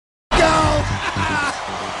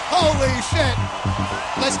shit.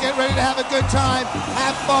 Let's get ready to have a good time,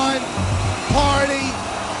 have fun, party,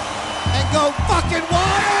 and go fucking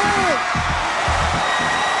wild!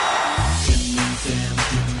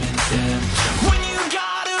 When you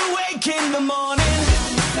gotta wake in the morning,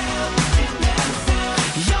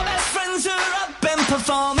 your best friends are up and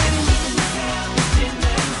performing.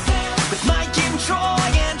 With Mike and Troy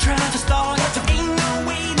and Travis Thorne, there ain't no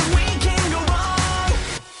way that we can go wrong.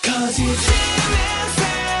 'Cause it's Jim and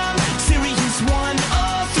Sam, Sirius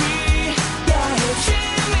 103. Yeah, it's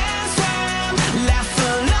Jim and Sam, laugh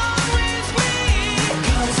along with me.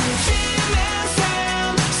 'Cause it's Jim and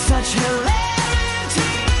Sam, such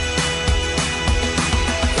hilarity.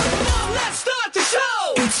 Now let's start the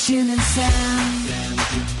show. It's Jim and Sam.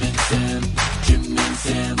 Jim and Sam, Jim and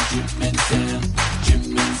Sam, Jim and Sam,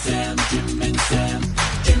 Jim and Sam,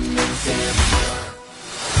 Jim and Sam.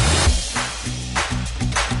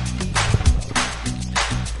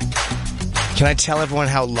 Can I tell everyone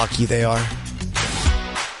how lucky they are?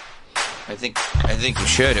 I think you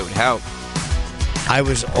should. It would help. I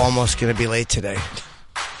was almost going to be late today.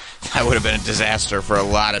 That would have been a disaster for a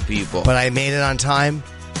lot of people. But I made it on time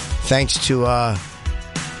thanks to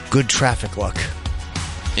good traffic luck.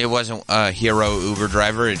 It wasn't a hero Uber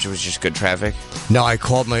driver. It was just good traffic. No, I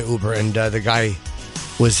called my Uber, and the guy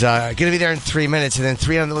was going to be there in 3 minutes, and then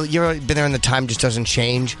you've been there and the time just doesn't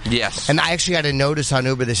change. Yes. And I actually got a notice on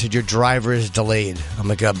Uber that said your driver is delayed. I'm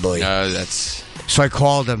like, oh boy. That's... So I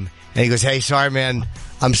called him, and he goes, hey, sorry, man.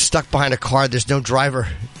 I'm stuck behind a car. There's no driver.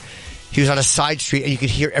 He was on a side street, and you could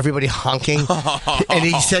hear everybody honking. And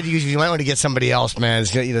he said, you might want to get somebody else, man.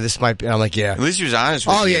 This might be... And I'm like, yeah. At least he was honest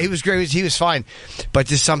with you. Oh, yeah, he was great. He was fine.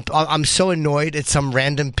 But I'm so annoyed at some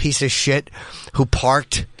random piece of shit who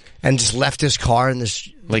parked and just left his car in this...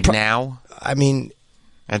 now? I mean...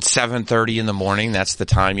 At 7:30 in the morning, that's the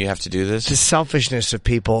time you have to do this? The selfishness of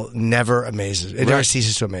people never amazes. It never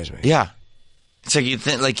ceases to amaze me. Yeah. It's like you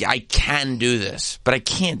think, I can do this, but I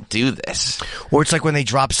can't do this. Or it's like when they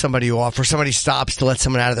drop somebody off, or somebody stops to let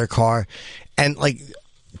someone out of their car, and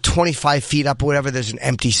 25 feet up or whatever, there's an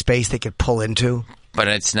empty space they could pull into. But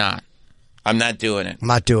it's not. I'm not doing it. I'm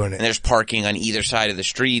not doing it. And there's parking on either side of the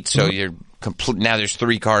street, so you're now there's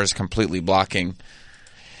 3 cars completely blocking.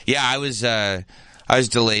 Yeah, I was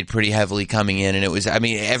delayed pretty heavily coming in, and it was,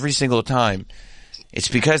 every single time, it's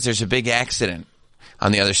because there's a big accident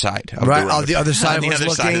on the other side. Right, on the other side was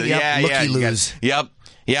looking, looky-loos.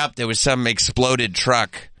 Yep, there was some exploded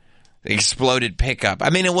truck, exploded pickup.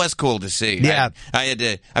 It was cool to see. Yeah. I had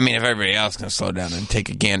to, if everybody else can slow down and take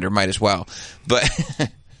a gander, might as well. But,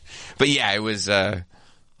 but yeah, it was on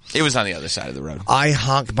the other side of the road. I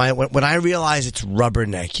honked when I realized it's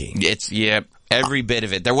rubbernecking. Every bit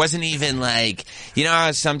of it. There wasn't even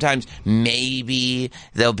how sometimes maybe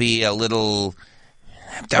there'll be a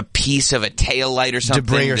piece of a tail light or something.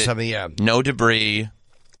 Debris or something, yeah. No debris.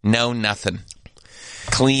 No nothing.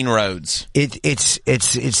 Clean roads. It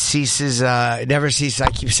ceases, it never ceases.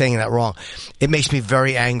 I keep saying that wrong. It makes me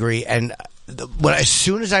very angry, and as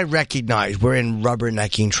soon as I recognize we're in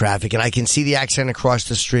rubbernecking traffic and I can see the accident across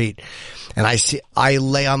the street, and I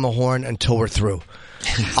lay on the horn until we're through.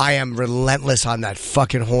 I am relentless on that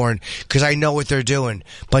fucking horn because I know what they're doing.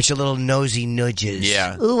 Bunch of little nosy nudges.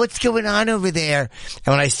 Yeah. Ooh, what's going on over there? And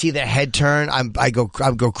when I see the head turn, I go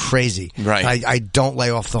crazy. Right. I don't lay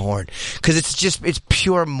off the horn because it's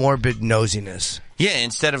pure morbid nosiness. Yeah,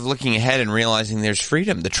 instead of looking ahead and realizing there's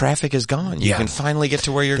freedom, the traffic is gone. You can finally get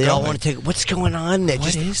to where you're going. They all want to take, what's going on there?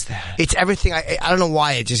 What is that? It's everything. I don't know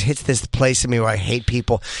why it just hits this place in me where I hate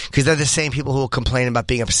people because they're the same people who will complain about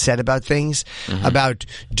being upset about things, about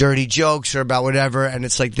dirty jokes or about whatever, and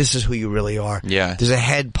it's like, this is who you really are. Yeah. There's a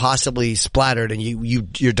head possibly splattered and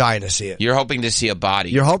you're dying to see it. You're hoping to see a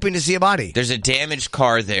body. You're hoping to see a body. There's a damaged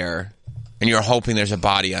car there, and you're hoping there's a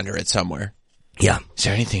body under it somewhere. Yeah. Is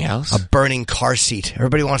there anything else? A burning car seat.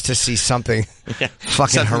 Everybody wants to see something fucking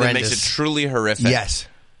something horrendous. That makes it truly horrific. Yes.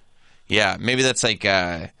 Yeah, maybe that's like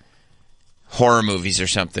horror movies or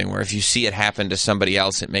something, where if you see it happen to somebody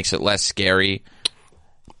else, it makes it less scary.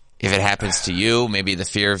 If it happens to you, maybe the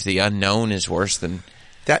fear of the unknown is worse than...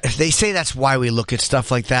 They say that's why we look at stuff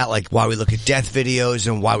like that, like why we look at death videos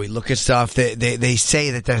and why we look at stuff. They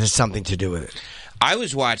say that has something to do with it. I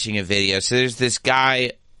was watching a video, so there's this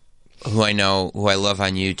guy who I love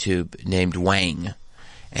on YouTube named Wang,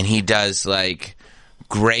 and he does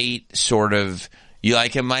great sort of... You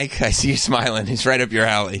like him, Mike? I see you smiling. He's right up your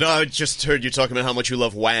alley. No, I just heard you talking about how much you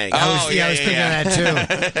love Wang. I was thinking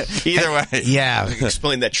of that too. Either way. Yeah.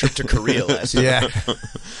 Explain that trip to Korea last time. Yeah.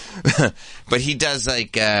 But he does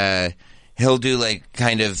he'll do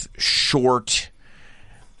kind of short,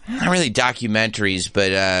 not really documentaries,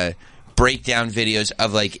 but breakdown videos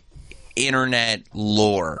of like internet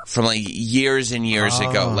lore from like years and years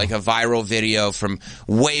ago, like a viral video from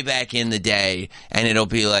way back in the day, and it'll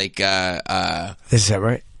be like Is that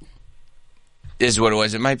right? is what it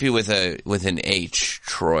was. It might be with an H,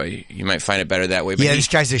 Troy. You might find it better that way. But Yeah, this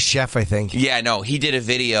guy's a chef, I think. yeah, no, he did a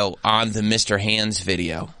video on the Mr. Hands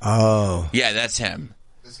video. Oh. Yeah, that's him.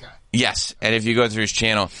 This guy. Yes, and if you go through his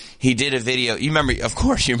channel, he did a video. You remember, of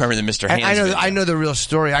course, you remember the Mr. Hands video. I know the real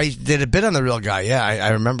story. I did a bit on the real guy. Yeah,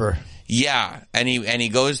 I remember. Yeah, and he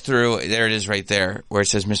goes through. There it is, right there, where it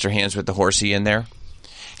says Mr. Hands with the horsey in there.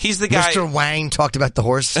 He's the guy. Mr. Wang talked about the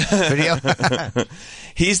horse video.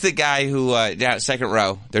 He's the guy who down second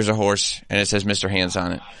row. There's a horse, and it says Mr. Hands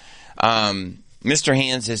on it. Mr.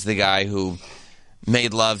 Hands is the guy who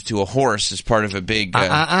made love to a horse as part of a big.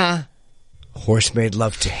 Horse made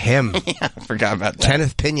love to him. I forgot about that.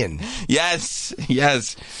 Kenneth Pinion. Yes.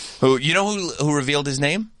 Who you know who revealed his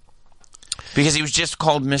name? Because he was just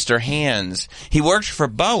called Mr. Hands. He worked for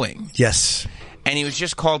Boeing. Yes. And he was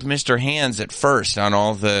just called Mr. Hands at first on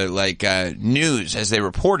all the news as they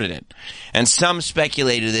reported it. And some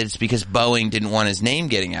speculated that it's because Boeing didn't want his name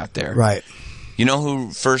getting out there. Right. You know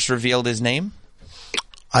who first revealed his name?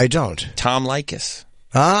 I don't. Tom Leykis.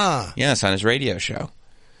 Ah. Yes, on his radio show.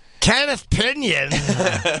 Kenneth Pinion.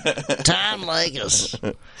 Tom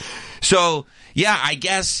Leykis. So, yeah, I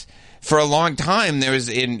guess for a long time there was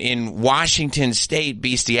in Washington State,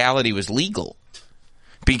 bestiality was legal.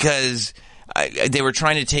 Because they were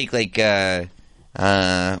trying to take what's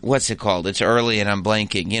it called? It's early and I'm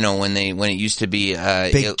blanking. You know, when it used to be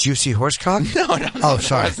big juicy horse cock? No. Oh,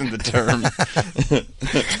 sorry. That wasn't the term.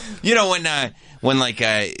 You know, when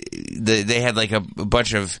they had like a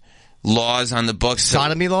bunch of laws on the books.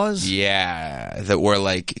 Sodomy laws? Yeah, that were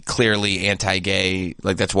like clearly anti-gay.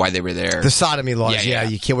 Like that's why they were there. The sodomy laws, yeah.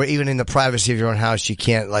 You can't, even in the privacy of your own house, you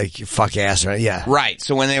can't like fuck ass or yeah. Right.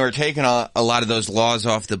 So when they were taking a lot of those laws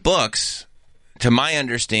off the books, to my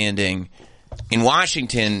understanding, in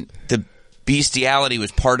Washington, the bestiality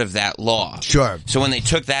was part of that law. Sure. So when they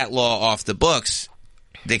took that law off the books,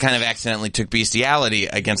 they kind of accidentally took bestiality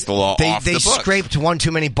against the law off the books. They scraped one too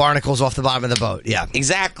many barnacles off the bottom of the boat. Yeah.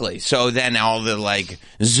 Exactly. So then all the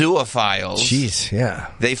zoophiles, jeez, yeah,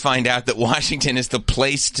 they find out that Washington is the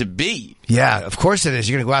place to be. Yeah, of course it is.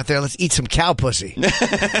 You're going to go out there, let's eat some cow pussy.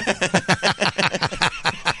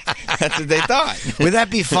 That's what they thought. Would that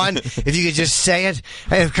be fun if you could just say it?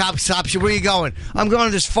 Hey, if cop stops you, where are you going? I'm going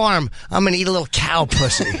to this farm. I'm going to eat a little cow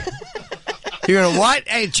pussy. You're going to what?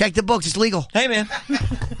 Hey, check the books. It's legal. Hey, man.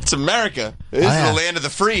 It's America. This is the land of the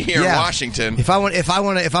free here in Washington. If I want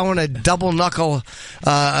to double knuckle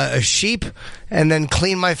a sheep and then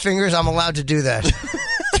clean my fingers, I'm allowed to do that.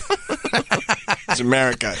 It's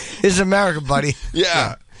America. This is America, buddy.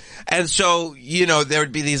 Yeah. And so, there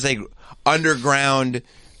would be these underground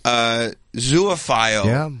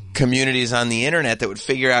zoophile communities on the internet that would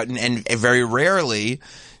figure out, and very rarely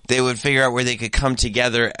they would figure out where they could come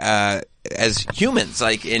together as humans,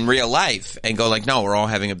 like in real life, and go no, we're all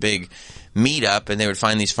having a big meetup, and they would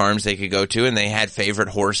find these farms they could go to, and they had favorite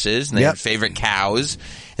horses, and they had favorite cows,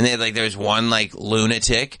 and they had there was one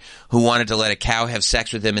lunatic who wanted to let a cow have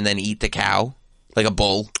sex with him and then eat the cow, like a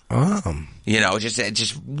bull.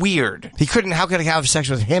 Just weird. He couldn't. How could a cow have sex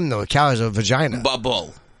with him though? A cow has a vagina. A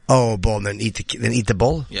bull. Oh, a bull, and then eat the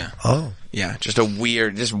bull. Yeah. Oh. Yeah, just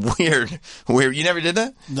weird. You never did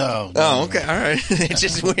that? No. Oh, okay, all right. It's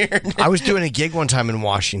just weird. I was doing a gig one time in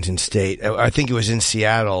Washington State. I think it was in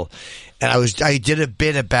Seattle, and I did a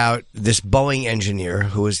bit about this Boeing engineer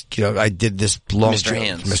who was, I did this long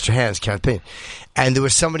Mr. Hands, Kenneth Pinion. And there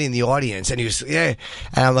was somebody in the audience, and he was, and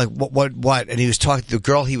I'm like, what? And he was talking. The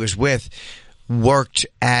girl he was with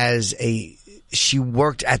she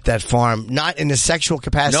worked at that farm, not in a sexual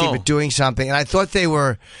capacity, but doing something. And I thought they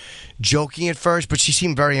were joking at first, but she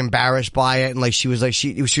seemed very embarrassed by it, and she was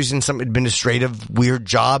in some administrative weird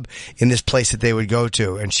job in this place that they would go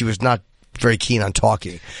to, and she was not very keen on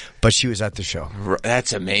talking, but she was at the show.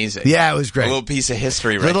 That's amazing. Yeah, it was great. A little piece of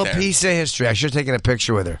history right there. Little piece of history. I should have taken a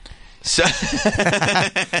picture with her. So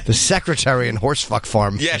the secretary in Horsefuck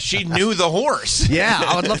Farm. Yeah, she knew the horse. Yeah,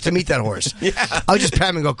 I would love to meet that horse. Yeah. I would just pat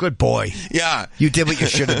him and go, good boy. Yeah. You did what you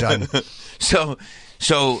should have done. So,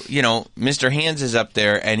 Mr. Hands is up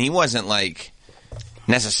there, and he wasn't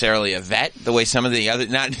necessarily a vet the way some of the other,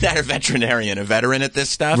 not a veterinarian, a veteran at this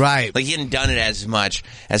stuff. Right. He hadn't done it as much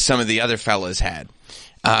as some of the other fellas had.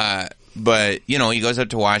 But, he goes up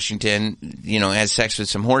to Washington, has sex with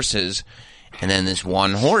some horses, and then this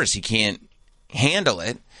one horse, he can't handle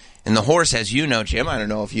it. And the horse, as you know, Jim, I don't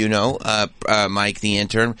know if you know, Mike, the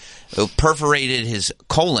intern, perforated his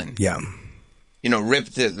colon. Yeah.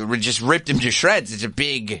 ripped him to shreds. It's a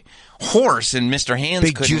big horse, and Mr. Hands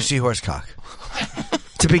Big couldn't. juicy horse cock.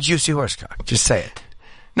 It's a big juicy horse cock. Just say it.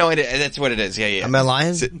 No, that's what it is. Yeah. Am I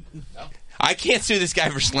lying? I can't sue this guy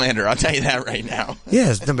for slander. I'll tell you that right now. Yeah,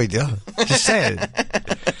 it's no big deal. Just say it.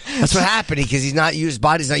 That's what happened because his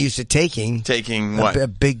body's not used to taking what? a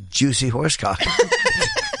big juicy horse cock.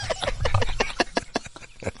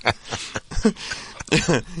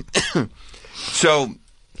 So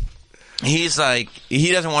he's like,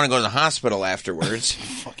 he doesn't want to go to the hospital afterwards.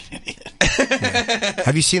 Fucking idiot.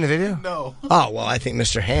 Have you seen the video? No. Oh, well, I think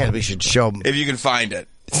Mr. Hand, we should show him. If you can find it.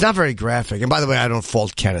 It's not very graphic. And by the way, I don't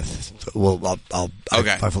fault Kenneth. Well,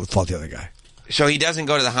 Okay. I fault the other guy. So he doesn't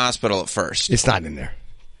go to the hospital at first. It's not in there.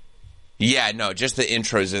 Yeah, no, just the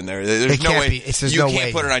intro's in there. There's It no can't way. be. There's you no can't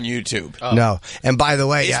way. put it on YouTube. No. And by the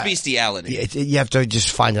way, It's bestiality. you have to just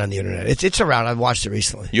find it on the internet. It's around. I watched it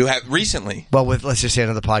recently. You have recently. Well, let's just say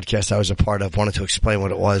another podcast I was a part of wanted to explain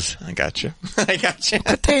what it was. I got you. I got you.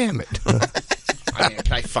 God damn it. I mean,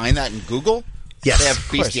 can I find that in Google? Yes, They have of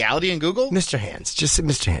course. bestiality in Google? Mr. Hands. Just say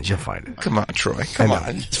Mr. Hands. You'll find it. Come on, Troy. I Come know.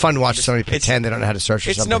 on. It's fun to watch somebody pretend they don't know how to search for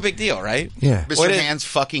It's something. no big deal, right? Yeah. Mr. What is- Hand's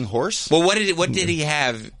fucking horse? Well, what did he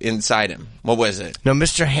have inside him? What was it? No,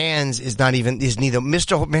 Mr. Hands is neither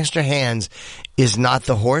Mr. Hands is not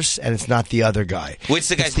the horse and it's not the other guy. What's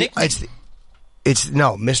the guy's nickname? It's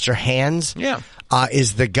no, Mr. Hands Yeah.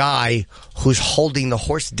 is the guy who's holding the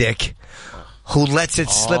horse dick, who lets it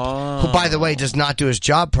slip, who, by the way, does not do his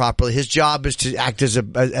job properly. His job is to act as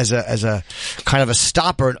a kind of a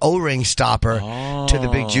stopper, an O-ring stopper to the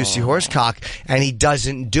big juicy horse cock, and he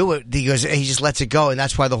doesn't do it. He just lets it go, and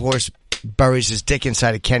that's why the horse buries his dick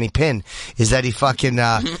inside a Kenny pin, is that he fucking,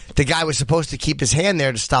 the guy was supposed to keep his hand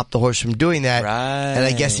there to stop the horse from doing that, and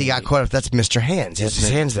I guess he got caught up. That's Mr. Hands. He has his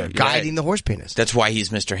hands there, guiding the horse penis. That's why he's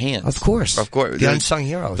Mr. Hands. Of course. The unsung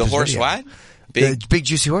hero. of The this horse video. what? The big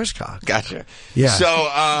juicy horse cock. Gotcha. Yeah.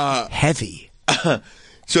 So, Heavy.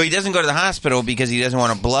 so he doesn't go to the hospital because he doesn't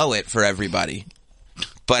want to blow it for everybody.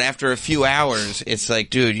 But after a few hours, it's like,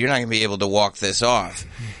 dude, you're not going to be able to walk this off.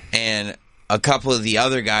 And a couple of the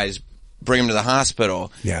other guys bring him to the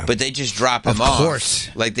hospital. Yeah. But they just drop him Of off. course.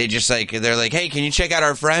 Like, they're like, hey, can you check out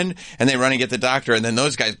our friend? And they run and get the doctor, and then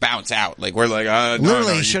those guys bounce out. Like, we're like, no, Literally,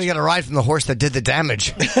 no, he should have got a ride from the horse that did the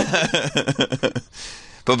damage.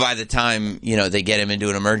 But by the time, they get him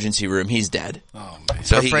into an emergency room, he's dead. Oh, man.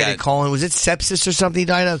 So he Perforated got colon. Was it sepsis or something he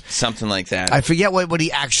died of? something like that. I forget what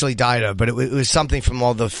he actually died of, but it was something from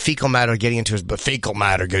all the fecal matter getting into his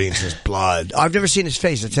blood. I've never seen his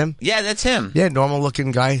face. It's him? Yeah, that's him. Yeah, normal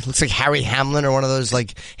looking guy. Looks like Harry Hamlin or one of those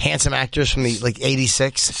like handsome actors from the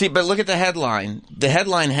 86. See, but look at the headline. The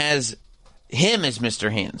headline has him as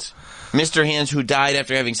Mr. Hands. Mr. Hands, who died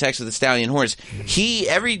after having sex with a stallion horse.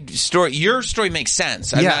 Your story makes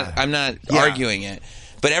sense. I'm not arguing it.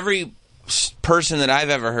 But every person that I've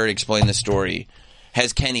ever heard explain the story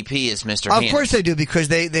has Kenny P as Mr. Hands. Of course they do, because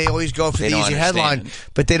they always go for They the don't easy understand. headline,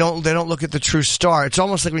 but they don't look at the true star. It's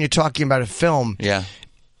almost like when you're talking about a film. Yeah.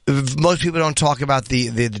 Most people don't talk about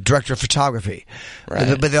the director of photography,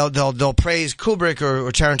 Right. but they'll praise Kubrick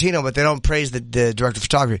or Tarantino, but they don't praise the director of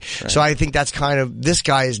photography. Right. So I think that's kind of, this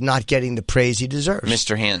guy is not getting the praise he deserves.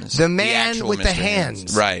 Mr. Hands. The man actual with Mr. the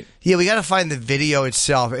hands. Right. Yeah, we got to find the video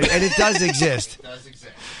itself, and it does exist.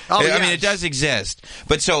 Oh, I yeah. mean, it does exist.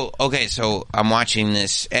 But so I'm watching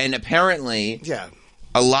this, and apparently Yeah.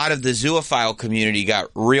 a lot of the zoophile community got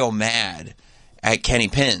real mad at Kenny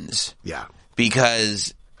Pins. Yeah.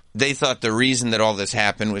 Because they thought the reason that all this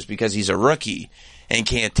happened was because he's a rookie and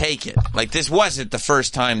can't take it. Like, this wasn't the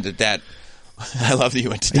first time that I love that you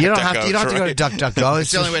went to You don't DuckDuckGo, have to go Troy. to DuckDuckGo.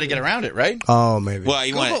 It's the only way to get around it, right? Oh, maybe.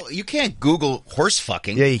 Well, You can't Google horse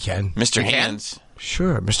fucking. Yeah, you can. Mr. You can? Hands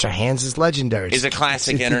Sure, Mr. Hands is legendary. is a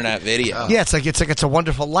classic internet video. Yeah, it's like It's a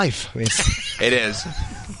Wonderful Life. I mean, It is.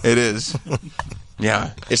 It is.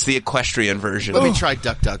 Yeah. It's the equestrian version. Let me try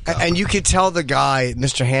DuckDuckGo. and you could tell the guy,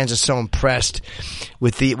 Mr. Hands, is so impressed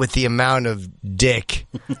with the amount of dick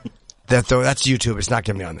that's YouTube. It's not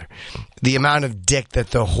going to be on there. The amount of dick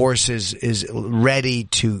that the horse is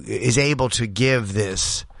able to give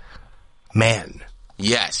this man.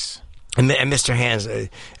 Yes. And Mr. Hands,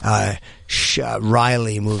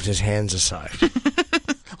 Riley moved his hands aside.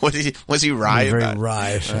 Was he wry Very about it?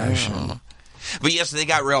 wry fashion. But yes, they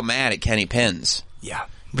got real mad at Kenny Pins. Yeah.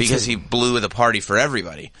 Because he blew the party for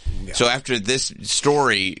everybody. Yeah. So after this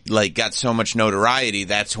story got so much notoriety,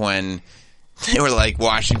 that's when they were like,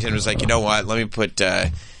 Washington was like, you know what? Let me put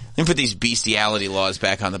these bestiality laws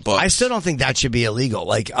back on the books. I still don't think that should be illegal.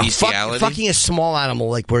 Like Bestiality? fucking a small animal,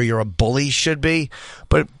 like where you're a bully, should be.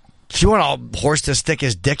 But if you want a horse to stick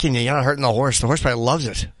his dick in you, you're not hurting the horse. The horse probably loves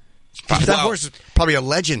it. That Well, horse is probably a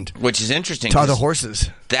legend which is interesting. to other 'cause horses.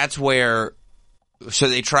 That's where. So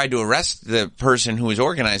they tried to arrest the person who was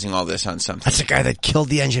organizing all this on something. That's the guy that killed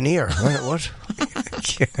the engineer. What?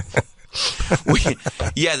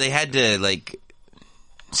 Yeah, they had to like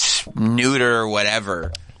neuter or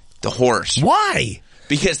whatever the horse Why?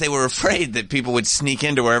 because they were afraid that people would sneak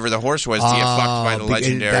into wherever the horse was to get fucked by the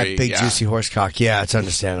legendary. That big yeah. juicy horse cock. Yeah, it's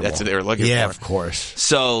understandable. That's what they were looking Yeah, for. of course.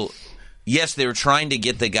 So, yes, they were trying to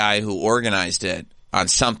get the guy who organized it on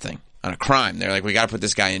something, on a crime. They're like, we got to put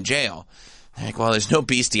this guy in jail. They're like, well, there's no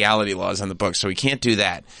bestiality laws on the books, so we can't do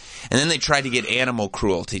that. And then they tried to get animal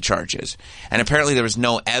cruelty charges. And apparently there was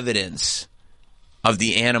no evidence of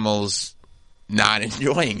the animals not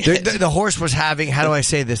enjoying it. The horse was having, how do I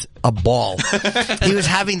say this, a ball. He was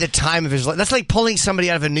having the time of his life. That's like pulling somebody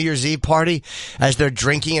out of a New Year's Eve party as they're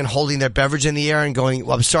drinking and holding their beverage in the air and going,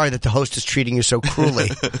 well, I'm sorry that the host is treating you so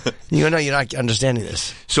cruelly. You know, you're not understanding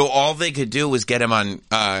this. So all they could do was get him on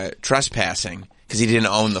trespassing because he didn't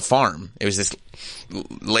own the farm. It was this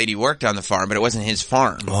lady worked on the farm, but it wasn't his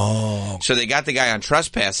farm. Oh. So they got the guy on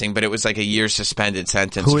trespassing, but it was like a year suspended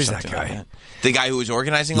sentence. Who or is that something guy? Like that. The guy who was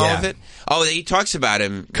organizing all Yeah. of it. Oh, he talks about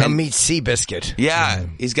him. Come And- meet Seabiscuit. Yeah,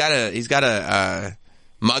 he's got a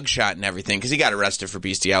mugshot and everything because he got arrested for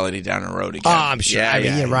bestiality down the road again. Oh, I'm sure. Yeah, I mean,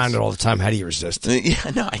 yeah, you're around it all the time. How do you resist?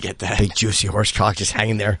 Yeah, no, I get that. Big juicy horse cock just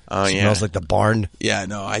hanging there. Oh, yeah. Smells like the barn. Yeah,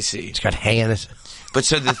 no, I see. It's got hay in it. But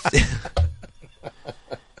so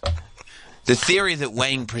the theory that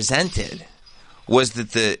Wang presented was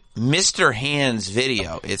that the Mr. Hands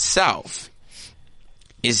video itself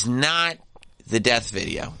is not the death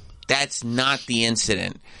video. That's not the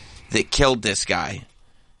incident that killed this guy.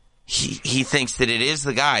 He thinks that it is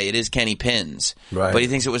the guy. It is Kenny Pins. Right. But he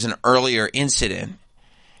thinks it was an earlier incident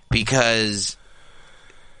because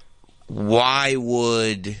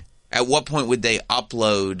at what point would they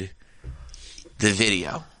upload the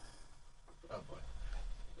video?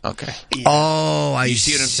 Okay. Oh, I You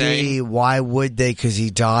see what I'm saying? Why would they? Because he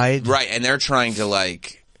died? Right, and they're trying to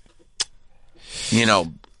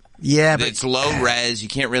Yeah, but it's low res. You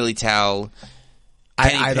can't really tell. I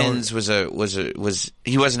Kenny don't. Pins was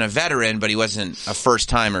he wasn't a veteran, but he wasn't a first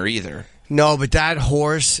timer either. No, but that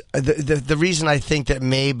horse, the reason I think that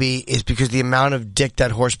maybe is because the amount of dick that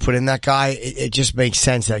horse put in that guy, it just makes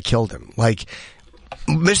sense that killed him. Like,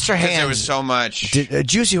 Mr. Hands. There was so much.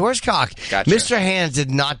 Juicy horse cock. Gotcha. Mr. Hands did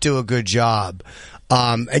not do a good job.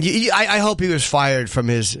 And I hope he was fired from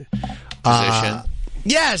his Position.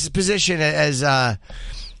 Yes, position as,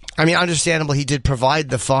 understandable. He did provide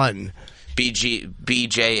the fun.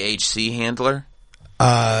 BJHC handler?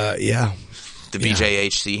 Yeah. The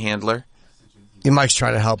BJHC handler? Mike's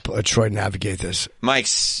trying to help Troy navigate this.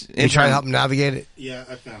 Mike's You trying to help him navigate it? Yeah,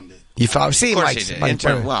 I found it. You found? See, Of course Mike's, he did. Mike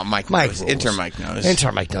Mike knows. rules. Intern Mike knows.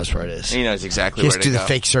 Intern Mike knows where it is. He knows exactly He where has to to do go. the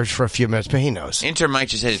fake search for a few minutes, but he knows. Intern Mike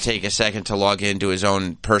just had to take a second to log into his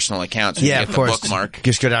own personal account so he Yeah, can of get course. the bookmark.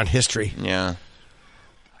 Just go down history. Yeah.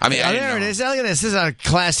 I mean, Oh, there it is. Look at this. This is a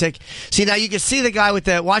classic. See, now you can see the guy with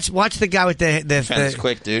the watch the guy with the That's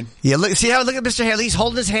quick, dude. Yeah, look at Mr. Haley. He's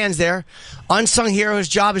holding his hands there. Unsung hero. His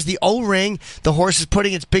job is the O-ring. The horse is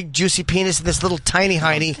putting its big juicy penis in this little tiny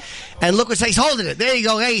hiney. And look what's he's holding it. There you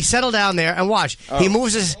go. Hey, settle down there and watch. He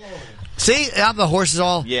moves his. See, the horse is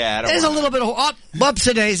all. Yeah, I don't There's a want little bit of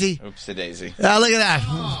upsie daisy. Oopsie daisy. Look at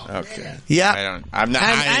that. Okay. Yeah. I'm not.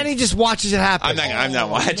 And he just watches it happen. I'm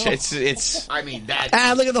not watching. It's. I mean, that.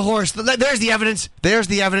 And look at the horse. There's the evidence. There's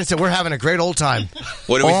the evidence that we're having a great old time.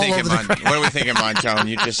 What are we All thinking, over the Mon? What are we thinking, Montone?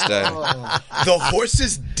 You just. The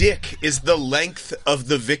horse's dick is the length of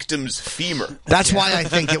the victim's femur. That's why I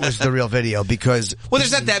think it was the real video, because Well,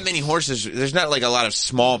 there's not that many horses. There's not like a lot of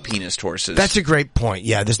small penised horses. that's a great point.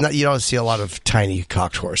 Yeah, you don't see a lot of tiny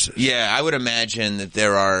cocked horses. Yeah, I would imagine that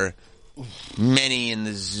there are many in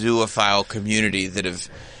the zoophile community that have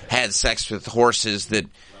had sex with horses that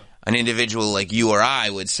an individual like you or I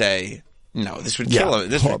would say, no, this would kill him.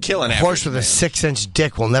 This would kill an horse average with a 6-inch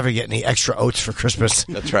dick will never get any extra oats for Christmas.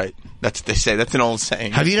 That's right. That's what they say. That's an old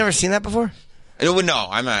saying. Have you never seen that before? No,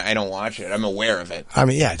 I don't watch it. I'm aware of it. I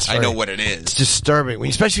mean, yeah, I know what it It's is. disturbing,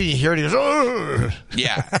 especially when you hear it. He goes, "Ugh."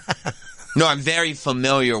 Yeah. No, I'm very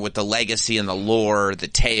familiar with the legacy and the lore, the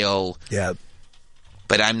tale, Yeah,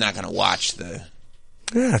 but I'm not going to watch the.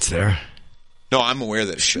 yeah, it's there. No, I'm aware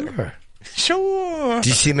that it's there. Sure. Sure. Did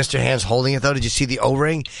you see Mr. Hands holding it though? Did you see the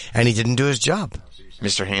O-ring? And he didn't do his job.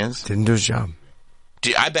 Mr. Hands? Didn't do his job.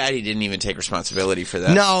 I bet he didn't even take responsibility for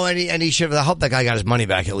that. No, and he should have. I hope that guy got his money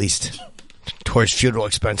back at least towards funeral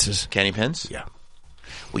expenses. Kenny Pence? Yeah.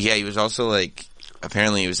 Well, yeah, he was also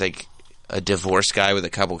apparently he was a divorced guy with a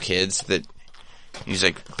couple kids that he was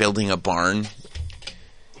building a barn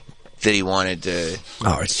that he wanted to.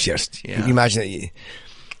 Oh, it's just. Yeah. You imagine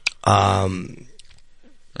that.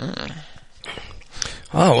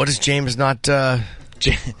 Oh, what is James not?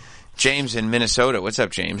 James in Minnesota. What's up,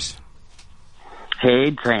 James?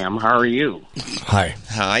 Hey, Sam, how are you? Hi.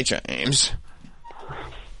 Hi, James.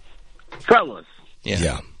 Fellas,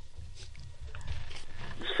 Yeah.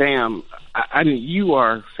 Sam, I mean, you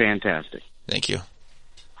are fantastic. Thank you.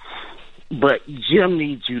 But Jim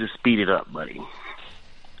needs you to speed it up, buddy.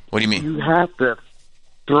 What do you mean? You have to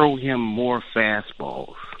throw him more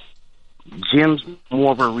fastballs. Jim's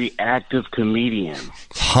more of a reactive comedian.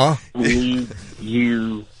 Huh? We need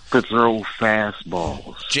you to throw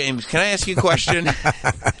fastballs. James, can I ask you a question?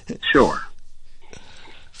 Sure.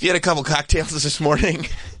 You had a couple cocktails this morning.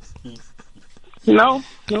 No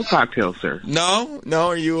cocktail, sir. No.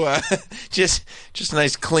 Are you just a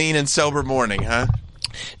nice, clean and sober morning, huh?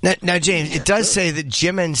 Now, James, it does say that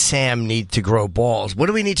Jim and Sam need to grow balls. What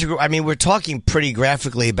do we need to grow? I mean, we're talking pretty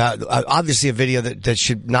graphically about obviously a video that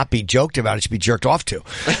should not be joked about. It should be jerked off to.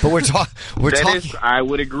 But we're talking. I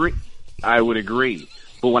would agree.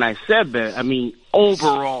 But when I said that, I mean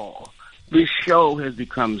overall, this show has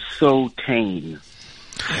become so tame.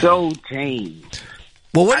 So tame.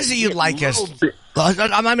 Well, what is it you'd like us? I'm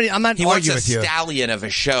not He arguing wants a with you. stallion of a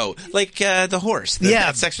show, like the horse. That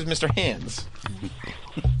had sex with Mr. Hands.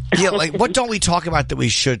 Yeah, like what don't we talk about that we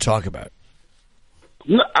should talk about?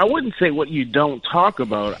 No, I wouldn't say what you don't talk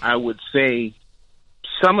about. I would say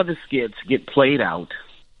some of the skits get played out,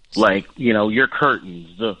 like, your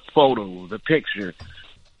curtains, the photo, the picture.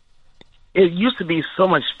 It used to be so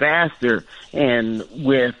much faster, and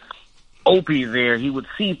with Opie there, he would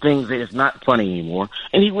see things that is not funny anymore,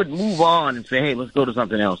 and he would move on and say, hey, let's go to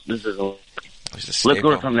something else. This isn't. Let's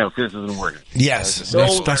go to something else. This isn't working. Yes,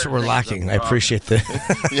 that's what we're lacking. I appreciate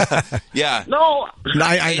that. Yeah. No,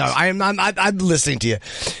 I know. I'm listening to you.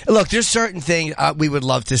 Look, there's certain things we would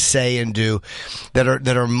love to say and do that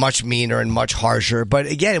are much meaner and much harsher. But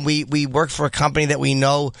again, we work for a company that we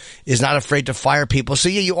know is not afraid to fire people. So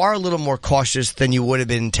yeah, you are a little more cautious than you would have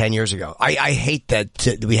been 10 years ago. I hate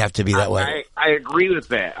that we have to be that way. I agree with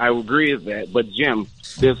that. I agree with that. But Jim,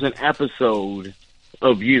 there's an episode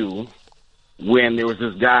of you when there was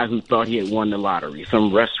this guy who thought he had won the lottery.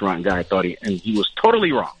 Some restaurant guy and he was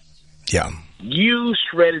totally wrong. Yeah. You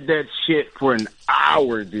shredded that shit for an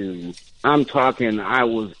hour, dude. I'm talking, I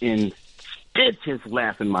was in stitches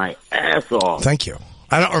laughing my ass off. Thank you.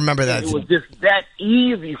 I don't remember that. It was just that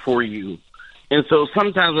easy for you. And so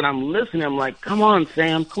sometimes when I'm listening, I'm like, come on,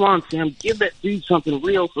 Sam, give that dude something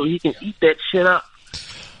real so he can eat that shit up.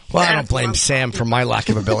 Well, I don't blame Sam for my lack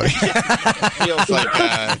of ability. Feels like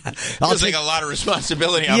a lot of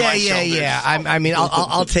responsibility on my shoulders. Yeah.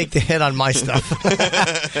 I'll take the hit on my stuff.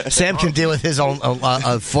 Sam can deal with his own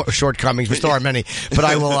shortcomings, which there are many. But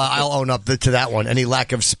I'll own up to that one. Any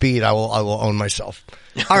lack of speed, I will own myself.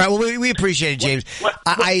 All right. Well, we appreciate it, James.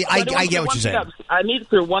 I get what you're saying. I need to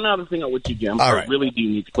clear one other thing up with you, Jim. All right. I really do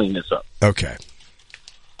need to clean this up. Okay.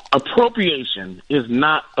 Appropriation is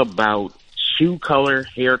not about shoe color,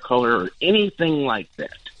 hair color, or anything like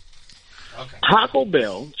that. Okay. Taco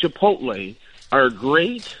Bell, Chipotle are a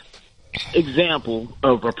great example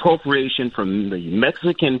of appropriation from the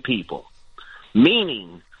Mexican people,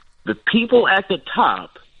 meaning the people at the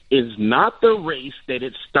top is not the race that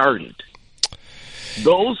it started.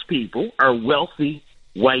 Those people are wealthy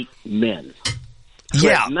white men. So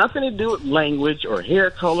it has nothing to do with language or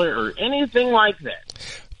hair color or anything like that.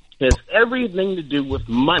 It has everything to do with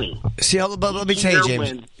money. See, but let me tell you,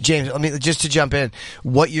 James. James, just to jump in.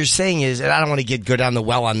 What you're saying is, and I don't want to go down the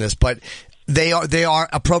well on this, but they are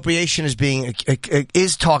appropriation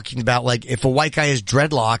is talking about, like, if a white guy has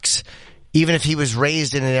dreadlocks, even if he was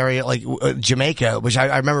raised in an area like Jamaica, which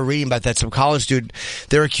I remember reading about that, some college student,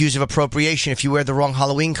 they're accused of appropriation. If you wear the wrong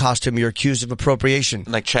Halloween costume, you're accused of appropriation.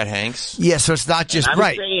 Like Chet Hanks? Yeah, so it's not just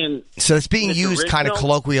right. So it's being used kind of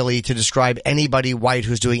colloquially to describe anybody white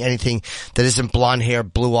who's doing anything that isn't blonde hair,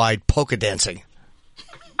 blue-eyed, polka dancing.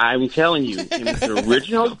 I'm telling you, in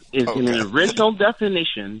the original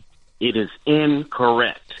definition, it is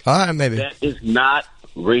incorrect. All right, maybe. That is not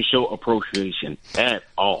racial appropriation at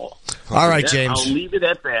all. All right, James. I'll leave it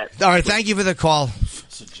at that. All right, thank you for the call.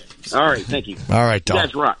 All right, thank you. All right, Dom. You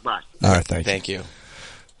guys rock. Bye. All right, thank you.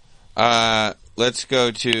 Let's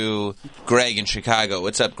go to Greg in Chicago.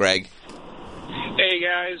 What's up, Greg? Hey,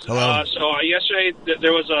 guys. Hello. Yesterday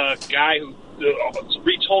there was a guy who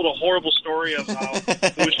retold a horrible story of how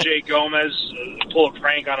Luis J. Gomez pulled a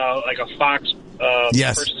prank on a Fox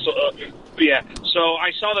yes. person. So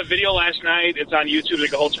I saw the video last night. It's on YouTube,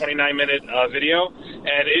 like a whole 29-minute video,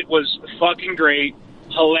 and it was fucking great.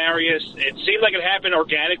 hilarious. It seemed like it happened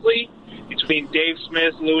organically between Dave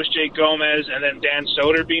Smith, Louis J. Gomez, and then Dan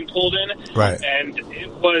Soder being pulled in. Right. And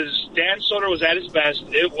Dan Soder was at his best.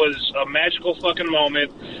 It was a magical fucking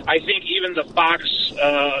moment. I think even the Fox,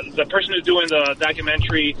 the person who's doing the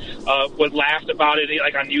documentary, would laughed about it.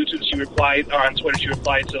 Like on YouTube, she replied, or on Twitter, she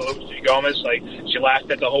replied to Louis J. Gomez, like she laughed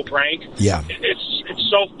at the whole prank. Yeah. It's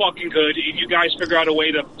so fucking good. If you guys figure out a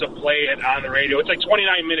way to play it on the radio, it's like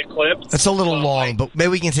 29-minute clip. It's a little long, but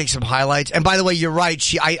maybe we can take some highlights. And by the way, you're right.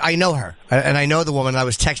 I know her, and I know the woman. I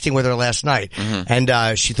was texting with her last night,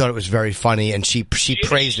 and she thought it was very funny, and she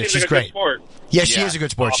praised it. She's like a great. good sport. Yeah, she is a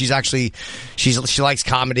good sport. She's actually she likes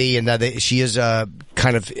comedy, and she is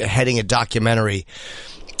kind of heading a documentary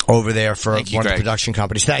over there for Thank you, one of the Greg. production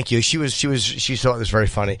companies. Thank you. She thought it was very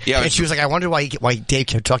funny. Yeah, and she was like, I wonder why Dave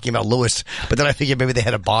kept talking about Lewis, but then I figured maybe they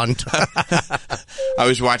had a bond. I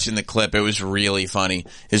was watching the clip. It was really funny.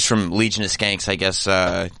 It's from Legion of Skanks, I guess,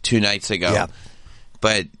 2 nights ago. Yeah.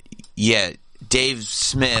 But yeah, Dave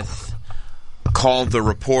Smith called the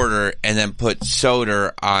reporter and then put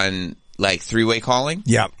Soder on like three-way calling.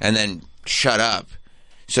 Yeah. And then shut up.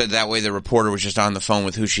 So that way the reporter was just on the phone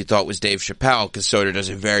with who she thought was Dave Chappelle, because Soder does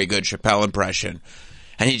a very good Chappelle impression.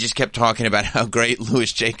 And he just kept talking about how great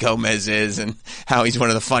Louis J. Gomez is and how he's one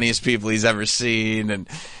of the funniest people he's ever seen. And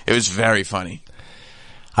it was very funny.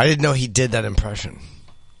 I didn't know he did that impression.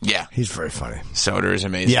 Yeah. He's very funny. Soder is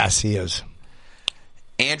amazing. Yes, he is.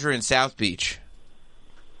 Andrew in South Beach.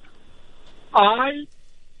 I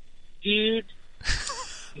need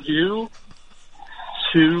you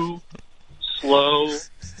to slow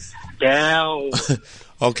down.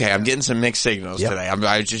 Okay, I'm getting some mixed signals today. I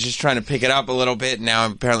was just trying to pick it up a little bit, and now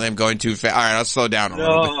apparently I'm going too fast. All right, I'll slow down a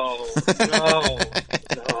little bit. No.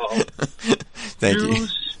 Thank you. You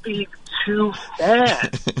speak too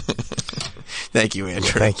fast. Thank you,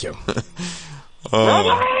 Andrew. Thank you.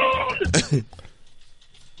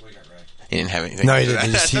 He didn't have anything. No, he to do. didn't.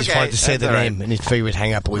 He just Okay, wanted to say that's the all right. name, and he figured we'd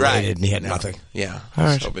hang up, but we Right. waited, and he had nothing. Yeah. All I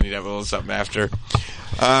was right. hoping he'd have a little something after.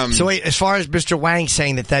 So wait, as far as Mr. Wang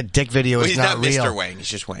saying that dick video Well, is he's not not real. Mr. Wang. He's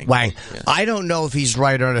just Wang. Wang. Yeah. I don't know if he's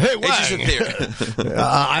right or not. Hey, Wang. It's just a theory.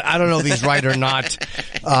 I don't know if he's right or not.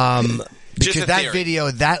 Because a that theory.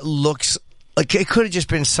 video, that looks like it could have just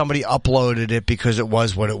been somebody uploaded it because it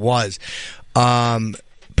was what it was.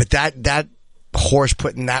 But that horse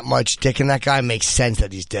putting that much dick in that guy makes sense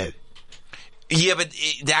that he's dead. Yeah, but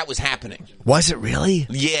that was happening. Was it really?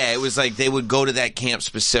 Yeah, it was like they would go to that camp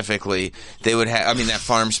specifically. They would have, that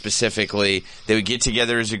farm specifically. They would get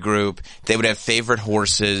together as a group. They would have favorite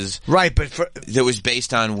horses. Right, but that was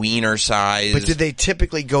based on wiener size. But did they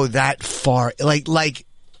typically go that far? Like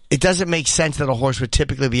it doesn't make sense that a horse would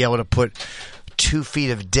typically be able to put 2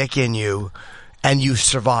 feet of dick in you and you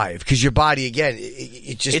survive, because your body, again,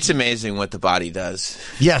 it just... It's amazing what the body does.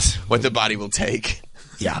 Yes. What the body will take.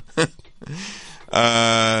 Yeah.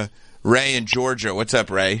 Ray in Georgia. What's up,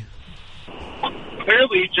 Ray?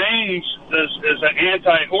 Clearly, James is an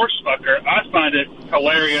anti-horse fucker. I find it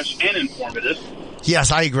hilarious and informative.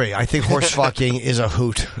 Yes, I agree. I think horse fucking is a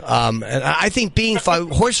hoot. And I think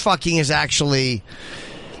horse fucking is actually...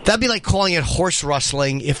 That'd be like calling it horse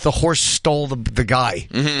rustling if the horse stole the guy.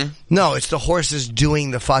 Mm-hmm. No, it's the horses doing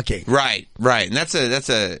the fucking. Right. And that's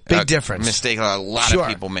a big difference. Mistake a lot of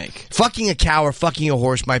people make. Fucking a cow or fucking a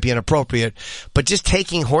horse might be inappropriate, but just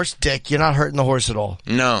taking horse dick, you're not hurting the horse at all.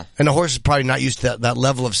 No. And the horse is probably not used to that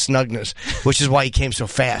level of snugness, which is why he came so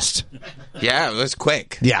fast. Yeah, it was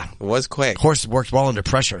quick. Yeah. It was quick. Horse worked well under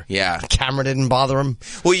pressure. Yeah. The camera didn't bother him.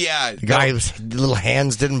 Well, yeah. The guy with little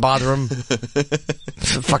hands didn't bother him.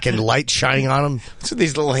 Fucking light shining on him. What's with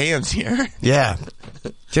these little hands here? Yeah.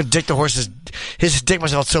 His dick must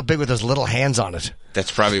have felt so big with those little hands on it. That's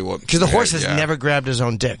probably what... Because the horse has never grabbed his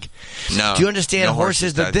own dick. No. Do you understand No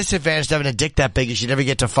horses? The disadvantage to having a dick that big is you never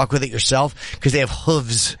get to fuck with it yourself because they have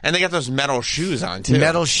hooves. And they got those metal shoes on, too.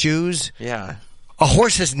 Metal shoes. Yeah. A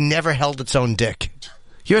horse has never held its own dick.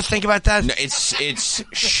 You ever think about that? No, it's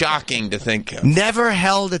shocking to think of. Never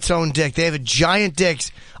held its own dick. They have a giant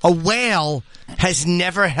dicks. A whale has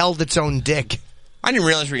never held its own dick. I didn't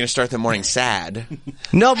realize we were going to start the morning sad.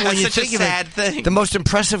 No, but when That's you such think a of sad it, thing. the most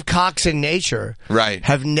impressive cocks in nature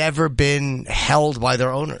have never been held by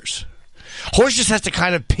their owners. Horse just has to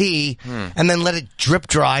kind of pee and then let it drip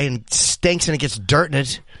dry and it stinks and it gets dirt in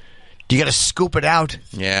it. You got to scoop it out.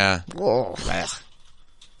 Yeah. Oh.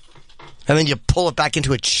 And then you pull it back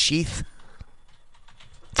into its sheath.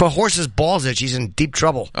 If a horse's balls itch, he's in deep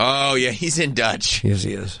trouble. Oh, yeah, he's in Dutch. Yes,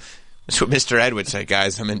 he is. That's what Mr. Ed would say,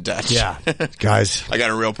 guys. I'm in Dutch. Yeah, guys. I got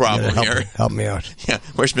a real problem here. Help me out. Yeah,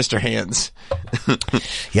 where's Mr. Hands?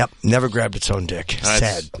 Yep, never grabbed its own dick.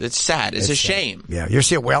 Sad. It's sad. It's a shame. Yeah, you ever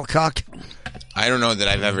see a whale cock? I don't know that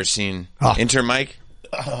I've ever seen. Oh. Enter Mike?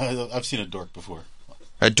 I've seen a dork before.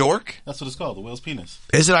 A dork? That's what it's called, the whale's penis.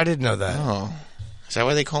 Is it? I didn't know that. Oh. Is that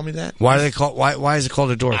why they call me that? Why do they call? Why is it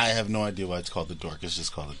called a dork? I have no idea why it's called the dork. It's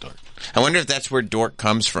just called a dork. I wonder if that's where dork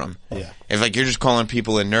comes from. Yeah. If like you're just calling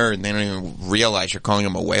people a nerd and they don't even realize you're calling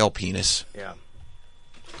them a whale penis. Yeah.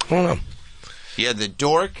 I don't know. Yeah, the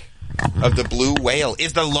dork of the blue whale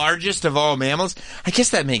is the largest of all mammals. I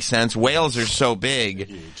guess that makes sense. Whales are so big,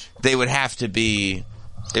 they would have to be.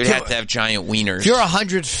 They would have to have giant wieners. If you're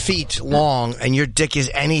 100 feet long and your dick is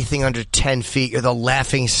anything under 10 feet, you're the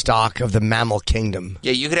laughing stock of the mammal kingdom.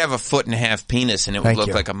 Yeah, you could have a 1.5-foot penis and it would Thank look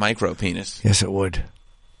you. like a micro penis. Yes, it would.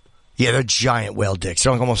 Yeah, they're giant whale dicks.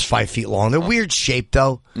 They're like almost 5 feet long. They're weird shaped,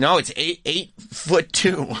 though. No, it's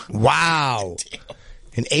 8'2". Wow.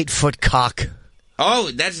 An 8-foot cock. Oh,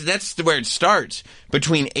 that's where it starts.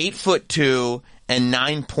 Between 8'2" and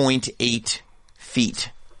 9.8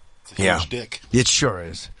 feet. Yeah. Huge dick. It sure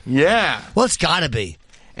is. Yeah. Well, it's gotta be.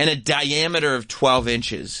 And a diameter of 12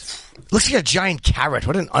 inches. Looks like a giant carrot.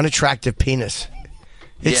 What an unattractive penis.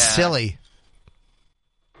 It's Yeah. silly.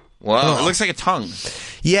 Well, Oh. it looks like a tongue.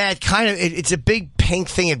 Yeah, it kind of. It's a big pink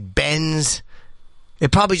thing. It bends.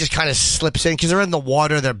 It probably just kind of slips in because they're in the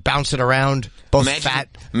water. They're bouncing around. Both fat.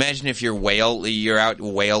 Imagine if you're out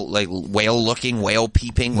whale looking, whale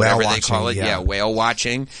peeping, Whale whatever they watching, call it. yeah. Yeah, whale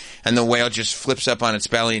watching, and the whale just flips up on its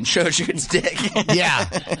belly and shows you its dick. Yeah.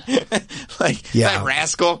 That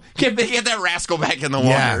rascal. Get that rascal back in the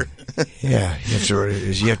Yeah. water. Yeah,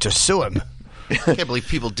 you have to sue him. I can't believe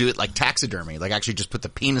people do it like taxidermy. Like actually just put the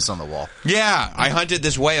penis on the wall. Yeah, I hunted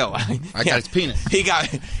this whale. I got his penis. He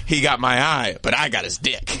got my eye, but I got his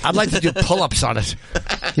dick. I'd like to do pull-ups on it.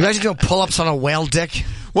 You imagine doing pull-ups on a whale dick?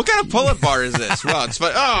 What kind of pull-up bar is this? Well, it's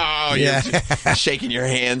fun. Oh, Yeah. You're shaking your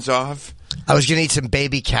hands off. I was going to eat some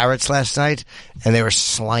baby carrots last night, and they were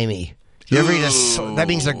slimy. You ever eat that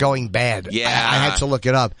means they're going bad. Yeah. I had to look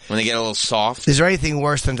it up. When they get a little soft. Is there anything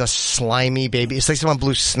worse than just slimy baby? It's like someone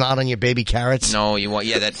blew snot on your baby carrots. No, you want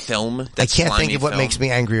that film. I That can't think slimy of what film. makes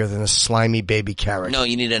me angrier than a slimy baby carrot. No,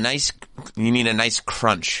 you need a nice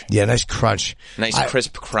crunch. Yeah, nice crunch. Nice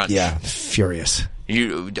crisp crunch. Yeah, furious.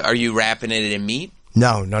 Are you wrapping it in meat?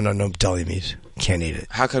 No, deli meat. Can't eat it.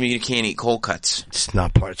 How come you can't eat cold cuts? It's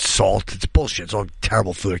not part. It's salt. It's bullshit. It's all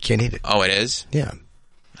terrible food. I can't eat it. Oh, it is? Yeah.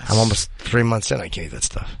 I'm almost 3 months in. I can't eat that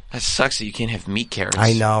stuff. That sucks that you can't have meat carrots.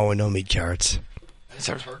 I know. No meat carrots.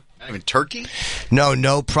 Not even turkey?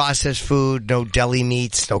 No processed food. No deli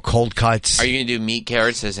meats. No cold cuts. Are you going to do meat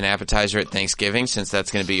carrots as an appetizer at Thanksgiving since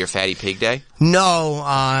that's going to be your fatty pig day? No,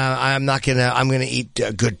 I'm not gonna. I'm gonna eat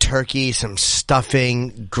good turkey, some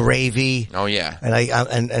stuffing, gravy. Oh yeah,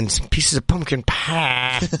 and some pieces of pumpkin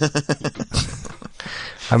pie.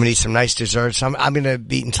 I'm gonna eat some nice desserts. I'm gonna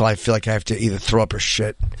eat until I feel like I have to either throw up or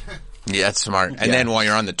shit. Yeah, that's smart. And then while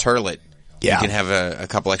you're on the turlet, Yeah. you can have a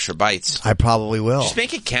couple extra bites. I probably will. Just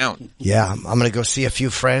make it count. Yeah, I'm gonna go see a few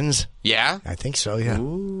friends. Yeah? I think so, yeah.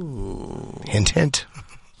 Ooh. Hint, hint.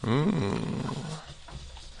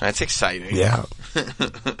 That's exciting. Yeah.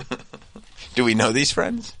 Do we know these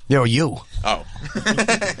friends? No, you. Oh.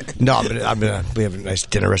 No, we have nice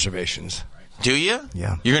dinner reservations. Do you?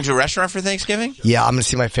 Yeah. You're going to a restaurant for Thanksgiving? Yeah, I'm gonna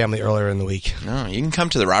see my family earlier in the week. No, you can come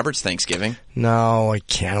to the Roberts Thanksgiving. No, I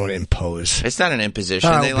can't. I want to impose. It's not an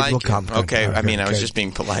imposition. No, they like we'll it. come. Okay, Okay, I mean, I was okay. just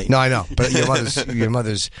being polite. No, I know, but your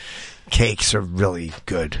mother's cakes are really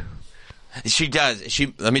good. She does.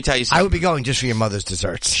 Let me tell you something. I would be going just for your mother's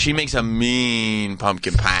desserts. She makes a mean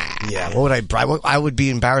pumpkin pie. Yeah, what would I would be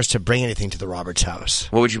embarrassed to bring anything to the Roberts house.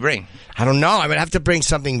 What would you bring? I don't know. I would have to bring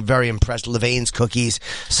something very impressive. Levain's cookies.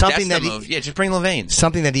 Something That's that the move. Yeah, just bring Levain's.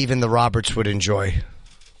 something that even the Roberts would enjoy.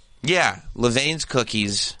 Yeah, Levain's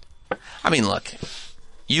cookies. I mean, look,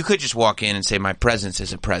 you could just walk in and say, my presence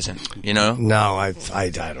is a present, you know? No, I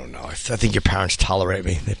don't know. I think your parents tolerate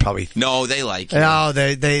me. They probably No, they like you. No,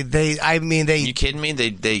 they I mean You kidding me?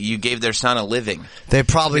 You gave their son a living. they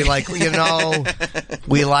probably like,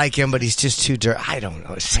 we like him, but he's just too dirty. I don't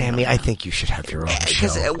know. Sammy, I think you should have your own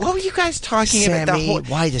Because show. what were you guys talking Sammy, about? The whole...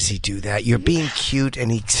 why does he do that? You're being cute, and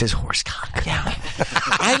he says horse cock. Yeah.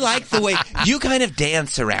 I like the way you kind of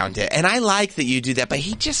dance around it, and I like that you do that. But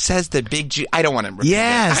he just says the big. I don't want to.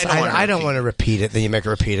 Yeah, Yes, wanna I don't repeat want to repeat it. Then you make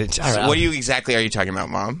her repeat it. All right, What are you talking about,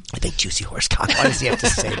 Mom? I think juicy horse cock. Why does he have to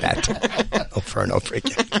say that over and over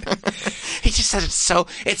again? He just said it so.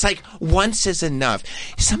 It's like once is enough.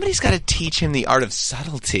 Somebody's got to teach him the art of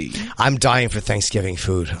subtlety. I'm dying for Thanksgiving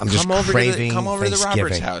food. I'm just craving come over to the Thanksgiving.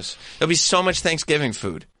 Roberts house. There'll be so much Thanksgiving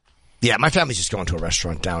food. Yeah, my family's just going to a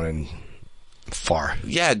restaurant down in far.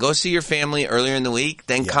 Yeah, go see your family earlier in the week,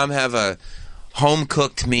 then come have a home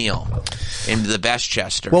cooked meal in the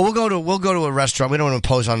Bestchester. Well, we'll go to a restaurant. We don't want to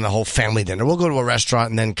impose on the whole family dinner. We'll go to a restaurant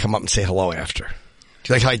and then come up and say hello after. Do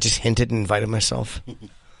you like how I just hinted and invited myself?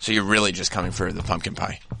 So you're really just coming for the pumpkin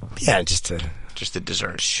pie? Yeah, just the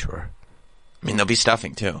dessert. Sure. I mean, there'll be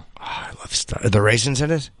stuffing too. Oh, I love stuff. Are there raisins in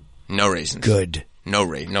it? No raisins. Good.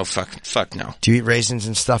 No fuck no. Do you eat raisins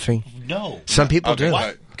and stuffing? No. Some people do.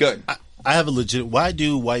 Good. I have a legit. Why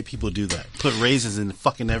do white people do that? Put raisins in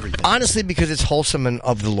fucking everything. Honestly, because it's wholesome and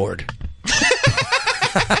of the Lord.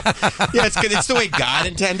 Yeah, it's good. It's the way God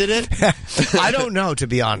intended it. I don't know, to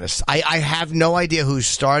be honest. I have no idea who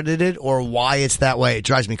started it or why it's that way. It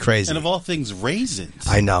drives me crazy. And of all things, raisins.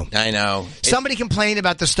 I know. Somebody complained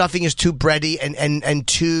about the stuffing is too bready and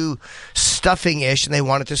too stuffing-ish, and they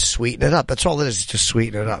wanted to sweeten it up. That's all it is to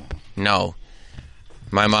sweeten it up. No.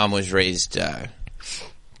 My mom was raised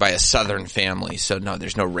by a Southern family, so no,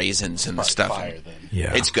 there's no raisins in the stuffing.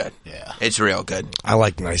 Yeah. It's good. Yeah. It's real good. I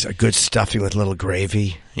like a good stuffing with a little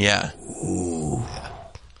gravy. Yeah. Ooh.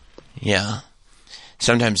 Yeah.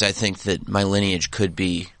 Sometimes I think that my lineage could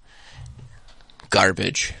be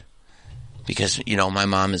garbage because, my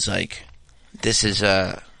mom is like, this is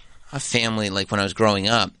a family, like when I was growing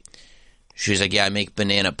up, she was like, yeah, I make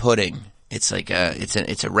banana pudding. It's like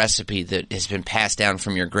it's a recipe that has been passed down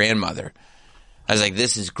from your grandmother. I was like,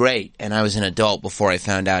 this is great. And I was an adult before I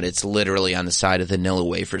found out it's literally on the side of the Nilla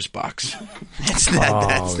Wafers box.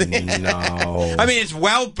 No. I mean, it's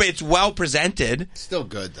well presented. Still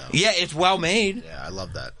good, though. Yeah, it's well made. Yeah, I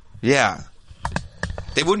love that. Yeah.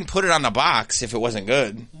 They wouldn't put it on the box if it wasn't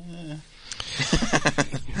good.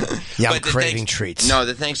 Yeah, I'm craving treats. No,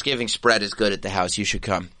 the Thanksgiving spread is good at the house. You should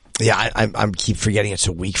come. Yeah, I keep forgetting it's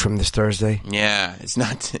a week from this Thursday. Yeah, it's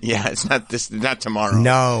not. Yeah, it's not this. Not tomorrow.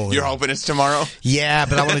 No, you're hoping it's tomorrow. Yeah,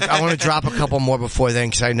 but I want to drop a couple more before then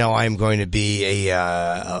because I know I am going to be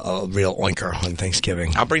a real oinker on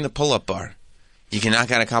Thanksgiving. I'll bring the pull-up bar. You can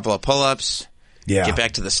knock out a couple of pull-ups. Yeah, get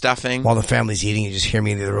back to the stuffing. While the family's eating, you just hear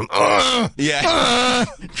me in the other room. Yeah,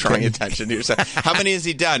 drawing attention to yourself. How many has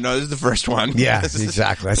he done? No, this is the first one. Yeah,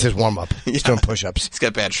 exactly. That's his warm-up. He's doing push-ups. He's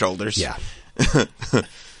got bad shoulders. Yeah.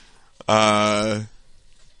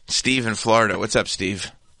 Steve in Florida. What's up,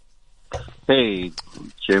 Steve? Hey,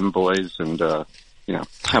 Jim, boys, and,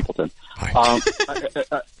 Templeton. I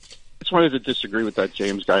just wanted to disagree with that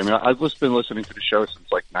James guy. I mean, I've been listening to the show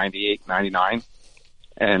since like 98, 99,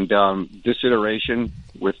 and this iteration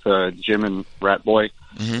with Jim and Rat Boy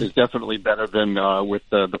is definitely better than with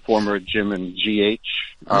the former Jim and GH.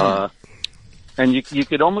 And you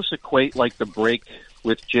could almost equate like the break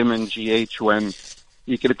with Jim and GH when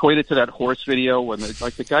you could equate it to that horse video when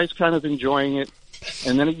the guy's kind of enjoying it,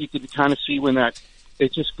 and then you could kind of see when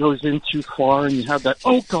it just goes in too far, and you have that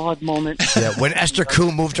oh god moment. Yeah, when Esther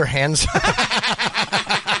Koo moved her hands.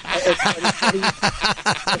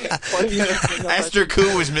 Esther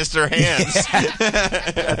Koo was Mr. Hands.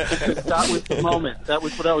 That was the moment. That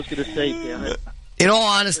was what I was going to say. Damn it. In all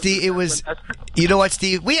honesty, it was. You know what,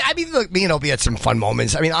 Steve? Look, me and Opie had some fun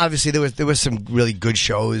moments. I mean, obviously there was some really good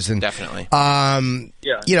shows, and definitely.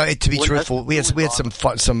 To be truthful, we had some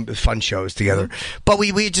fun shows together, but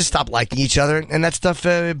we just stopped liking each other, and that stuff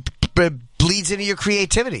bleeds into your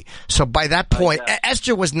creativity. So by that point,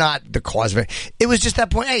 Esther was not the cause of it. It was just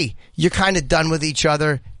that point. Hey, you're kind of done with each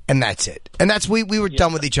other, and that's it. And that's we were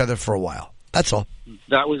done with each other for a while. That's all.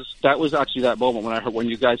 That was actually that moment when I heard when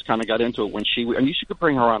you guys kind of got into it and you should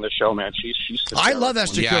bring her on the show, man. She's I love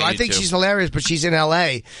Esther Koo. I think she's hilarious, but she's in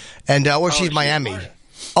L.A. and she's in Miami.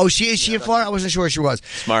 Oh, is she in Florida? I wasn't sure she was.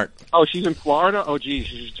 Smart. Oh, she's in Florida? Oh,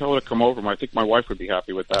 geez, you should tell her to come over. I think my wife would be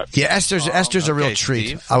happy with that. Yeah, Esther's a real treat.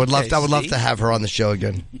 Steve. I would love to have her on the show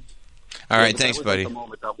again. All right, thanks, buddy.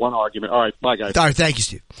 That one argument. All right, bye, guys. All right, thank you,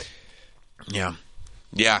 Steve.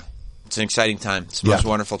 Yeah. It's an exciting time. It's the most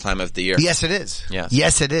wonderful time of the year. Yes, it is. Yes.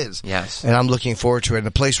 Yes, it is. Yes. And I'm looking forward to it. And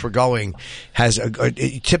the place we're going has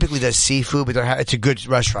it typically does seafood, but it's a good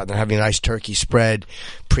restaurant. They're having a nice turkey spread,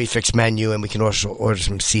 prefix menu, and we can also order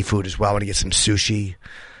some seafood as well. I want to get some sushi.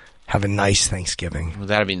 Have a nice Thanksgiving. Well,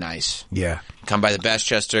 that'd be nice. Yeah. come by the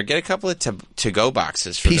Bestchester, get a couple of to-go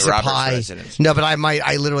boxes for Piece the of Roberts pie. residents. No, but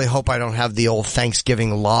I literally hope I don't have the old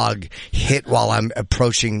Thanksgiving log hit while I'm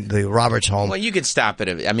approaching the Roberts home. Well, you could stop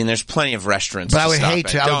it. I mean, there's plenty of restaurants. But I would stop hate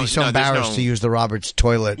at. to. I would be Don't- so no, there's embarrassed no- to use the Roberts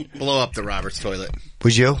toilet. Blow up the Roberts toilet.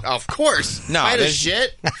 Would you? Of course. No, If I had a there's-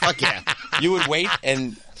 shit. Fuck yeah. You would wait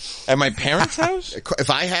and at my parents' house? If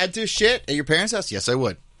I had to shit at your parents' house, yes, I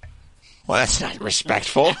would. Well, that's not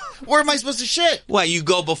respectful. Where am I supposed to shit? Well, you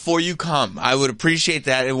go before you come. I would appreciate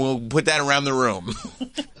that, and we'll put that around the room.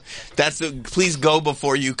 Please go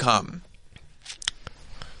before you come.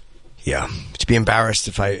 Yeah, to be embarrassed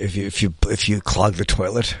if you clog the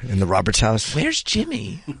toilet in the Roberts house. Where's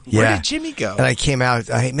Jimmy? Yeah. Where did Jimmy go? And I came out.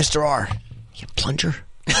 Hey, Mr. R, you plunger.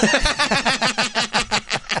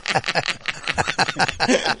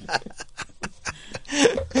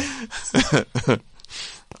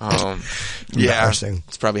 Yeah, Embarrassing.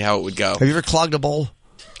 it's probably how it would go. Have you ever clogged a bowl?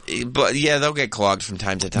 But yeah, they'll get clogged from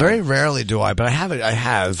time to time. Very rarely do I, but I have it. I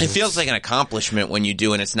have. It feels like an accomplishment when you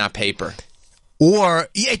do, and it's not paper. Or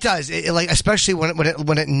yeah, it does. Like especially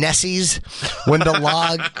when it Nessie's, when the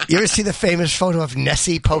log. You ever see the famous photo of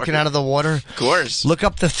Nessie poking out of the water? Of course. Look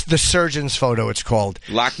up the surgeon's photo. It's called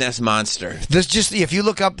Loch Ness Monster. There's just if you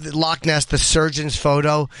look up the Loch Ness, the surgeon's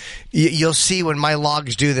photo, you'll see when my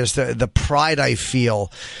logs do this, the pride I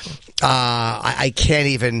feel. I can't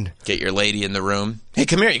even Get your lady in the room. Hey,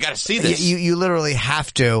 come here. You got to see this. You literally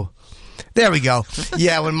have to. There we go.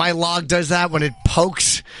 Yeah, when my log does that, when it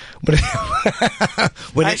pokes.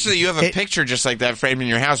 Actually, you have a picture just like that framed in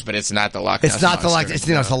your house, but it's not the Loch Ness It's not Monster. the Loch. It's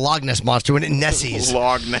it's the Loch Ness monster when it Nessies.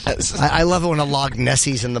 Loch Ness. I love it when a log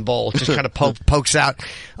Nessies in the bowl. It just kind of pokes out.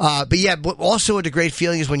 But yeah, also a great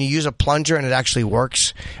feeling is when you use a plunger and it actually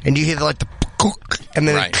works, and you hear like the and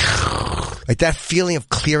then like that feeling of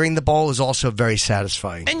clearing the bowl is also very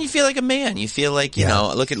satisfying. And you feel like a man. You feel like, you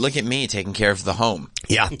know, look at me taking care of the home.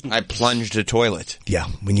 Yeah. I plunged a toilet. Yeah,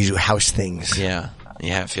 when you do house things. Yeah.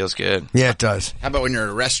 Yeah, it feels good. Yeah, it does. How about when you're at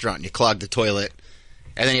a restaurant and you clog the toilet,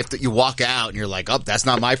 and then you walk out and you're like, oh, that's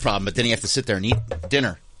not my problem, but then you have to sit there and eat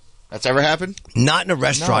dinner. That's ever happened? Not in a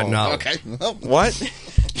restaurant, no. Okay. Well, What?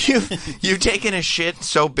 You've taken a shit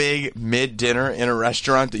so big mid-dinner in a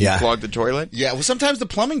restaurant that you clogged the toilet? yeah, well, sometimes the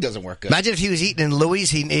plumbing doesn't work good. Imagine if he was eating in Louis,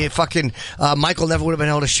 he fucking Michael never would have been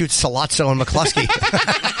able to shoot Salazzo and McCluskey.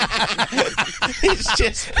 It's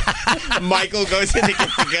just Michael goes in to get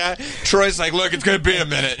the guy. Troy's like, look, it's going to be a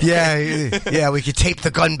minute. Yeah, we could tape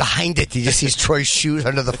the gun behind it. He just sees Troy's shoes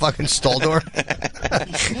under the fucking stall door.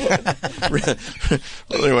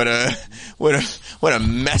 Really would have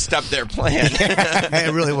messed up their plan.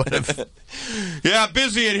 It really would have. Yeah,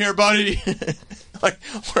 busy in here, buddy.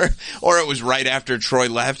 Or it was right after Troy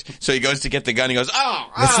left, so he goes to get the gun. He goes,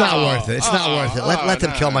 It's not worth it. It's not worth it. Let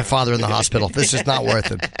them kill my father in the hospital. This is not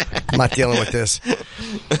worth it. I'm not dealing with this.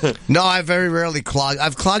 No, I very rarely clog.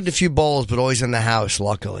 I've clogged a few bowls, but always in the house,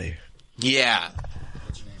 luckily. Yeah.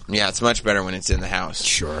 Yeah, it's much better when it's in the house.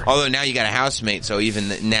 Sure. Although now you got a housemate, so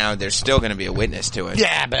even now there's still going to be a witness to it.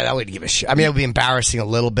 Yeah, but I wouldn't give a shit. I mean, it would be embarrassing a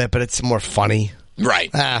little bit, but it's more funny.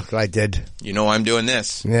 Right. I did. You know I'm doing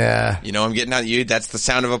this. Yeah. You know I'm getting out. That's the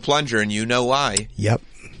sound of a plunger, and you know why. Yep.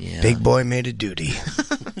 Yeah. Big boy made a duty.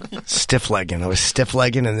 Stiff-legging. I was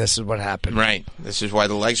stiff-legging, and this is what happened. Right. This is why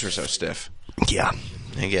the legs were so stiff. Yeah.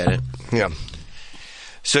 I get it. Yeah.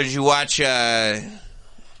 So did you watch...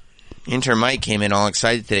 Intern Mike came in all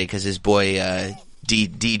excited today because his boy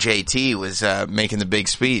DJT was making the big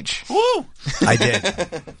speech. Woo! I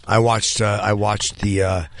did. I watched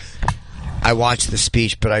the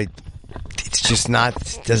speech, but it's just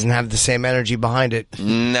not. Doesn't have the same energy behind it.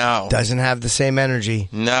 No, doesn't have the same energy.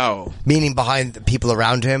 No, meaning behind the people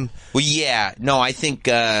around him. Well, yeah, no, I think.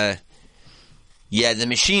 The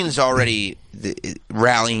machine's already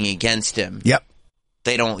rallying against him. Yep.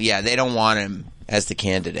 They don't want him as the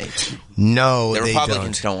candidate. No, the they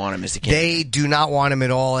Republicans don't want him as the candidate. They do not want him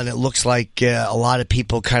at all, and it looks like a lot of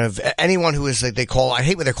people kind of anyone who is like I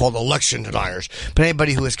hate what they're called election deniers, but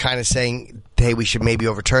anybody who is kind of saying, hey, we should maybe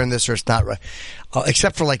overturn this or it's not right,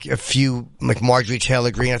 except for like a few like Marjorie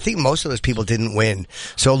Taylor Greene. I think most of those people didn't win,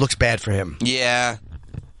 so it looks bad for him. Yeah,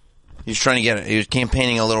 he was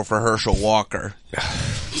campaigning a little for Herschel Walker.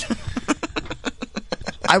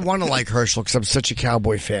 I want to like Herschel because I'm such a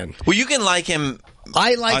Cowboy fan. Well, you can like him.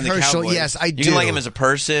 I like on the Herschel. Cowboys. Yes, I do. You can like him as a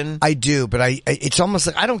person. I do, but it's almost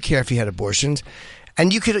like I don't care if he had abortions,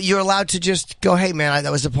 and you're allowed to just go, hey man,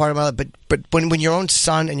 that was a part of my life. But when your own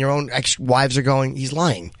son and your own ex-wives are going, he's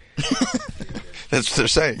lying. That's what they're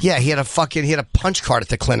saying. Yeah, he had a punch card at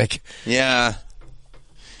the clinic. Yeah.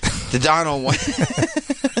 The Donald one.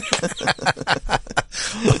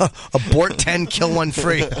 Abort 10, kill one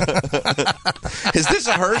free. Is this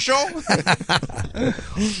a Herschel?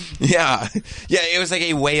 Yeah. It was like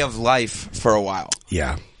a way of life for a while.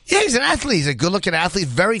 Yeah, he's an athlete. He's a good-looking athlete,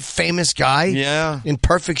 very famous guy. Yeah. In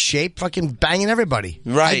perfect shape, fucking banging everybody.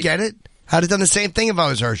 Right. I get it. I'd have done the same thing if I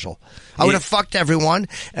was Herschel. I would have fucked everyone,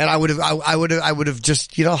 and I would have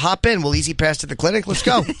just, hop in. We'll easy pass to the clinic. Let's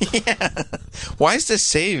go. Yeah. Why is this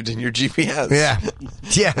saved in your GPS?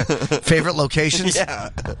 Yeah. Favorite locations?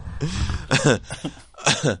 Yeah.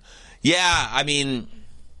 Yeah, I mean,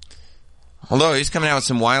 although he's coming out with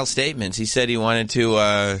some wild statements. He said he wanted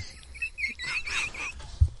to,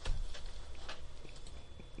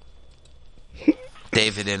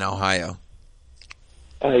 David in Ohio.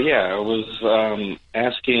 I was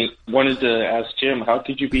wanted to ask Jim, how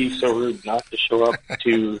could you be so rude not to show up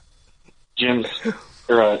to Sam's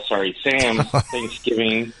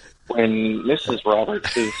Thanksgiving when Mrs.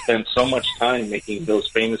 Roberts has spent so much time making those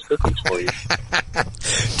famous cookies for you?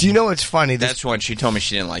 Do you know what's funny? That's one. She told me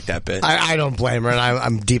she didn't like that bit. I don't blame her, and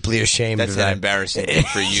I'm deeply ashamed That's of that. an embarrassing thing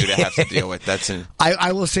for you to have to deal with.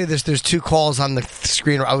 I will say this. There's 2 calls on the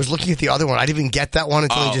screen. I was looking at the other one. I didn't even get that one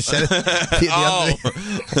until he just said it.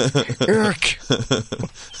 Irk.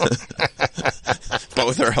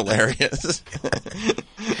 Both are hilarious.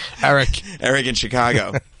 Eric in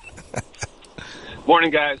Chicago.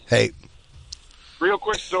 Morning, guys. Hey. Real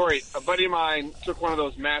quick story. A buddy of mine took one of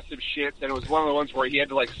those massive shits, and it was one of the ones where he had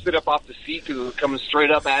to, sit up off the seat because it was coming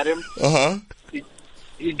straight up at him. Uh-huh.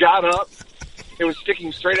 He got up. It was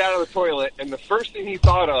sticking straight out of the toilet, and the first thing he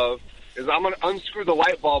thought of is, I'm going to unscrew the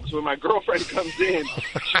light bulb so when my girlfriend comes in,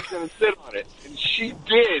 she's going to sit on it. And she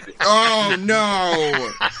did. Oh,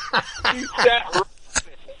 no. She sat right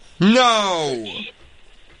there. No.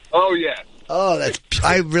 Oh, yeah. Oh,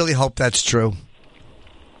 I really hope that's true.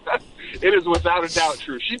 It is without a doubt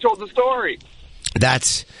true. She told the story.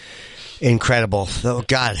 That's incredible. Oh,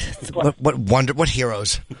 God. What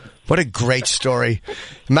heroes. What a great story.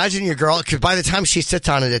 Imagine your girl, because by the time she sits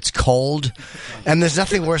on it, it's cold. And there's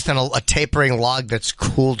nothing worse than a tapering log that's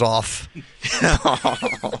cooled off.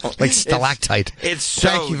 Like stalactite. It's so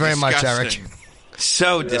Thank you very much, Eric.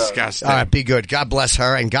 So disgusting. All right, be good. God bless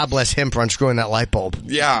her, and God bless him for unscrewing that light bulb.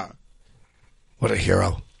 Yeah. What a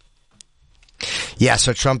hero. Yeah,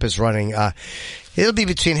 so Trump is running. It'll be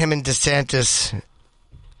between him and DeSantis.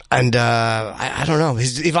 And I don't know.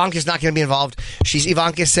 Ivanka's not going to be involved.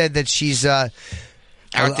 Ivanka said that she's out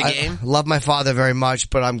the game. I love my father very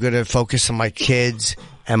much, but I'm going to focus on my kids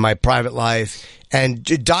and my private life. And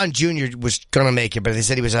Don Jr. was going to make it, but they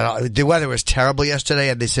said the weather was terrible yesterday,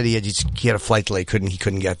 and they said he had a flight delay. He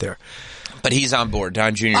couldn't get there. But he's on board.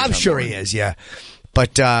 Don Jr. I'm sure he is. Yeah.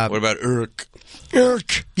 But what about Irk?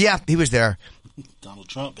 Yeah, he was there. Donald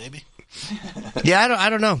Trump, baby. Yeah, I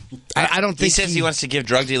don't know. I don't think he says he wants to give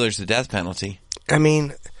drug dealers the death penalty. I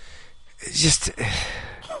mean, just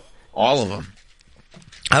all of them.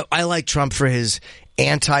 I like Trump for his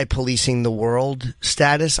anti-policing the world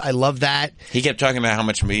status. I love that. He kept talking about how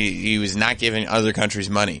much he was not giving other countries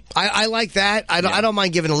money. I like that. I don't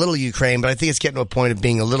mind giving a little Ukraine, but I think it's getting to a point of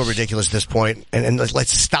being a little ridiculous at this point. And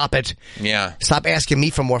let's stop it. Yeah. Stop asking me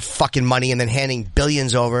for more fucking money and then handing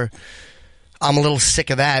billions over. I'm a little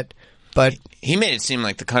sick of that. But he made it seem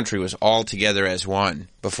like the country was all together as one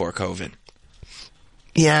before COVID.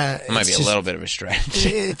 Yeah, it might be a little bit of a stretch.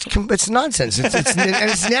 It's nonsense. And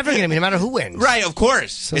it's never going to be, no matter who wins. Right, of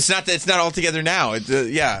course. So, it's not all together now.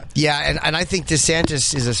 Yeah. Yeah, and I think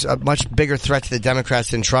DeSantis is a much bigger threat to the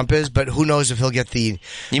Democrats than Trump is, but who knows if he'll get the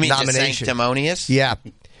nomination. Sanctimonious? Yeah.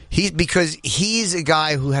 Because he's a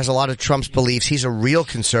guy who has a lot of Trump's beliefs. He's a real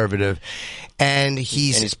conservative. And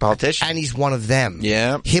he's a politician. And he's one of them.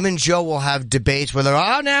 Yeah. Him and Joe will have debates where they're,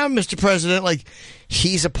 now, Mr. President, like,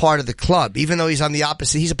 he's a part of the club. Even though he's on the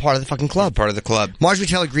opposite, he's a part of the fucking club. Part of the club. Marjorie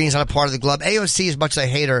Taylor Greene's not a part of the club. AOC, as much as I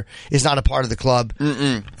hate her, is not a part of the club.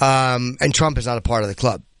 And Trump is not a part of the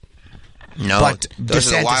club. No, but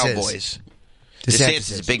those are the wild is. boys.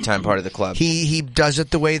 DeSantis is a big time part of the club. He does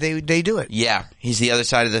it the way they do it. Yeah, he's the other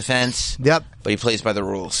side of the fence. Yep. But he plays by the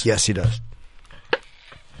rules. Yes, he does.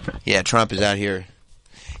 Yeah, Trump is out here.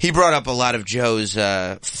 He brought up a lot of Joe's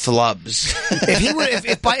flubs.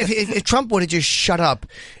 If Trump would have just shut up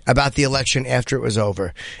about the election after it was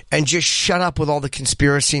over, and just shut up with all the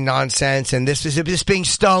conspiracy nonsense and this being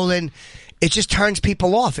stolen, it just turns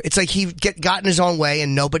people off. It's like he got in his own way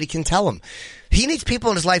and nobody can tell him. He needs people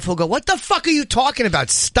in his life who'll go, what the fuck are you talking about?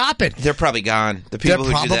 Stop it. They're probably gone. The people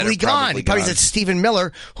who do that are gone. He probably said Stephen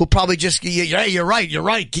Miller, who probably just, yeah, you're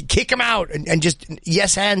right. Kick him out and just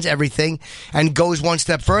yes hands everything and goes one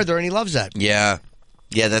step further, and he loves that. Yeah.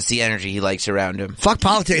 Yeah, that's the energy he likes around him. Fuck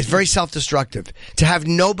politics. It's very self-destructive. To have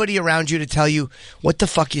nobody around you to tell you what the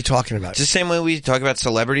fuck you're talking about. It's the same way we talk about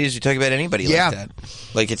celebrities. We talk about anybody like that.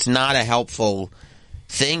 Like, it's not a helpful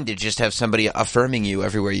thing to just have somebody affirming you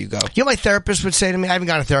everywhere you go. You know, my therapist would say to me, I haven't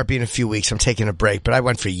gone to therapy in a few weeks. I'm taking a break, but I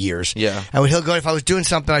went for years. Yeah. And he'll go, if I was doing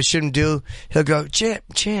something I shouldn't do, he'll go,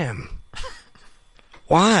 Jim,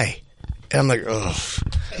 why? And I'm like, ugh.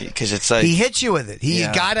 Because it's like... He hits you with it. You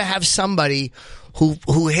got to have somebody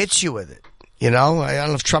who hits you with it. You know, I don't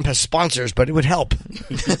know if Trump has sponsors, but it would help.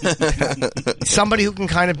 Somebody who can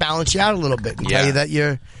kind of balance you out a little bit and tell you that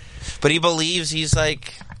you're... But he believes he's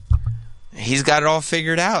like... He's got it all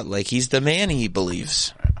figured out. Like, he's the man, he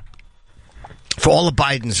believes. For all of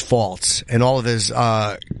Biden's faults and all of his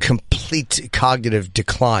complete cognitive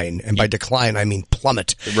decline, and by decline I mean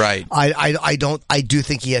plummet. Right. I do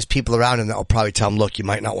think he has people around him that will probably tell him, look, you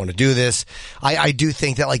might not want to do this. I do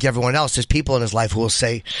think that, like everyone else, there's people in his life who will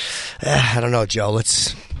say, I don't know, Joe,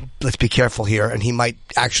 let's be careful here, and he might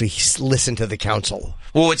actually listen to the counsel.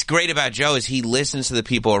 Well, what's great about Joe is he listens to the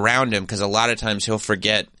people around him, because a lot of times he'll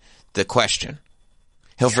forget the question.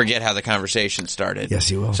 He'll forget how the conversation started. Yes,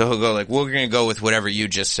 he will. So he'll go like, we're going to go with whatever you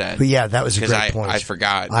just said. But yeah, that was a great point. I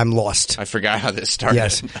forgot. I'm lost. I forgot how this started.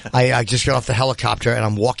 Yes. I just got off the helicopter and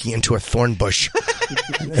I'm walking into a thorn bush.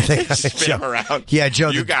 Spin him around. Yeah,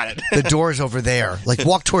 Joe. You got it. The door's over there. Like,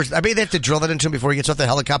 walk towards... I mean, they have to drill that into him before he gets off the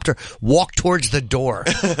helicopter. Walk towards the door.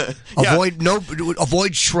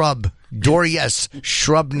 Avoid shrub. Door, yes.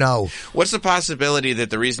 Shrub, no. What's the possibility that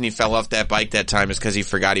the reason he fell off that bike that time is because he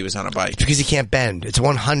forgot he was on a bike? Because he can't bend. It's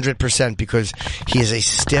 100% because he is a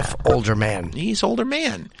stiff, older man. He's older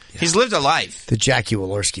man. Yeah. He's lived a life. The Jackie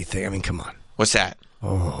Walorski thing. I mean, come on. What's that?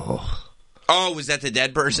 Oh, was that the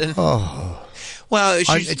dead person? Oh. Well,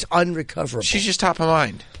 it's unrecoverable. She's just top of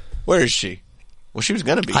mind. Where is she? Well, she was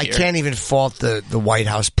going to be I here. can't even fault the White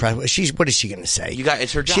House president. What is she going to say?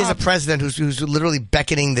 It's her job. She has a president who's literally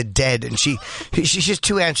beckoning the dead, and she has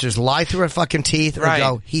two answers: lie through her fucking teeth, or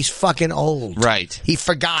go, he's fucking old. Right. He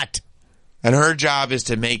forgot. And her job is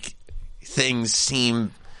to make things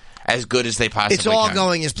seem as good as they possibly can. It's all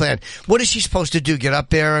going as planned. What is she supposed to do? Get up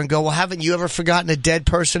there and go, well, haven't you ever forgotten a dead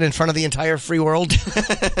person in front of the entire free world?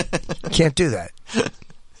 Can't do that.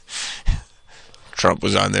 Trump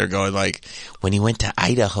was on there going like, when he went to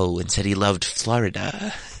Idaho and said he loved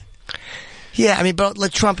Florida. Yeah, I mean, but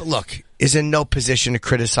Trump, is in no position to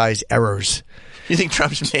criticize errors. You think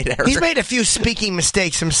Trump's made errors? He's made a few speaking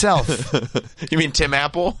mistakes himself. You mean Tim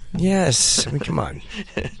Apple? Yes. I mean, come on.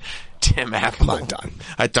 Tim Apple. Come on, Don.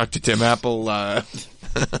 I talked to Tim Apple. I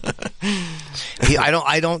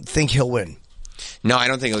don't think he'll win. No, I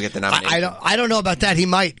don't think he'll get the nomination. I don't know about that. He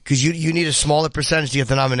might, because you need a smaller percentage to get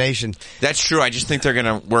the nomination. That's true. I just think they're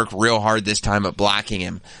going to work real hard this time at blocking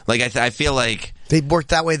him. Like I feel like they worked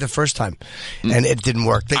that way the first time, and it didn't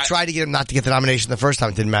work. They tried to get him not to get the nomination the first time.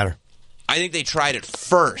 It didn't matter. I think they tried it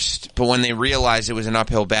first, but when they realized it was an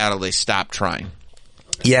uphill battle, they stopped trying.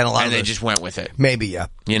 Yeah, and they just went with it. Maybe, yeah.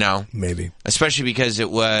 You know? Maybe. Especially because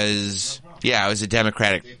it was a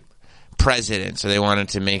Democratic president, so they wanted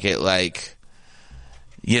to make it like...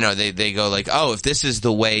 You know, they go like, oh, if this is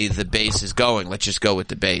the way the base is going, let's just go with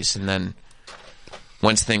the base. And then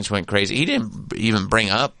once things went crazy, he didn't even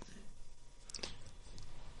bring up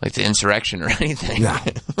like the insurrection or anything.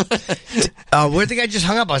 No. Where the guy just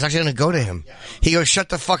hung up? I was actually going to go to him. He goes, shut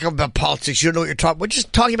the fuck up about politics. You don't know what you're talking about. We're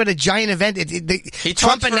just talking about a giant event.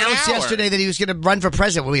 Trump announced yesterday that he was going to run for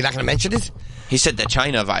president. Were we not going to mention it? He said the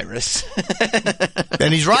China virus.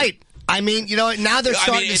 And he's right. I mean, you know, now they're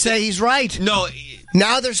starting to say he's right. No.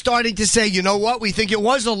 Now they're starting to say, you know what? We think it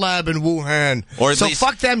was a lab in Wuhan. Or so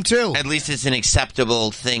fuck them too. At least it's an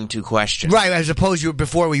acceptable thing to question. Right, as opposed to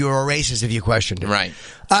before you were a racist if you questioned it. Right.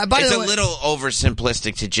 It's a little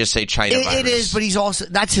oversimplistic to just say China virus. It is, but he's also,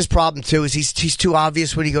 that's his problem too, is he's too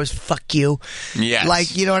obvious when he goes, fuck you. Yes.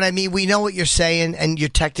 Like, you know what I mean? We know what you're saying, and you're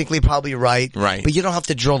technically probably right. Right. But you don't have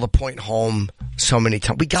to drill the point home so many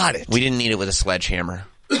times. We got it. We didn't need it with a sledgehammer.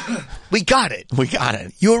 We got it. We got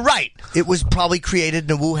it. You were right. It was probably created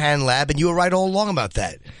in a Wuhan lab, and you were right all along about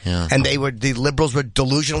that. Yeah. And the liberals were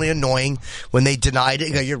delusionally annoying when they denied it.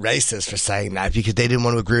 You go, you're racist for saying that, because they didn't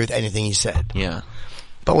want to agree with anything he said. Yeah.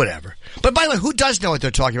 But whatever. But by the way, who does know what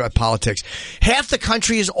they're talking about politics? Half the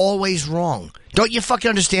country is always wrong. Don't you fucking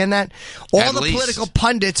understand that? All the political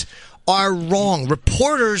pundits are wrong.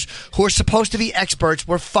 Reporters who are supposed to be experts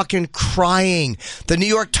were fucking crying. The New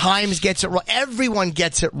York Times gets it wrong. Everyone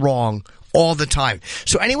gets it wrong all the time.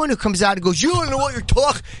 So anyone who comes out and goes, you don't know what you're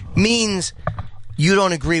talking, means you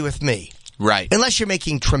don't agree with me. Right. Unless you're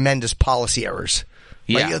making tremendous policy errors.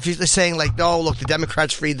 Like, Yeah. if you're saying like, no, look, the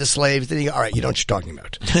Democrats freed the slaves, then you go, all right, you know what you're talking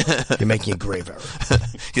about. You're making a grave error.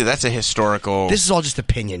 Yeah, that's a historical. This is all just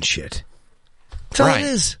opinion shit. That's all Right. it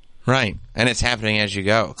is. Right, and it's happening as you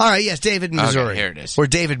go. All right, yes, David in Okay, Missouri. here it is. Or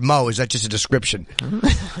David Moe. Is that just a description?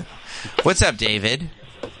 What's up, David?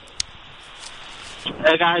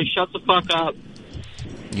 Hey guys, shut the fuck up.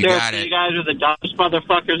 You got Seriously, it. you guys are the dumbest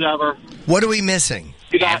motherfuckers ever. What are we missing?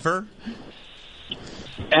 Ever?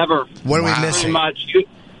 Ever. What are we Pretty missing? much.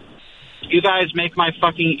 You guys make my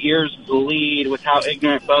fucking ears bleed with how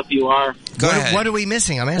ignorant both you are. Go what, ahead. What are we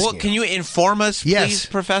missing? I'm asking. Well, can you inform us, Yes. please,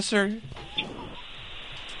 Professor?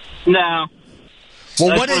 No.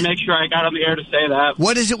 Well, I what just want is to make sure I got on the air to say that.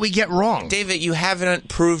 what is it we get wrong? David, you haven't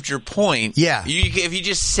proved your point. Yeah. If you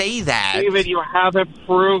just say that. David, you haven't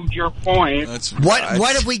proved your point.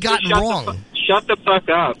 What have we gotten Shut wrong? Shut the fuck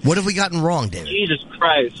up. What have we gotten wrong, David? Jesus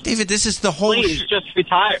Christ. David, this is the whole. Please, just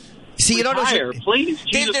retire. See, you don't know. Retire, please.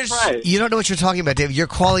 David, Jesus Christ. You don't know what you're talking about, David. You're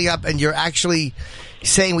calling up and you're actually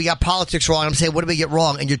saying we got politics wrong. I'm saying, what did we get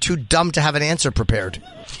wrong? And you're too dumb to have an answer prepared.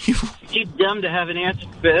 Too dumb to have an answer.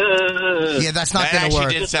 Yeah, that's not going to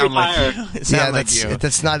work. Did sound like you. It sounded like you.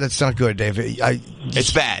 That's not good, David.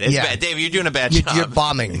 It's bad. It's Yeah. bad. David, you're doing a bad You're, job. you're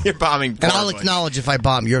bombing. You're bombing. And I'll horribly. acknowledge if I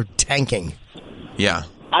bomb. You're tanking. Yeah.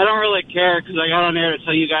 I don't really care because I got on air to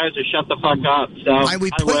tell you guys to shut the fuck up. So We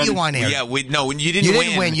I put win. you on air. Yeah, you didn't You win.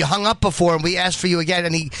 didn't win. You hung up before, and we asked for you again.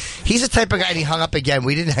 And he's the type of guy, and he hung up again.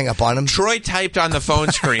 We didn't hang up on him. Troy typed on the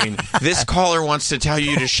phone screen, this caller wants to tell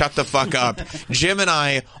you to shut the fuck up. Jim and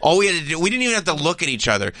I, all we had to do, we didn't even have to look at each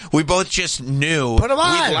other. We both just knew Put him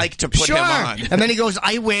on. we'd like to put Sure. him on. And then he goes,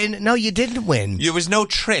 I win. No, you didn't win. There was no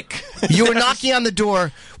trick. You were knocking on the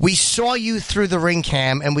door. We saw you through the ring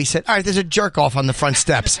cam, and we said, all right, there's a jerk off on the front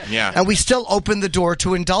steps. Yeah. And we still opened the door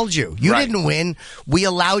to indulge you. You Right. didn't win. We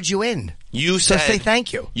allowed you in. You So said, say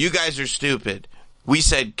thank you. You guys are stupid. We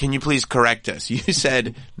said, can you please correct us? You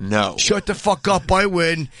said, no. Shut the fuck up. I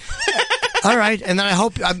win. All right. And then I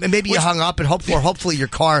hope, maybe you hung up, and hopefully your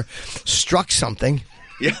car struck something.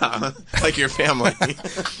 Yeah, like your family.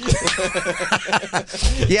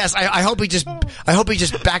 Yes, I hope he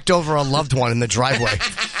just backed over a loved one in the driveway.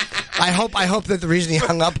 I hope that the reason he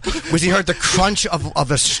hung up was he heard the crunch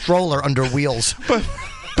of a stroller under wheels.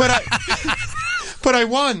 But I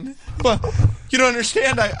won. But you don't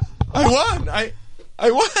understand. I won. I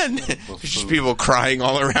won. There's just people crying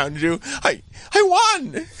all around you. I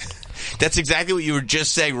won. That's exactly what you were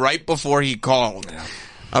just saying right before he called.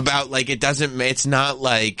 About like it's not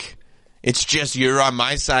like it's just you're on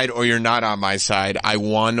my side or you're not on my side. I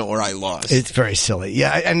won or I lost. It's very silly.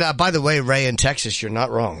 Yeah, and by the way, Ray in Texas, you're not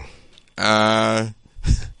wrong.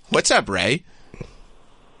 What's up, Ray?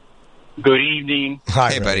 Good evening.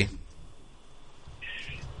 Hi, hey, Ray. buddy.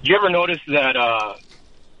 You ever notice that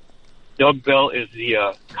Doug Bell is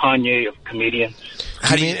the Kanye of comedians?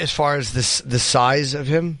 How do you mean as far as the size of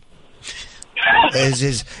him? Is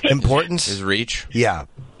his importance? His reach? Yeah.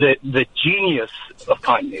 The genius of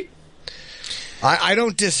Kanye. I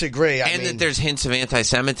don't disagree. And that there's hints of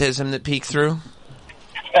anti-Semitism that peek through?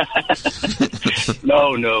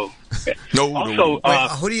 No. No. Also,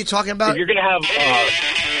 Wait, who are you talking about? if you're going to have...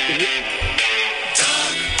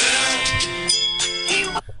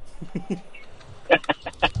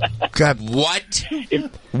 What?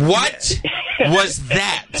 What was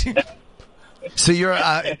that? So you're,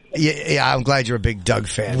 yeah, I'm glad you're a big Doug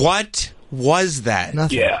fan. What was that?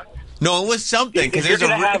 Nothing. Yeah. No, it was something. If you're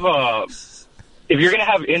going to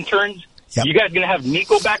have interns, you guys going to have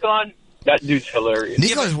Nico back on? That dude's hilarious.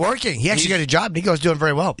 Nico's working. He actually got a job. Nico's doing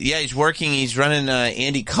very well. Yeah, he's working. He's running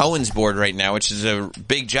Andy Cohen's board right now, which is a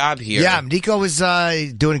big job here. Yeah, Nico is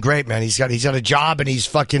doing great, man. He's got a job, and he's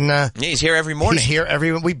fucking. Yeah, he's here every morning. He's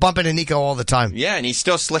here we bump into Nico all the time. Yeah, and he's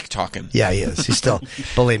still slick talking. Yeah, he is. He's still,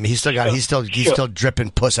 believe me, he's still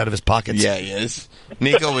dripping puss out of his pockets. Yeah, he is.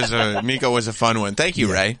 Nico was a fun one. Thank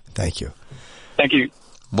you, Ray. Thank you. Thank you.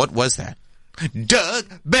 What was that? Doug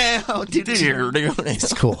Bell.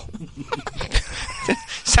 It's cool.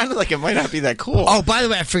 Sounded like it might not be that cool. Oh, by the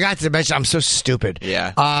way, I forgot to mention. I'm so stupid.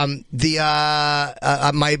 Yeah. My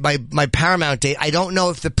Paramount date. I don't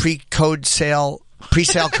know if the pre-sale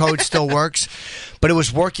code still works, but it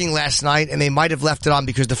was working last night, and they might have left it on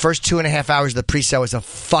because the first 2.5 hours of the pre-sale was a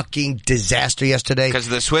fucking disaster yesterday. Because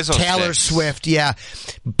of the Swizzle Taylor sticks. Swift, yeah,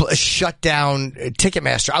 shut down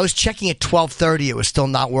Ticketmaster. I was checking at 12:30. It was still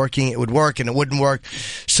not working. It would work, and it wouldn't work.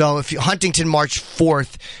 So if Huntington March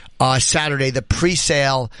 4th, Saturday, the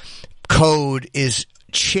pre-sale code is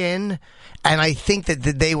CHIN. And I think that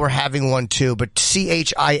they were having one too, but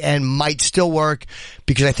CHIN might still work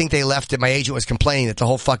because I think they left it. My agent was complaining that the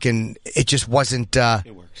whole it just wasn't,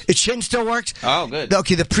 It shouldn't still works? Oh, good.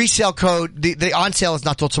 Okay, the pre-sale code, the on sale is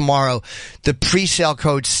not till tomorrow. The pre-sale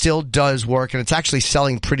code still does work, and it's actually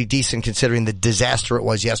selling pretty decent considering the disaster it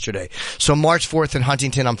was yesterday. So March 4th in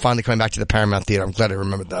Huntington, I'm finally coming back to the Paramount Theater. I'm glad I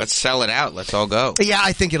remembered that. Let's sell it out. Let's all go. Yeah,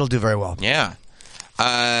 I think it'll do very well. Yeah.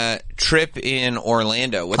 Trip in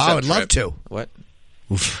Orlando. What's up, I would love Trip? to. What?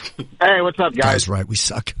 Hey, what's up, guys? Guys, right, we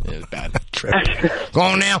suck. It was bad. Trip. Go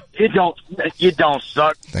on now. You don't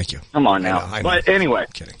suck. Thank you. Come on now. I know. But anyway,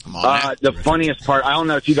 Come on, the funniest part, I don't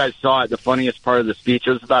know if you guys saw it, the funniest part of the speech,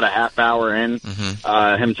 it was about a half hour in,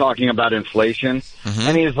 him talking about inflation.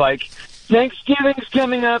 And he's like, Thanksgiving's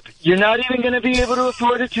coming up. You're not even going to be able to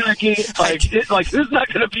afford a turkey. Who's not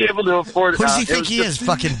going to be able to afford it? Who does he think he is?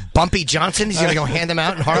 Fucking Bumpy Johnson? He's going to go hand them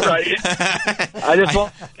out in Harlem? Right. I just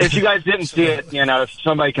want, if you guys didn't see it, if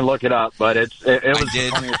somebody can look it up, but it was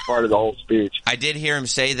the funniest part of the whole speech. I did hear him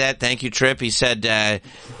say that. Thank you, Trip. He said that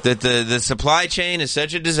the supply chain is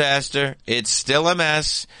such a disaster. It's still a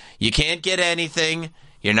mess. You can't get anything.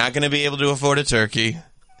 You're not going to be able to afford a turkey.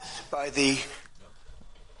 By the...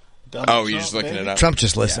 Oh, you're just looking it up. Trump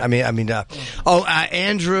just listened. Yeah.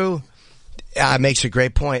 Andrew makes a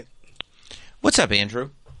great point. What's up,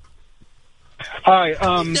 Andrew? Hi.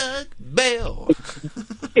 Doug Bell.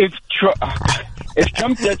 If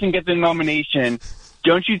Trump doesn't get the nomination,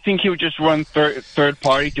 don't you think he would just run third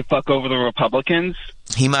party to fuck over the Republicans?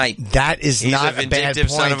 He might. That is He's not a a bad vindictive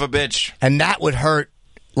point. son of a bitch. And that would hurt,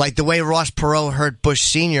 like the way Ross Perot hurt Bush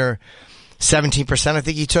Sr., 17% I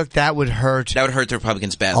think he took, that would hurt. That would hurt the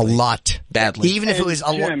Republicans badly. A lot. Badly. Even if it was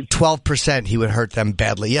 12%, he would hurt them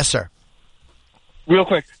badly. Yes, sir. Real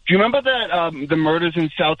quick, do you remember that the murders in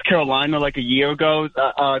South Carolina like a year ago?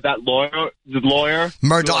 The lawyer?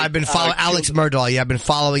 Murdaugh, I've been following Alex Murdaugh. Yeah, I've been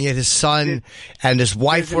following it. His son and his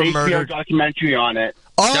wife were There's an HBO murdered. documentary on it.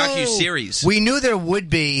 Docu-series. We knew there would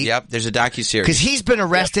be. Yep, there's a docu-series. Because he's been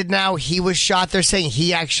arrested now. He was shot. They're saying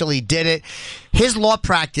he actually did it. His law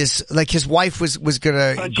practice, like his wife was going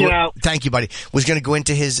to... Thank you, buddy. Was going to go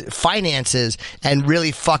into his finances and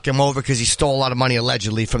really fuck him over because he stole a lot of money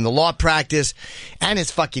allegedly from the law practice. And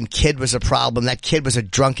his fucking kid was a problem. That kid was a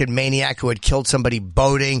drunken maniac who had killed somebody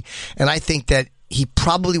boating. And I think that he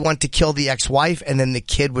probably wanted to kill the ex-wife and then the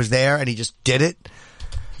kid was there and he just did it.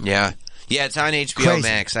 Yeah. Yeah, it's on HBO Crazy.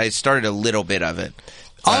 Max. I started a little bit of it.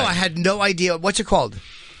 I had no idea. What's it called?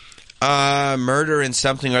 Murder and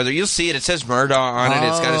something or other. You'll see it. It says Murdaugh on it.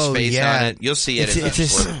 It's got his face on it. You'll see it.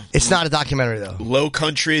 It's not a documentary, though. Low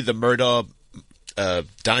Country, the Murdaugh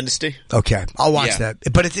dynasty. Okay, I'll watch that.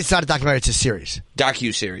 But it's not a documentary. It's a series.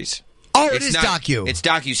 Docu-series. Oh, It's is not- docu. It's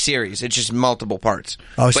docu-series. It's just multiple parts.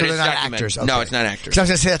 Oh, But so it's they're not documentary. actors. Okay. No, it's not actors. 'Cause I was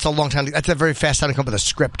going to say that's a long time. That's a very fast time to come up with a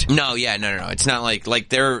script. No, no. It's not like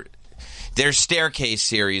their Staircase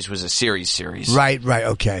series was a series. Right,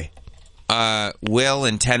 okay. Will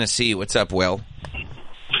in Tennessee. What's up, Will?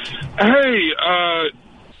 Hey,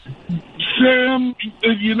 Sam,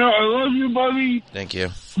 I love you, buddy, Thank you.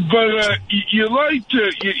 but you like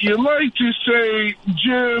to say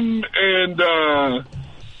Jim and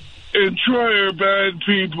Troy are bad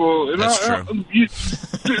people. And That's true.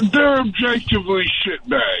 They're objectively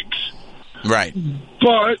shitbags. Right.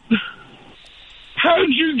 But how'd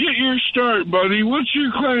you get your start, buddy? What's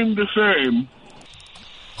your claim to fame?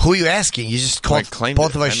 Who are you asking? You just called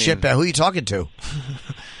both of us shit bag. Who are you talking to?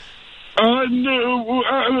 No,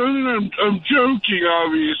 I'm joking,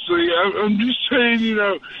 obviously. I'm just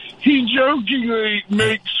saying, he jokingly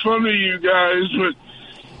makes fun of you guys, but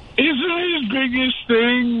isn't his biggest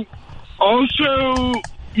thing also,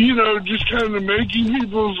 just kind of making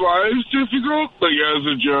people's lives difficult, like as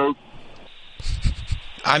a joke?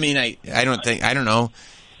 I mean, I don't know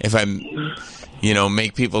if I'm,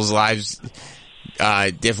 make people's lives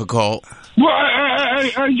difficult. Well,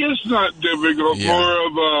 I guess not difficult.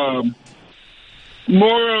 Yeah.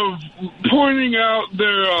 More of pointing out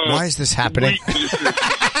their. Why is this happening?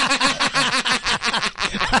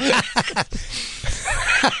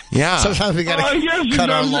 Yeah. Sometimes we got I guess to cut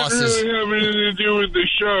it our doesn't losses. really have anything to do with the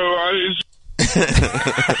show.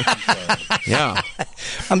 Yeah.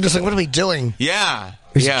 I'm just like, what are we doing? Yeah.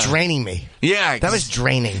 It's draining me. Yeah. That was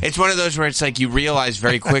draining. It's one of those where it's like you realize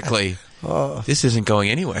very quickly, this isn't going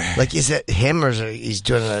anywhere. Like, is it him or is it he's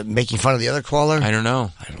doing making fun of the other caller? I don't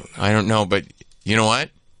know. I don't know, but you know what?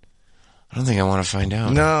 I don't think I want to find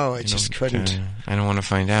out. No, I just couldn't. I don't want to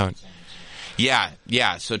find out.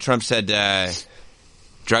 Yeah. So Trump said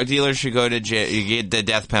drug dealers should go to jail, you get the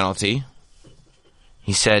death penalty.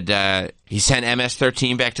 He said he sent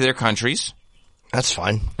MS-13 back to their countries. That's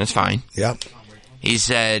fine. That's fine. Yep. He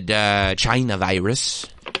said China virus.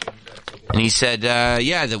 And he said,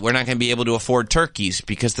 that we're not going to be able to afford turkeys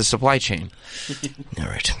because the supply chain. All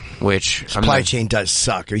right. Which supply chain does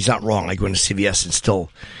suck. He's not wrong. I go into CVS and still...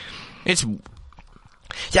 It's...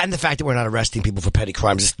 Yeah, and the fact that we're not arresting people for petty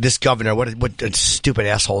crimes. This governor, what stupid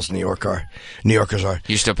assholes New Yorkers are.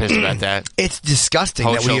 You're still pissed about that? It's disgusting.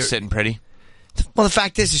 Hochul's sitting pretty? Well, the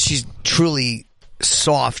fact is she's truly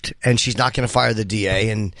soft, and she's not going to fire the DA,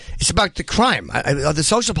 and it's about the crime. The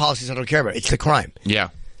social policies I don't care about. It's the crime. Yeah.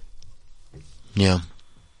 Yeah.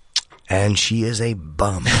 And she is a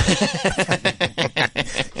bum.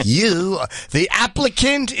 The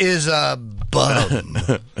applicant is a bum.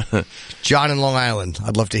 John in Long Island,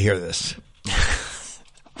 I'd love to hear this.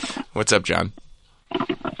 What's up, John?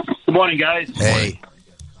 Good morning, guys. Hey.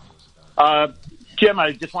 Jim,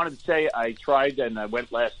 I just wanted to say I tried and I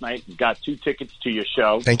went last night and got 2 tickets to your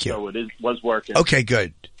show. Thank you. So it was working. Okay,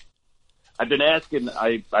 good. I've been asking,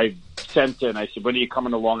 I sent in, I said, when are you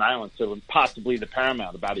coming to Long Island? So possibly the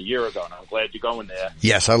Paramount about a year ago, and I'm glad you're going there.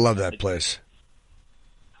 Yes, I love that place.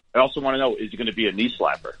 I also want to know, is it going to be a knee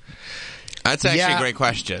slapper? That's actually a great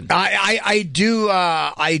question. I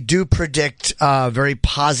do predict very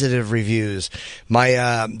positive reviews.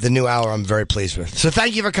 The new hour I'm very pleased with. So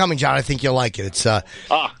thank you for coming, John. I think you'll like it. It's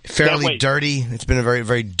fairly dirty. It's been a very,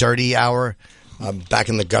 very dirty hour. I'm back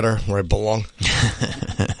in the gutter where I belong.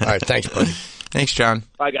 All right, thanks, buddy. Thanks, John.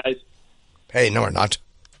 Bye, guys. Hey, no, we're not.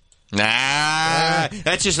 Nah,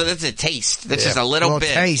 that's a taste. That's just a little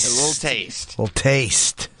bit. Taste. A little taste. Little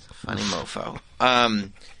taste. Funny mofo.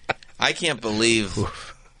 I can't believe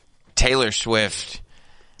Taylor Swift.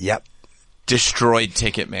 Yep. Destroyed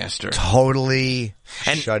Ticketmaster. Totally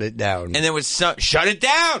shut it down. And there was some shut it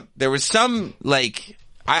down. There was some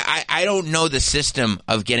I don't know the system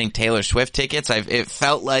of getting Taylor Swift tickets. It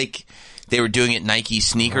felt like they were doing it Nike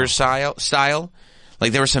sneaker style.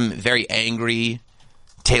 Like there were some very angry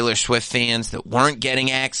Taylor Swift fans that weren't getting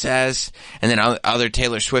access, and then other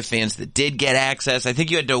Taylor Swift fans that did get access. I think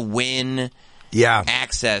you had to win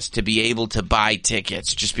access to be able to buy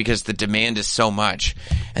tickets just because the demand is so much.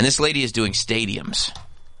 And this lady is doing stadiums.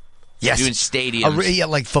 Yes. Doing stadiums.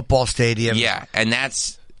 Like football stadiums. Yeah, and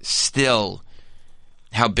that's still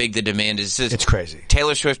how big the demand is. It's crazy.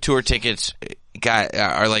 Taylor Swift tour tickets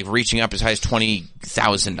are like reaching up as high as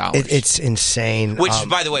 $20,000. It's insane. Which,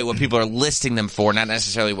 by the way, what people are listing them for, not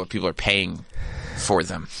necessarily what people are paying for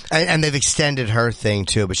them. And they've extended her thing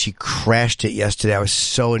too, but she crashed it yesterday. I was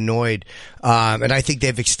so annoyed. And I think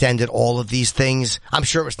they've extended all of these things. I'm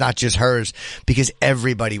sure it was not just hers because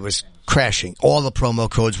everybody was crashing. All the promo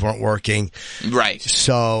codes weren't working. Right.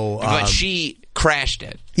 So, but she crashed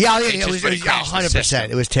it. Yeah, it was 100%.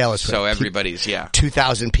 It was Taylor Swift. So everybody's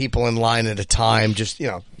 2,000 people in line at a time. Just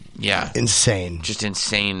insane. Just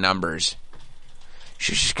insane numbers.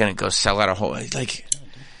 She's just gonna go sell out a whole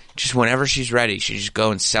just whenever she's ready, she just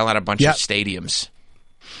go and sell out a bunch of stadiums.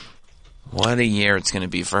 What a year it's gonna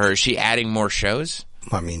be for her. Is she adding more shows?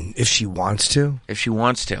 I mean, if she wants to.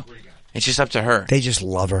 It's just up to her. They just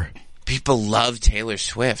love her. People love Taylor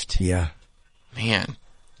Swift. Yeah. Man.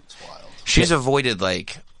 She's avoided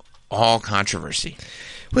all controversy.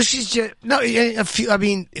 Well, she's just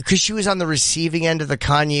because she was on the receiving end of the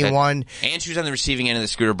Kanye one, and she was on the receiving end of the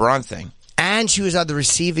Scooter Braun thing, and she was on the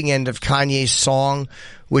receiving end of Kanye's song,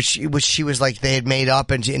 which she was they had made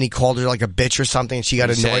up, and he called her like a bitch or something, and she got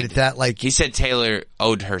annoyed at that. He said Taylor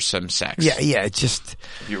owed her some sex. Yeah, it's just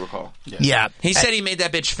if you recall. Yeah, he said he made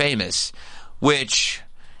that bitch famous, which,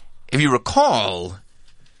 if you recall.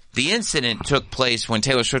 The incident took place when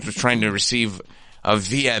Taylor Swift was trying to receive a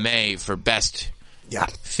VMA for Best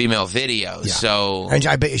Female Video. Yeah. So, and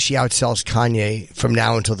I bet she outsells Kanye from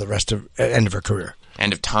now until the end of her career.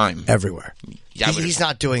 End of time. Everywhere. He's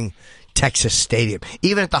not doing Texas Stadium.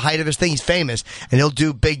 Even at the height of his thing, he's famous, and he'll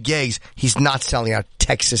do big gigs. He's not selling out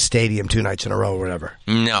Texas Stadium 2 nights in a row or whatever.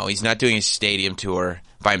 No, he's not doing a stadium tour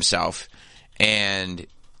by himself. And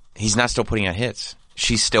he's not still putting out hits.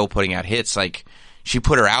 She's still putting out hits she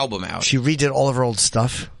put her album out. She redid all of her old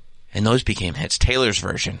stuff. And those became hits. Taylor's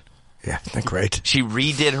version. Yeah, isn't that great? She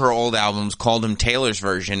redid her old albums, called them Taylor's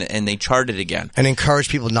version, and they charted again. And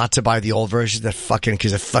encouraged people not to buy the old versions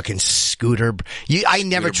because of fucking Scooter. I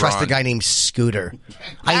never trust a guy named Scooter.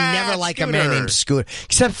 I never like a man named Scooter.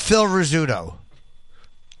 Except Phil Rizzuto.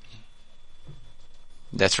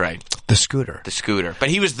 That's right. The Scooter. But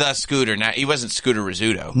he was the Scooter. Now, he wasn't Scooter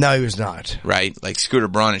Rizzuto. No, he was not. Right? Scooter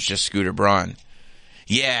Braun is just Scooter Braun.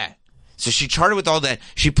 Yeah. So she charted with all that.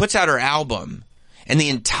 She puts out her album, and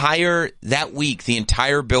that week, the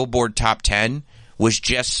entire Billboard Top 10 was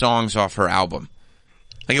just songs off her album.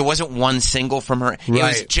 It wasn't one single from her. It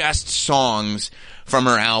was just songs from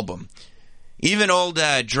her album. Even old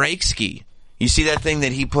Drakeski. You see that thing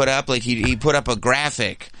that he put up? Like he put up a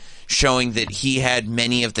graphic showing that he had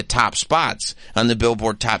many of the top spots on the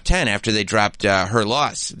Billboard Top 10 after they dropped Her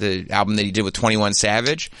Loss, the album that he did with 21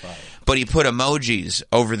 Savage. Right. But he put emojis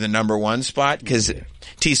over the number one spot because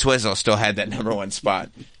T-Swizzle still had that number one spot.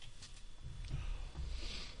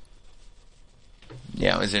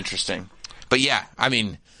 Yeah, it was interesting. But yeah, I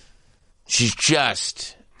mean, she's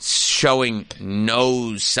just showing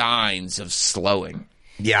no signs of slowing.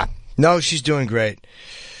 Yeah. No, she's doing great.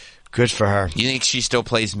 Good for her. You think she still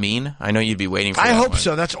plays Mean? I know you'd be waiting for I that hope one.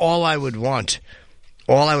 so. That's all I would want.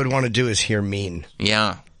 All I would want to do is hear Mean.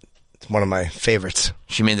 Yeah. It's one of my favorites.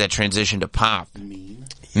 She made that transition to pop. Mean.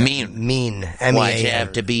 Mean. M-E-A-N. Why'd you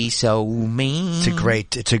have to be so mean?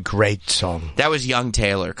 It's a great song. That was Young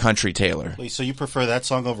Taylor, Country Taylor. Wait, so you prefer that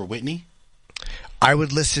song over Whitney? I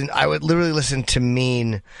would literally listen to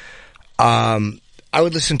Mean. I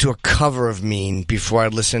would listen to a cover of Mean before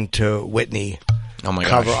I'd listen to Whitney. Oh my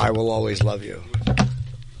cover gosh. I Will Always Love You.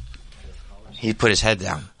 He put his head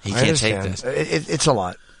down. He can't take this. It's a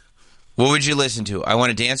lot. What would you listen to? I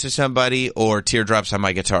Want to Dance with Somebody or Teardrops on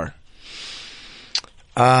My Guitar?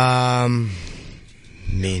 Mean.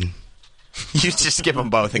 You just skip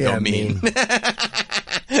them both and go Mean.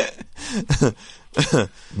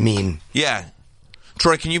 Mean. Yeah.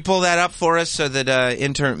 Troy, can you pull that up for us so that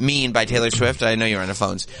intern Mean by Taylor Swift? I know you're on the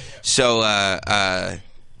phones. So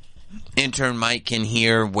intern Mike can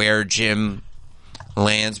hear where Jim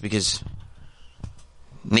lands because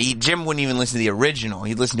Jim wouldn't even listen to the original.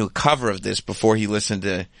 He'd listen to a cover of this before he listened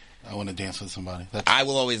to I Want to Dance with Somebody. I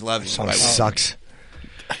Will Always Love You. Song sucks.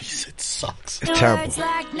 It sucks. It's terrible. Words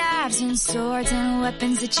like knives and swords and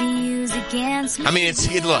weapons that you use against me. I mean,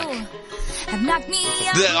 look.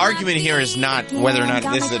 The argument here is not whether or not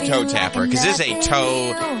this is a toe tapper, because this is a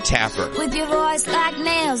toe tapper. With your voice like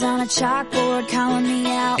nails on a chalkboard calling me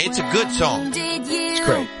out. It's a good song. It's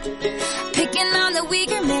great. Picking on the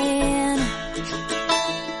weaker man.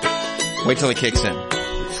 Wait till it kicks in.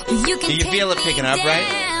 You can you feel it picking up, right?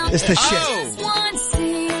 It's the shit.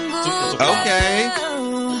 Okay.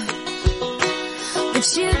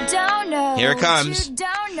 But you don't know. Here it comes. You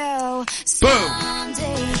don't know. Boom.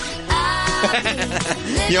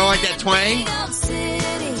 You don't like that twang?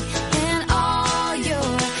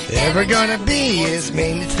 Ever gonna be is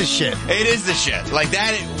Mean. It's the shit. It is the shit. Like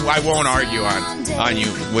that, I won't argue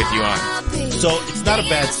with you on. So it's not a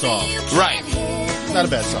bad song. Right. It's not a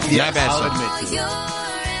bad song. Not a bad I'll song. admit to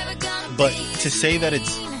it. But to say that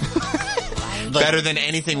it's better than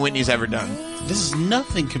anything Whitney's ever done. This is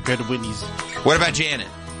nothing compared to Whitney's. What about Janet?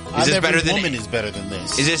 Is this better than Woman is better than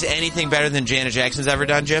this. Is this anything better than Janet Jackson's ever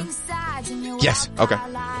done, Jim? Yes. Okay.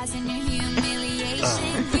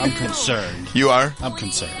 I'm concerned. You are? I'm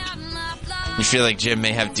concerned. You feel like Jim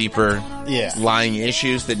may have deeper lying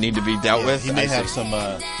issues that need to be dealt with? He may have some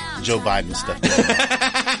Joe Biden stuff.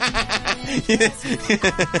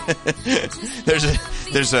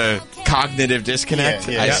 There's a cognitive disconnect.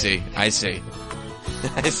 Yeah. I see.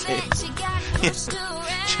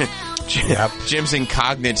 Jim's in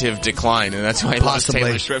cognitive decline, and that's why he loves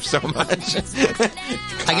Taylor Swift so much.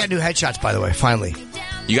 I got new headshots, by the way, finally.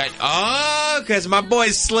 You got, because my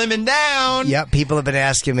boy's slimming down. Yep, people have been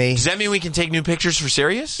asking me. Does that mean we can take new pictures for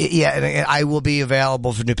Sirius? Yeah, and I will be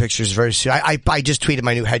available for new pictures very soon. I just tweeted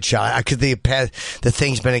my new headshot because the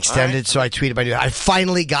thing's been extended, so I tweeted my new. I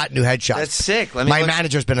finally got new headshots. That's sick. My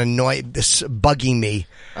manager's been bugging me.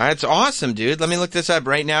 That's awesome, dude. Let me look this up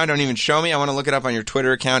right now. Don't even show me. I want to look it up on your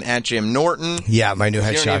Twitter account at Jim Norton. Yeah, my new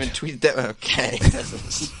headshot. You don't even tweet that. Okay.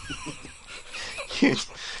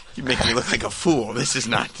 You make me look like a fool. This is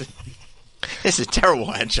not. This is a terrible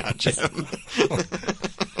headshot, Jim.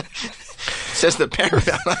 Says the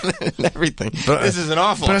Paramount on it and everything. But, this is an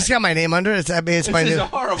awful. But it's got my name under it. It's my new. This is a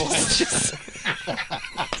horrible headshot.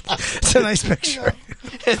 It's a nice picture.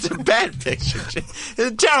 It's a bad picture. It's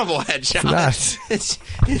a terrible headshot. It's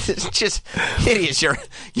just hideous. You're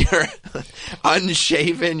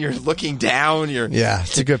unshaven. You're looking down. Yeah,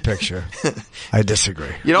 it's a good picture. I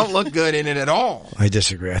disagree. You don't look good in it at all. I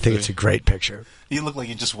disagree. I think it's a great picture. You look like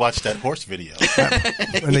you just watched that horse video.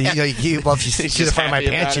 Well, if you see the front of my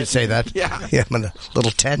pants, you'd say that. Yeah, I'm in a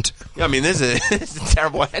little tent. I mean, this is a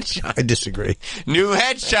terrible headshot. I disagree. New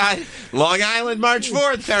headshot, Long Island, March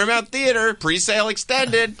 4th, Paramount Theater, pre-sale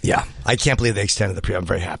extended. Yeah, I can't believe they extended the pre. I'm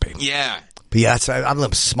very happy. Yeah. But yeah,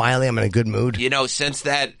 I'm smiling. I'm in a good mood. You know, since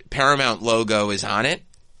that Paramount logo is on it,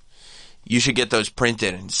 you should get those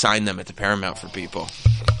printed and sign them at the Paramount for people.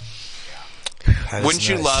 That is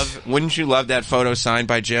Wouldn't you love that photo signed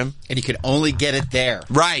by Jim? And you could only get it there.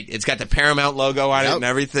 Right. It's got the Paramount logo on it and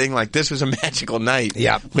everything. Like, this was a magical night.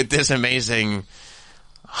 Yeah. With this amazing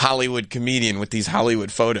Hollywood comedian with these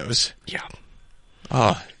Hollywood photos. Yeah.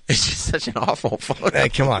 Oh, it's just such an awful photo. Hey,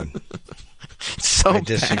 come on. So I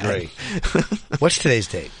disagree. What's today's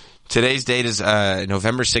date? Today's date is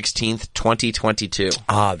November 16th, 2022.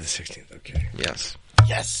 Ah, the 16th. Okay. Yes.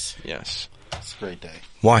 Yes. Yes. It's a great day.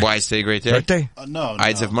 Why is today a great day? Birthday? No.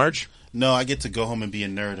 Ides of March? No, I get to go home and be a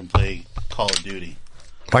nerd and play Call of Duty.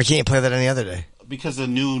 Why can't you play that any other day? Because a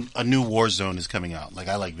new Warzone is coming out. Like,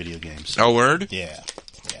 I like video games. Oh, word? Yeah.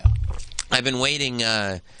 I've been waiting.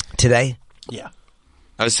 Today? Yeah.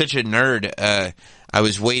 I was such a nerd. I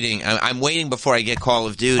was waiting. I'm waiting before I get Call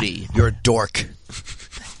of Duty. You're a dork.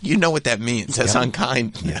 You know what that means. That's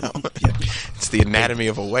unkind. You know? It's the anatomy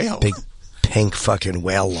of a whale. Big pink fucking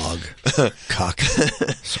whale log. Cock.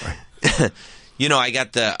 Sorry. You know, I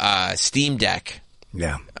got the Steam Deck.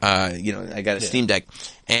 Yeah. I got a Steam Deck.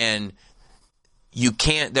 And you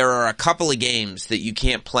can't, there are a couple of games that you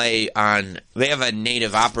can't play on, they have a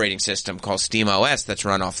native operating system called SteamOS that's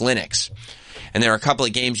run off Linux. And there are a couple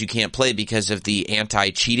of games you can't play because of the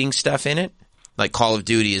anti-cheating stuff in it. Like Call of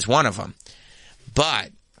Duty is one of them.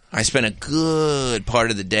 But I spent a good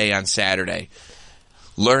part of the day on Saturday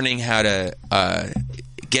learning how to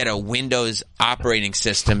get a Windows operating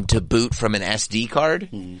system to boot from an SD card.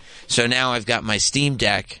 So now I've got my Steam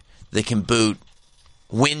Deck that can boot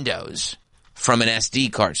Windows from an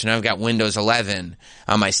SD card. So now I've got Windows 11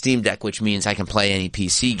 on my Steam Deck, which means I can play any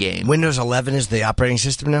PC game. Windows 11 is the operating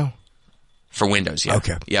system now? For Windows, yeah.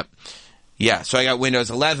 Okay. Yep. Yeah, so I got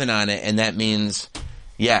Windows 11 on it, and that means,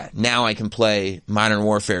 now I can play Modern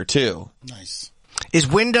Warfare 2. Nice. Is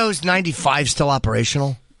Windows 95 still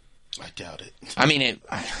operational? I doubt it. I mean,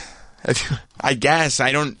 I guess.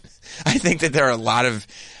 I think that there are a lot of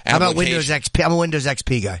How about Windows XP? I'm a Windows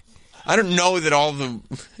XP guy. I don't know that all the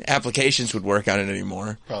applications would work on it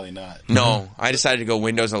anymore. Probably not. No, I decided to go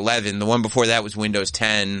Windows 11. The one before that was Windows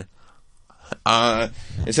 10.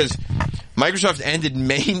 It says Microsoft ended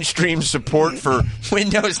mainstream support for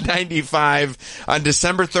Windows 95 on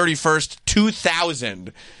December 31st,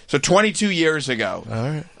 2000. So 22 years ago.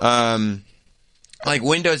 All right. Like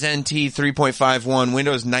Windows NT 3.51,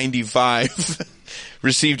 Windows 95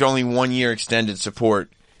 received only 1 year extended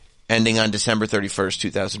support, ending on December 31st,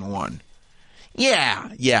 2001. Yeah,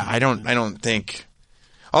 I don't think.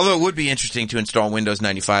 Although it would be interesting to install Windows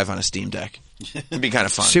 95 on a Steam Deck. It'd be kind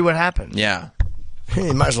of fun. See what happens. Yeah.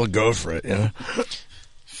 You might as well go for it, you know?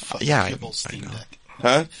 Yeah. Steam Deck.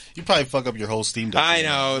 Huh? You probably fuck up your whole Steam Deck. I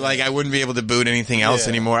know. Like, I wouldn't be able to boot anything else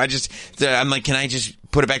anymore. I'm like, can I just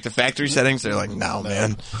put it back to factory settings? They're like, no,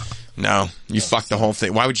 man. No. You fucked the whole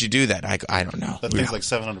thing. Why would you do that? I don't know. That thing's like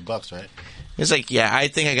 $700, right? It's like, I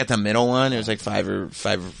think I got the middle one. It was like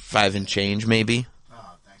five and change, maybe.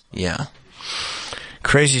 Oh, thanks. Yeah.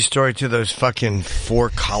 Crazy story too. Those fucking 4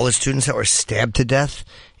 college students that were stabbed to death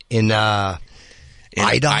in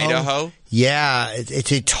Idaho. Yeah,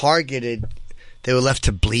 it's a targeted. They were left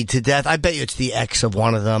to bleed to death. I bet you it's the ex of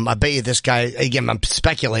one of them. I bet you this guy. Again, I'm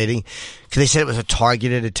speculating because they said it was a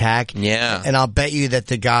targeted attack. Yeah, and I'll bet you that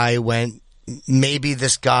the guy went. Maybe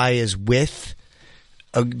this guy is with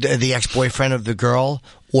the ex-boyfriend of the girl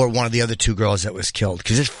or one of the other 2 girls that was killed.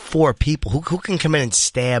 Because there's 4 people. Who can come in and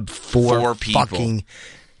stab 4 people. Fucking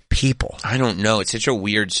people? I don't know. It's such a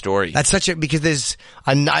weird story. That's because there's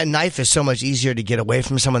a knife is so much easier to get away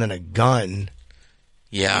from someone than a gun.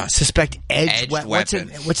 Yeah. Suspect edged weapon.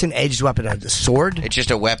 What's an edged weapon? A sword? It's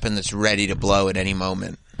just a weapon that's ready to blow at any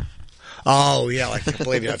moment. Oh, yeah. Like, I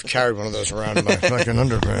believe you. I've carried one of those around in my fucking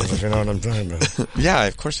underpants, if you know what I'm talking about. Yeah,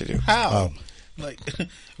 of course I do. How? Oh. Like,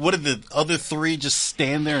 what did the other 3 just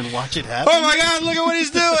stand there and watch it happen? Oh my God! Look at what he's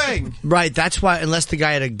doing. Right. That's why. Unless the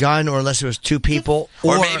guy had a gun, or unless it was 2 people,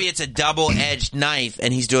 or maybe it's a double-edged knife,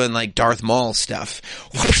 and he's doing like Darth Maul stuff.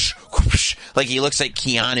 Whoosh, whoosh. Like he looks like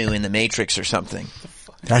Keanu in The Matrix or something.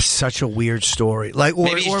 That's such a weird story. Like,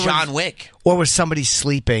 maybe he's John Wick. Or was somebody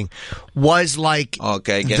sleeping? Was like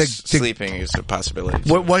okay, I guess sleeping is a possibility.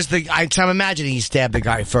 What was I'm imagining he stabbed the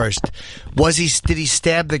guy first. Did he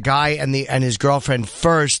stab the guy and his girlfriend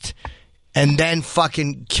first, and then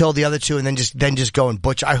fucking kill the other 2, and then just go and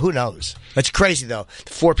butcher? Who knows? That's crazy though.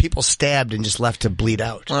 4 people stabbed and just left to bleed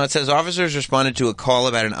out. Well, it says officers responded to a call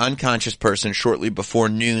about an unconscious person shortly before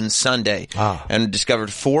noon Sunday, and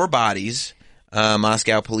discovered 4 bodies.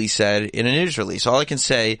 Moscow police said in a news release. All I can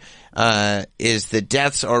say is the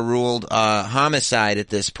deaths are ruled homicide at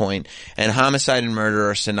this point, and homicide and murder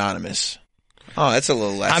are synonymous. Oh, that's a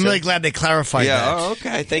little lesson. I'm really glad they clarified Yeah. that. Oh,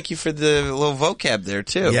 okay. Thank you for the little vocab there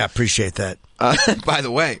too. Yeah, appreciate that. By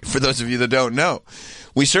the way, for those of you that don't know,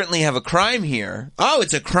 we certainly have a crime here. Oh,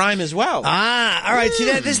 it's a crime as well. Ah, all right. See,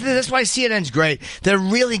 that's why CNN's great. They're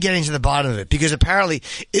really getting to the bottom of it because apparently,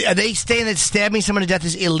 are they saying that stabbing someone to death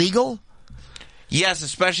is illegal? Yes,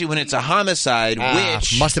 especially when it's a homicide,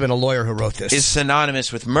 which must have been a lawyer who wrote this. Is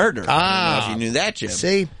synonymous with murder. I don't know if you knew that, Jim.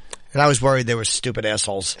 See? And I was worried they were stupid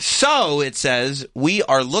assholes. So it says we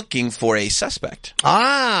are looking for a suspect.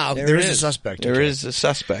 Ah, there is a suspect. There is a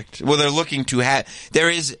suspect. Well, they're looking to have. There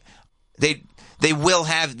is. They will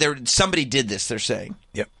have. Somebody did this. They're saying.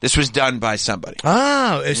 Yep. This was done by somebody.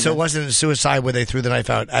 Oh, so it wasn't a suicide where they threw the knife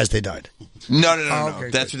out as they died. No. Okay,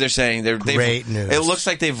 That's what they're saying. Great news. It looks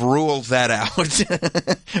like they've ruled that out.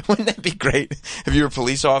 Wouldn't that be great if you were a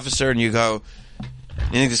police officer and you go,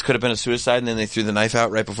 you think this could have been a suicide, and then they threw the knife out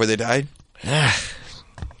right before they died?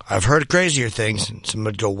 I've heard crazier things. Some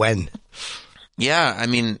would go when. Yeah, I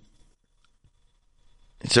mean,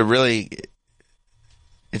 it's a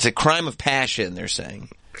crime of passion, they're saying.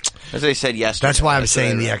 As they said yesterday. That's why I'm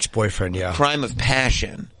saying the ex-boyfriend, yeah. Crime of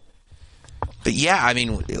passion. But yeah, I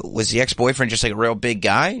mean, was the ex-boyfriend just like a real big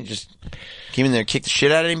guy? Just came in there and kicked the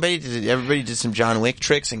shit out of anybody? Everybody did some John Wick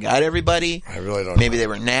tricks and got everybody? I really don't know. Maybe they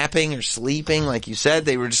were napping or sleeping, like you said.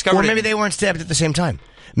 They were discovered. Or maybe they weren't stabbed at the same time.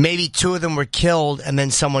 Maybe two of them were killed and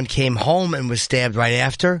then someone came home and was stabbed right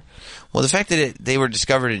after. Well, the fact that they were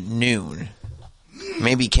discovered at noon,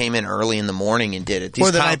 maybe came in early in the morning and did it.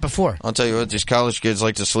 Or the night before. I'll tell you what, these college kids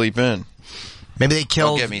like to sleep in. Maybe they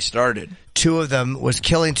killed. Don't get me started. Two of them, was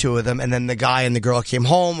killing two of them, and then the guy and the girl came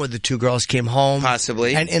home, or the two girls came home.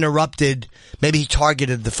 Possibly. And interrupted. Maybe he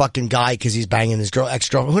targeted the fucking guy because he's banging his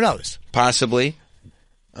ex-girlfriend. Who knows? Possibly.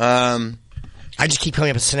 I just keep coming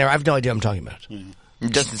up with a scenario. I have no idea what I'm talking about.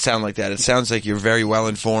 It doesn't sound like that. It sounds like you're very well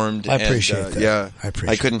informed. I appreciate that. Yeah, I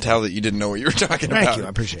appreciate couldn't tell that you didn't know what you were talking about. Thank you. I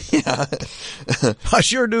appreciate that. Yeah. I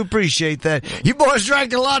sure do appreciate that. You boys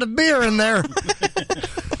drank a lot of beer in there.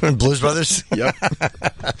 Blues Brothers? Yep.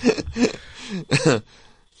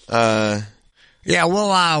 Yeah,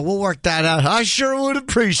 we'll work that out. I sure would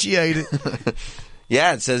appreciate it.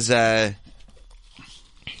 Yeah, it says the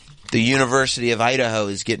University of Idaho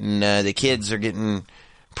is getting, the kids are getting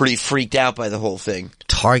pretty freaked out by the whole thing.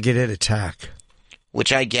 Targeted attack.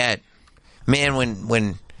 Which I get. Man,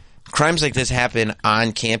 when crimes like this happen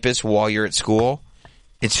on campus while you're at school,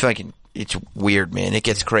 it's weird, man. It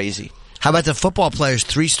gets crazy. How about the football players?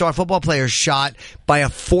 3-star football players shot by a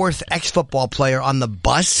fourth ex-football player on the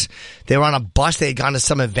bus. They were on a bus. They had gone to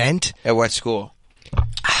some event. At what school?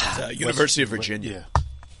 University of Virginia.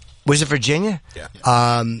 Was it Virginia?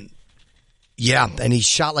 Yeah. Yeah, and he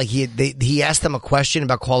shot like he asked them a question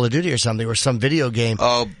about Call of Duty or something, or some video game.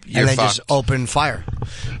 Oh, you're and then fucked. just opened fire.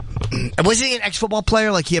 Was he an ex-football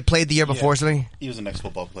player? Like he had played the year before or something? He was an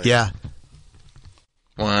ex-football player. Yeah.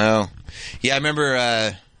 Wow. Yeah, I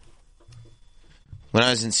remember when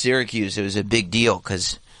I was in Syracuse, it was a big deal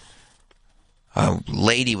because a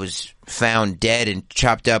lady was found dead and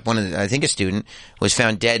chopped up. I think a student was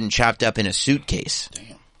found dead and chopped up in a suitcase.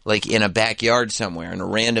 Damn. Like in a backyard somewhere, in a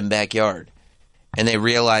random backyard. And they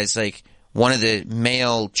realized, like, one of the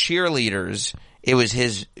male cheerleaders, it was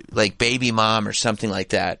his, like, baby mom or something like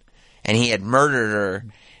that. And he had murdered her,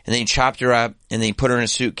 and then he chopped her up, and then he put her in a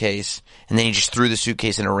suitcase, and then he just threw the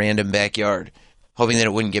suitcase in a random backyard, hoping that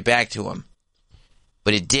it wouldn't get back to him.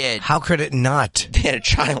 But it did. How could it not? They had a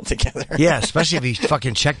child together. Yeah, especially if he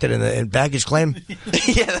fucking checked it in baggage claim.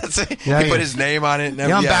 Yeah, that's it. Yeah, he put his name on it. And you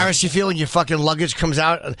know how embarrassed you feel when your fucking luggage comes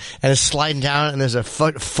out and it's sliding down and there's a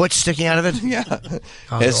foot sticking out of it? Yeah.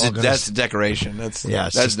 Oh, that's a decoration. That's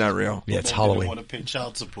not real. Yeah, it's They Halloween. want to pay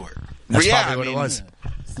child support. That's Yeah, probably what it was.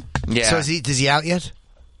 Yeah. So is he out yet?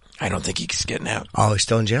 I don't think he's getting out. Oh, he's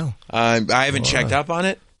still in jail? I haven't checked up on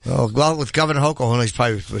it. Oh, well, with Governor Hochul, he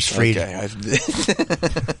probably was freed. Okay.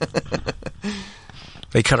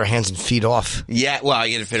 They cut her hands and feet off. Yeah, well,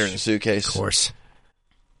 you got to fit her in a suitcase. Of course.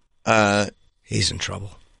 He's in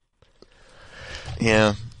trouble.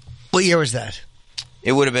 Yeah. What year was that?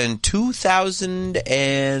 It would have been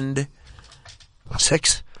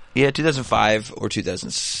 2006? Yeah, 2005 or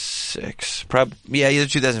 2006. Either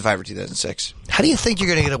 2005 or 2006. How do you think you're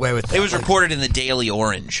going to get away with that? It was reported in the Daily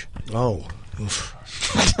Orange. Oh.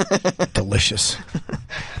 Delicious.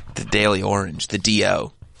 The Daily Orange, the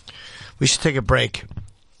D.O. We should take a break.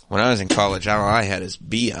 When I was in college, all I had is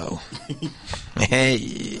B.O.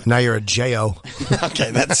 Hey. Now you're a J.O.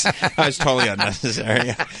 Okay, that was totally unnecessary.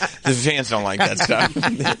 The fans don't like that stuff.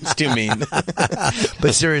 It's too mean.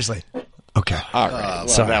 But seriously. Okay. All right. Well,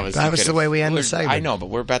 Sorry. that was the way we end the segment. I know, but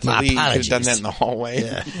we're about to My leave. apologies. Could have done that in the hallway.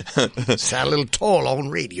 Yeah. Sound a little tall on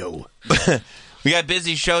radio. We got a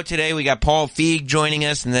busy show today. We got Paul Feig joining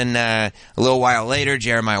us, and then a little while later,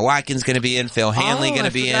 Jeremiah Watkins going to be in, Phil Hanley going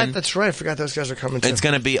to be in. That's right. I forgot those guys are coming too. It's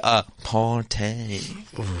going to be a party.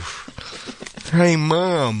 Hey,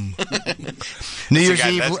 Mom. New Year's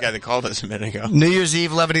Eve. That's the guy that called us a minute ago. New Year's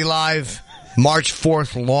Eve, Levity Live, March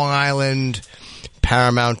 4th, Long Island,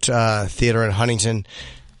 Paramount Theater in Huntington.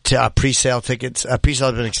 Pre-sale tickets. Pre-sale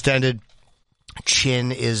has been extended.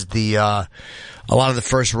 Chin is the... a lot of the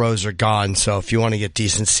first rows are gone, so if you want to get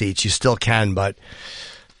decent seats, you still can, but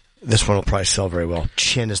this one will probably sell very well.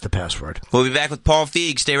 Chin is the password. We'll be back with Paul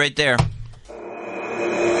Feig. Stay right there.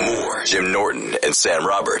 More Jim Norton and Sam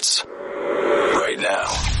Roberts. Right now.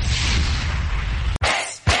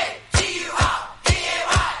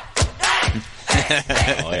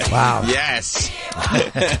 Oh, yeah. Wow. Yes.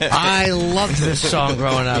 I loved this song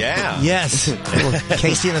growing up. Yeah. Yes.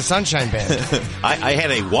 Casey and the Sunshine Band. I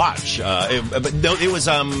had a watch. But no, it was,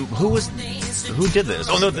 who did this?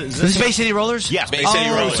 Oh, no. This is Bay City Rollers? Yes, Bay City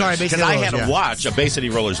Rollers. Sorry, Bay City Because I Rollers, had a watch, a Bay City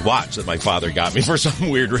Rollers watch that my father got me for some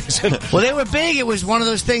weird reason. Well, they were big. It was one of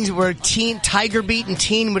those things where Tiger Beat and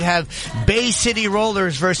Teen would have Bay City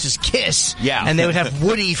Rollers versus Kiss. Yeah. And they would have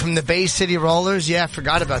Woody from the Bay City Rollers. Yeah, I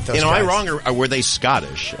forgot about those Am I guys. wrong, or were they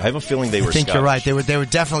Scottish? I have a feeling they were I think Scottish. you're right. They were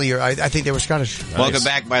definitely. I think they were Scottish. Welcome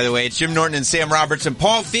back, by the way. It's Jim Norton and Sam Roberts and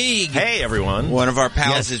Paul Feig. Hey, everyone. One of our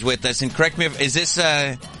pals is with us. And correct me if, is this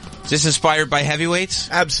inspired by heavyweights?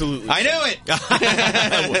 Absolutely. I knew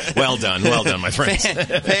it! Well done, my friends.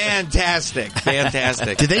 Fantastic.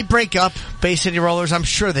 Did they break up, Bay City Rollers? I'm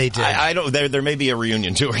sure they did. I don't. There may be a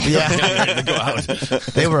reunion tour. Yeah. Ready to go out.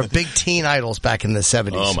 They were big teen idols back in the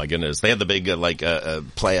 70s. Oh my goodness! They had the big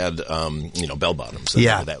plaid, bell bottoms.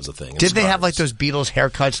 Yeah, that was a thing. Did they have like those Beatles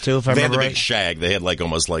haircuts too? If I They had remember the right. big shag. They had like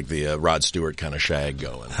almost like the Rod Stewart kind of shag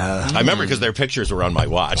going. I remember because their pictures were on my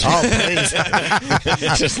watch. Oh, please.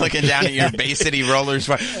 Just looking down at your Bay City Rollers.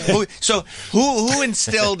 So who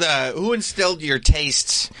instilled your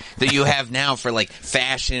tastes that you have now for like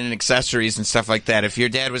fashion and accessories and stuff like that? If your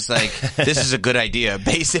dad was like, "This is a good idea,"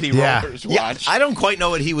 Bay City Rollers watch. I don't quite know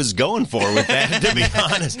what he was going for with that, to be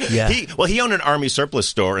honest. Yeah. He owned an army surplus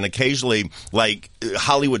store, and occasionally, like,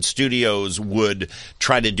 Hollywood studios would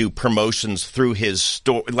try to do promotions through his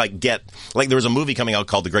store, there was a movie coming out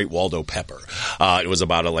called The Great Waldo Pepper. It was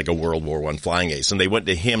about a World War I flying ace, and they went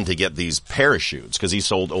to him to get these parachutes, because he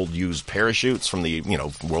sold old used parachutes from the,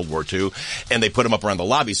 World War II, and they put them up around the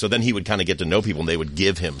lobby, so then he would kind of get to know people, and they would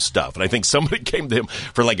give him stuff. And I think somebody came to him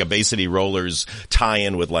for like a Bay City Rollers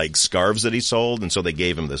tie-in with like scarves that he sold, and so they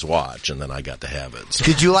gave him this watch, and then I got to have it. So,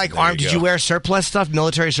 Did you like there Did go. you wear surplus stuff,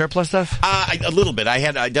 military surplus stuff? A little bit. I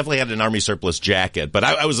definitely had an army surplus jacket, but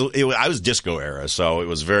I was disco era, so it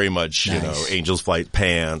was very much Angel's Flight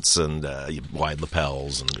pants and wide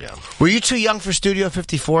lapels, and yeah. Were you too young for Studio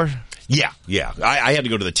 54? Yeah. I had to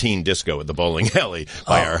go to the teen disco at the bowling alley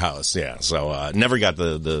by our house. Yeah, so never got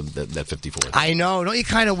that 54. I know. Don't you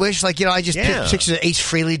kind of wish, I just Yeah. picture Ace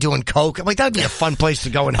Frehley doing coke. I'm like, that'd be a fun place to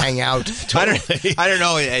go and hang out. I don't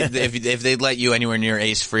know if they'd let you anywhere near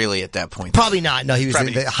Ace Frehley at that point. Probably not. No, he was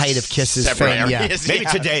Probably the height of Kiss's separate fame. Yeah. areas. Maybe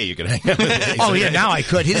today you can hang out with Ace. Oh yeah, now I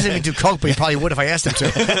could. He doesn't even do coke, but he probably would if I asked him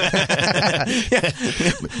to.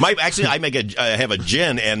 I have a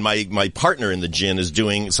gin, and my partner in the gin is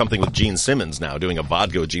doing something with Gene Simmons now, doing a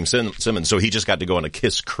vodka with Gene Simmons. So he just got to go on a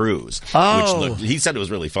Kiss cruise. Oh. He said it was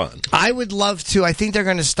really fun. I would love to. I think they're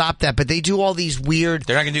going to stop that, but they do all these weird.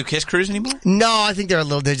 They're not going to do Kiss Cruise anymore? No, I think they're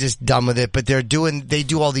just done with it. But they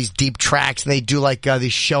do all these deep tracks, and they do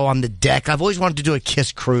this show on the deck. I've always wanted to do a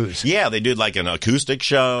Kiss cruise. Yeah, they did like an acoustic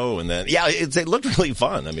show, and then it looked really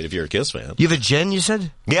fun. I mean, if you're a Kiss fan, You have a gin, you said?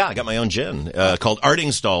 yeah, I got my own gin called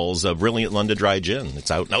Ardingstall's Brilliant London Dry Gin. It's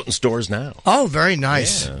out in stores now. Oh, very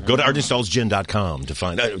nice. Yeah. Go to ardingstallsgin.com to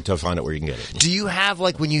find out where you can get it. Do you have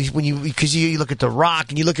when you because you look at The Rock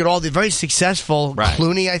and you look at all the very successful Right.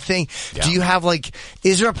 Clooney, I think. Yeah. Do you have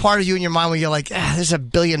is there a part of you in your mind where you're like, there's a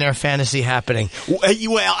billionaire fantasy happening? Well,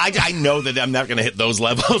 I know that I'm not going to hit those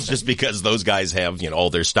levels just because those guys have all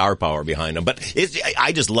their star power behind them. But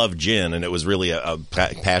I just love gin, and it was really a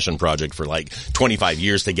passion project for 25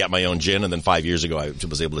 years to get my own gin, and then 5 years ago I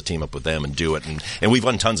was able to team up with them and do it, and we've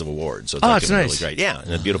won tons of awards. So it's that's really nice. great. Yeah,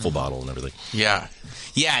 and a beautiful bottle and everything. Yeah,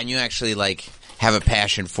 and you actually have a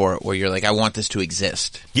passion for it where you're like, I want this to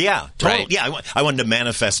exist. Yeah, totally. Right. Yeah, I wanted to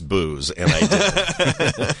manifest booze, and I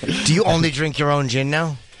did. Do you only drink your own gin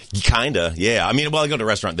now? Kinda, yeah. I mean, well, I go to a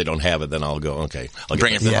restaurant, they don't have it, then I'll go, okay. I'll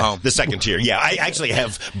Bring it from home. The second tier. Yeah, I actually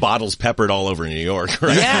have bottles peppered all over New York.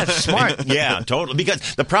 Right? Yeah, smart. Yeah, totally.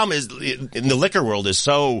 Because the problem is, in the liquor world is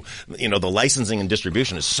so, the licensing and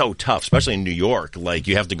distribution is so tough, especially in New York. Like,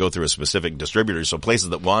 you have to go through a specific distributor, so places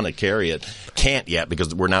that want to carry it can't yet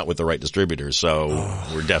because we're not with the right distributors. So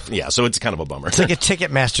we're definitely, so it's kind of a bummer. It's like a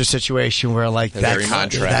Ticketmaster situation where, like,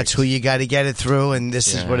 that's who you got to get it through, and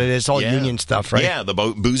this is what it is. All union stuff, right? Yeah, the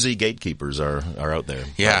boozy gatekeepers are out there.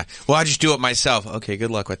 Yeah. Well, I just do it myself. Okay,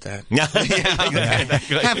 good luck with that.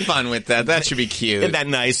 Have fun with that. That should be cute. Isn't that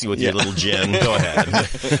nice with your little gin? Go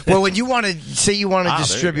ahead. Well, when you want to say you want to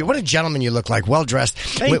distribute, what a gentleman you look like, well dressed.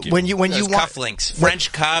 Thank you. When you want cufflinks,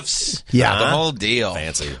 French cuffs, the whole deal.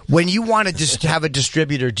 Fancy. When you want to just have a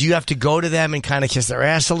distributor, do you have to go to them and kind of kiss their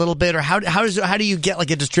ass a little bit, or how do you get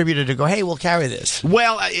like a distributor to go, hey, we'll carry this?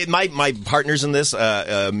 Well, my partners in this,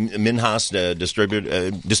 Minhas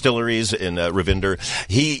Distilleries in Ravinder,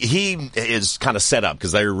 he is kind of set up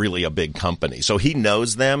because they're really a big company, so he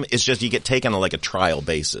knows them. It's just you get taken on like a trial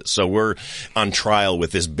basis. So we're on trial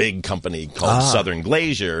with this big company called Southern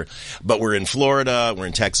Glacier, but we're in Florida, we're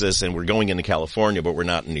in Texas, and we're going into California, but we're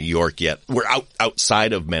not in New York yet. We're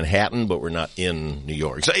outside of Manhattan, but we're not in New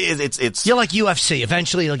York. So it's you're like UFC.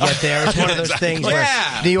 Eventually, you'll get there. It's one of those things where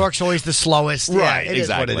New York's always the slowest. Right, it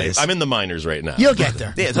exactly. Is what it is. I'm in the minors right now. You'll get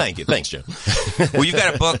there. Yeah, thank you. Thanks, Jim. Well, you've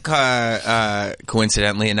got a book,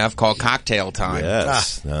 coincidentally enough, called Cocktail Time.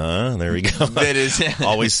 Yes. There we go. That is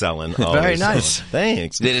always selling. Very nice.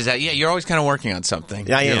 Thanks. That is that. Yeah, you're always kind of working on something.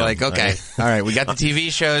 Yeah, you're am. like, okay, all right, we got the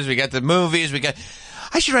TV shows, we got the movies,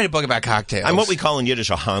 I should write a book about cocktails. I'm what we call in Yiddish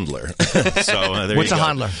a handler. So there What's you a go.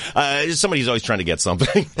 handler? Somebody who's always trying to get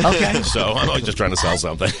something. Okay. So I'm always just trying to sell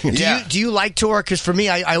something. Do you like to work? Because for me,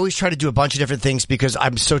 I always try to do a bunch of different things because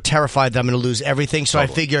I'm so terrified that I'm going to lose everything. So I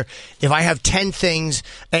figure if I have 10 things,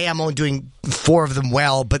 I'm only doing 4 of them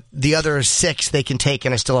well, but the other 6 they can take,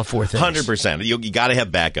 and I still have 4 things. 100%. You got to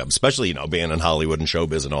have backup, especially being in Hollywood and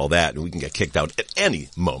showbiz and all that. And we can get kicked out at any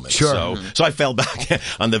moment. Sure. So I fell back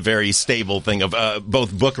on the very stable thing of both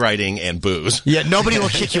book writing and booze. Yeah, nobody will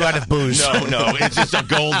kick you out of booze. No, it's just a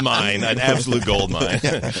gold mine, an absolute gold mine.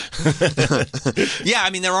 Yeah, I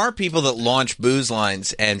mean, there are people that launch booze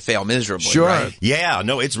lines and fail miserably. Sure. Right? Yeah,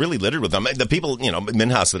 no, it's really littered with them. The people,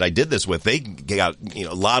 Minhas that I did this with, they got,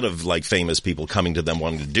 a lot of like famous people coming to them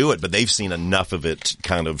wanting to do it, but they've seen enough of it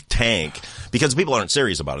kind of tank because people aren't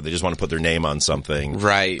serious about it. They just want to put their name on something.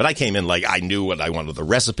 Right. But I came in like I knew what I wanted the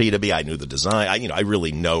recipe to be. I knew the design. I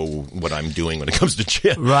really know what I'm doing when it comes to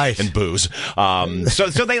gin and booze.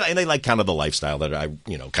 So they like kind of the lifestyle that I,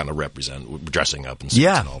 kind of represent, dressing up and suits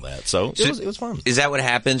and all that. So it was fun. Is that what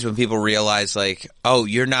happens when people realize, like, oh,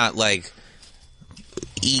 you're not like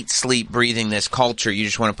eat, sleep, breathing this culture. You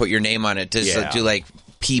just want to put your name on it. Do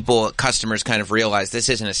customers kind of realize this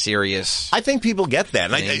isn't a serious... I think people get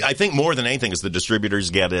that. And I think more than anything is the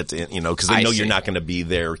distributors get it, because they know you're not going to be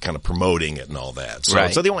there kind of promoting it and all that.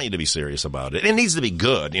 So they want you to be serious about it. It needs to be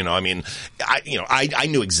good. I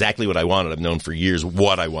knew exactly what I wanted. I've known for years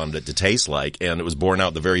what I wanted it to taste like, and it was borne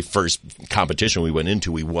out the very first competition we went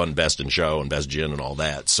into. We won Best in Show and Best Gin and all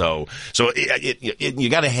that. So you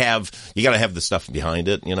got to have the stuff behind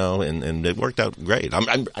it, and it worked out great.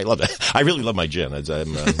 I love it. I really love my gin.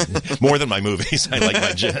 I'm more than my movies. I like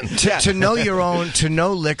my gin. To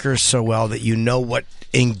know liquor so well that you know what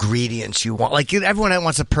ingredients you want. Like everyone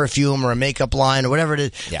wants a perfume or a makeup line or whatever it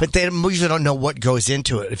is, but they usually don't know what goes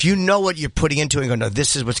into it. If you know what you're putting into it and go, no,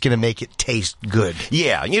 this is what's going to make it taste good.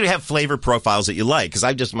 Yeah, you have flavor profiles that you like, because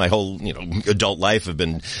I've just my whole adult life have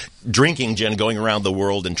been drinking gin, going around the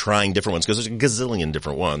world and trying different ones, because there's a gazillion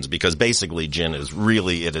different ones, because basically gin is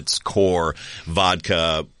really at its core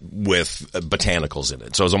vodka with botanicals in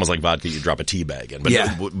it. So it's almost like vodka you drop a tea bag in, but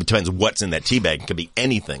it depends what's in that tea bag. It can be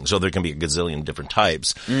anything, so there can be a gazillion different types.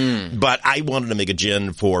 But I wanted to make a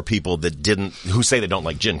gin for people who say they don't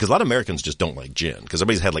like gin, because a lot of Americans just don't like gin, because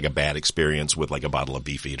everybody's had like a bad experience with like a bottle of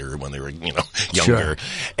Beefeater when they were younger. Sure.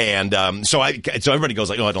 And so everybody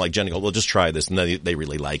goes like, oh, I don't like gin. I go, well, just try this, and they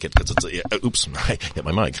really like it, because it's oops, I hit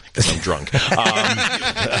my mic because I'm drunk.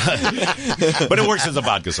 But it works as a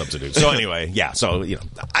vodka substitute. So anyway, yeah. So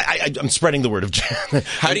I'm spreading the word of gin.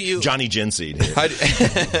 How do you Johnny Gin Seed here. How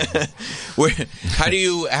do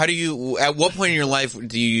you at what point in your life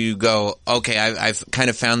do you go, okay, I've kind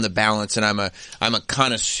of found the balance, and I'm a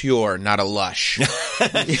connoisseur, not a lush?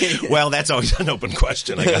 Well, that's always an open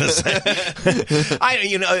question, I gotta say.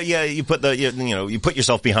 You put you put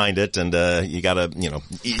yourself behind it, and you gotta,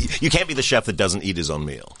 you can't be the chef that doesn't eat his own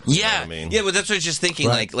meal. Yeah, you know what I mean? Yeah, but that's what I was just thinking.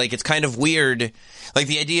 Right. Like it's kind of weird, like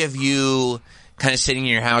the idea of you kind of sitting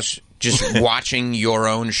in your house just watching your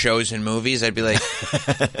own shows and movies, I'd be like,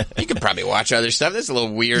 you could probably watch other stuff. That's a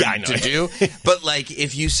little weird to do. But like,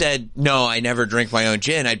 if you said, no, I never drink my own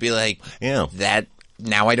gin, I'd be like, that.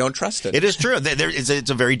 Now I don't trust it. It is true. It's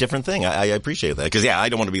a very different thing. I appreciate that. Because, I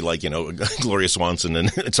don't want to be like, Gloria Swanson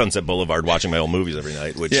and Sunset Boulevard watching my old movies every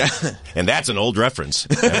night. And that's an old reference,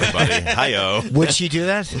 everybody. Hi-yo. Would she do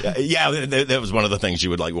that? Yeah, that was one of the things she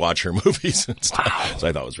would, like, watch her movies and stuff. Wow. So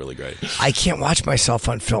I thought it was really great. I can't watch myself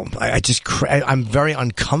on film. I'm very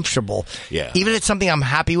uncomfortable. Yeah. Even if it's something I'm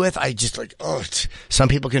happy with, I just like, some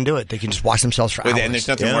people can do it. They can just watch themselves for hours. And there's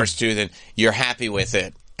nothing worse, too, than you're happy with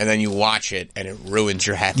it. And then you watch it, and it ruins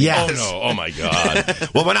your happiness. Yes. Oh, no. Oh, my God.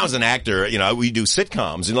 Well, when I was an actor, we do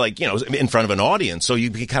sitcoms, and in front of an audience. So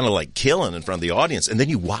you'd be kind of like killing in front of the audience. And then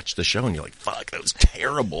you watch the show, and you're like, fuck, that was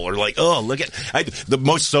terrible. Or like, oh, look at... the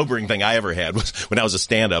most sobering thing I ever had was when I was a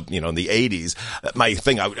stand-up, in the 80s. My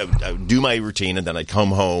thing, I would do my routine, and then I'd come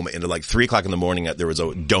home, and at like 3 o'clock in the morning, there was a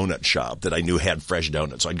donut shop that I knew had fresh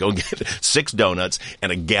donuts. So I'd go get 6 donuts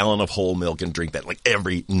and a gallon of whole milk and drink that like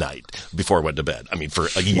every night before I went to bed. I mean, for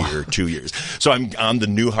a year, 2 years. So I'm on the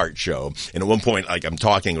Newhart show, and at one point, like, I'm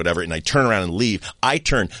talking, whatever, and I turn around and leave.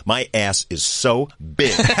 My ass is so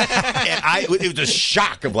big. And it was a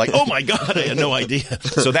shock of like, oh my God, I had no idea.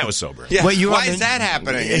 So that was sober. Yeah. Why is that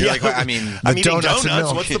happening? You're like, I'm eating donuts.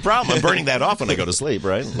 What's the problem? I'm burning that off when I go to sleep,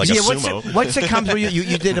 right? Like a sumo. What's the comes where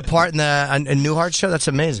you did a part in the Newhart show? That's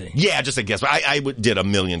amazing. Yeah, just a guest. I did a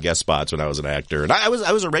million guest spots when I was an actor, and I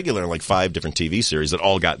was a regular in like 5 different TV series that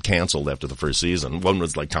all got canceled after the first season. One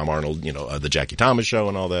was like Tom Arnold, the Jackie Thomas Show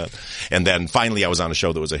and all that. And then finally I was on a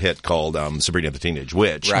show that was a hit called Sabrina the Teenage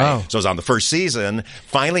Witch. Right. Oh. So I was on the first season,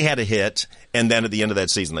 finally had a hit, and then at the end of that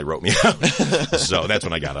season they wrote me out. So that's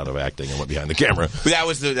when I got out of acting and went behind the camera. But that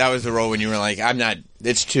was the role when you were like, I'm not...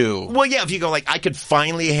 It's too... Well, yeah, if you go like, I could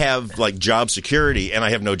finally have like job security, and I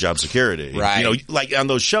have no job security. Right. Like on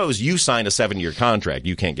those shows, you sign a 7-year contract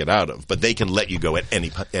you can't get out of, but they can let you go at any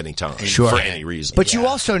time for any reason. But you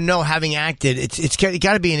also know, having acted, it's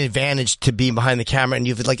got to be an advantage to be behind the camera,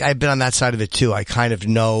 and I've been on that side of it too. I kind of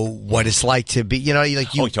know what it's like to be,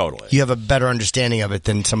 totally. You have a better understanding of it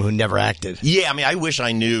than someone who never acted. Yeah, I mean, I wish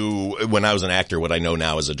I knew when I was an actor what I know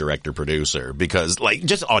now as a director-producer, because like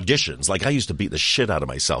just auditions, like I used to beat the shit out of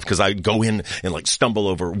myself because I'd go in and like stumble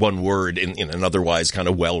over one word in an otherwise kind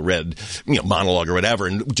of well-read monologue or whatever,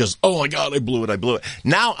 and just, oh my God, I blew it.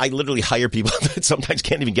 Now I literally hire people that sometimes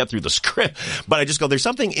can't even get through the script, but I just go, there's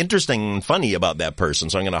something interesting and funny about that person,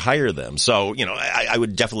 so I'm going to hire them. So I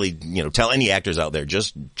would definitely tell any actors out there,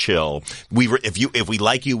 just chill. If we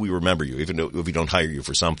like you, we remember you, even if we don't hire you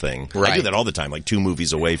for something. Right. I do that all the time. Like 2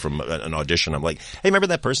 movies away from an audition, I'm like, hey, remember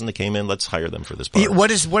that person that came in? Let's hire them for this part. What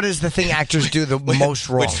is the thing actors do the most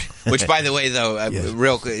wrong? Which, by the way, though,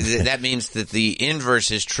 real that means that the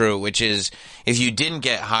inverse is true, which is if you didn't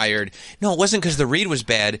get hired, no, it wasn't because the read was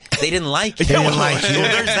bad. They didn't like you. They didn't like you.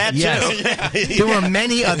 Well, there's that too. There were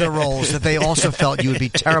many other roles that they also felt you would be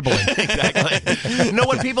terrible in. Exactly. No,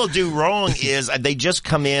 what people do wrong is they just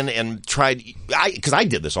come in and try. Because I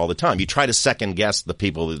did this all the time. You try to second guess the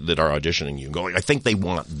people that are auditioning you, going, I think they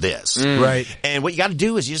want this, right? And what you got to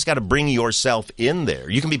do is you just got to bring yourself in there.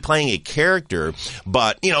 You can be playing a character,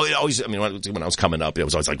 but it always. I mean, when I was coming up, it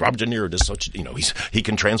was always like Robert De Niro does such. He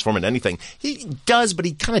can transform into anything. He does, but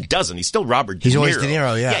he kind of doesn't. He's still Robert De Niro. He's always De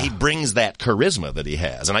Niro, yeah. Yeah, he brings that charisma that he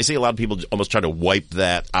has, and I see a lot of people almost try to wipe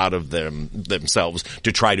that out of themselves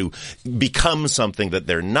to try to become something that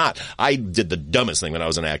they're not. I did the dumbest thing when I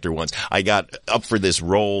was an actor once. I got up for this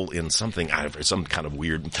role in some kind of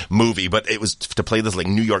weird movie, but it was to play this like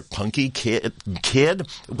New York punky kid.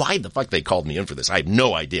 Why the fuck they called me in for this? I have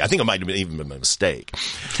no idea. I think it might have even been a mistake.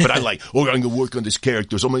 But I'm like, I'm going to work on this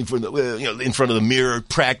character. So I'm in front of the mirror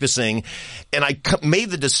practicing, and I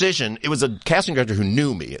made the decision. It was a casting director who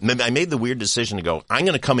knew me, and then I made the weird decision to go, I'm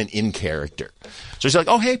going to come in character. So she's like,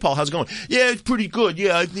 oh, hey, Paul, how's it going? Yeah, it's pretty good.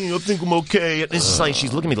 Yeah, I think I'm okay. And it's just like,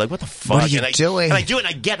 she's looking at me like, what the fuck? What are you doing? And I do it, and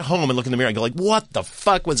I get home and look in the mirror and go like, what the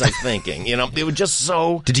fuck was I thinking? It was just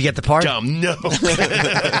so... Did you get the part? Dumb. No.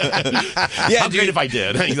 Yeah, How great if I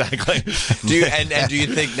did. Exactly. Do you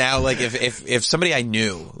think now, like, if somebody I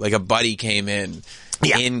knew, like a buddy came in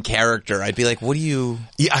in character, I'd be like, what do you...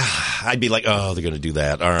 Yeah, I'd be like, oh, they're going to do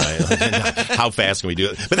that. All right. How fast can we do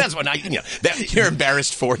it? But that's when you're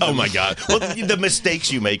embarrassed for them. Oh, my God. Well, the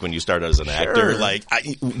mistakes you make when you start as an actor, like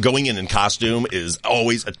going in costume is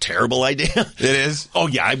always a terrible idea. It is? Oh,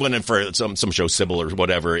 yeah. I went in for some show, Sybil or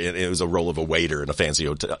whatever. It was a role of a waiter in a fancy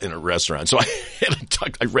hotel, in a restaurant. So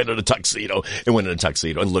I rented a tuxedo and went in a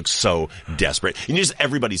tuxedo and looked so desperate. And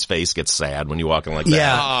everybody's face gets sad when you walk in like that.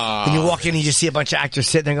 Yeah. When you walk in, you just see a bunch of actors actors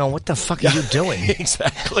sitting there going, "What the fuck are you doing?"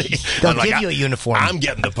 Exactly. They'll I'm like, give you a uniform. I'm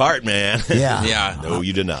getting the part, man. Yeah. Yeah. No,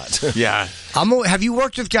 you did not. Yeah. Have you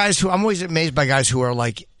worked with guys who? I'm always amazed by guys who are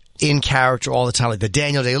like in character all the time, like the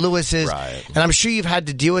Daniel Day-Lewises. Right. And I'm sure you've had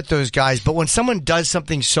to deal with those guys, but when someone does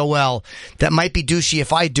something so well that might be douchey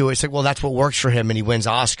if I do it, it's like, well, that's what works for him and he wins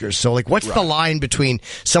Oscars. So like, what's the line between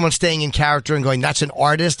someone staying in character and going, that's an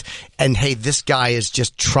artist, and hey, this guy is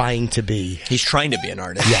just trying to be. He's trying to be an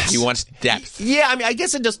artist. Yes. He wants depth. Yeah, I mean, I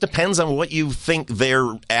guess it just depends on what you think their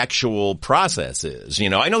actual process is.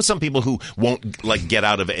 You know, I know some people who won't like get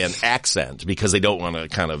out of an accent because they don't want to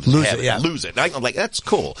kind of Lose it. I'm like, that's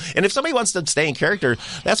cool. And if somebody wants to stay in character,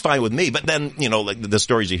 that's fine with me. But then, you know, like the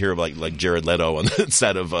stories you hear of like Jared Leto on the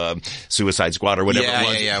set of Suicide Squad or whatever it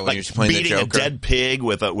was, when like he was playing the beating a Joker. dead pig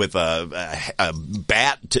with a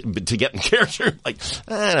bat to get in character. Like,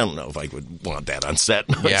 I don't know if I would want that on set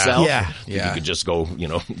myself. Yeah. You could just go, you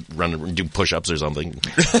know, run and do push-ups or something.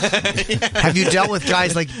 Have you dealt with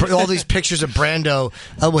guys like all these pictures of Brando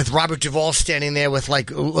with Robert Duvall standing there with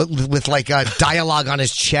dialogue on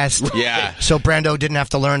his chest? Yeah. So Brando didn't have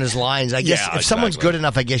to learn his lines. I guess Yeah, if someone's exactly. good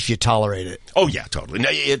enough, I guess you tolerate it. Oh yeah, totally. No,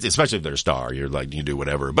 especially if they're a star, you're like you do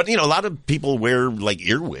whatever. But you know, a lot of people wear like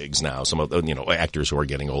earwigs now. Some of the actors who are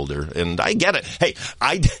getting older, and I get it. Hey,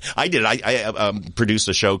 I did. I produced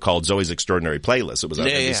a show called Zoe's Extraordinary Playlist. It was on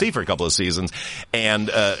NBC for a couple of seasons, and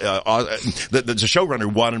the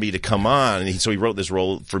showrunner wanted me to come on, and so he wrote this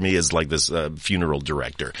role for me as like this funeral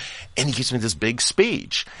director, and he gives me this big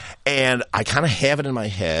speech, and I kind of have it in my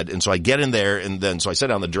head, and so I get in there, and then so I sit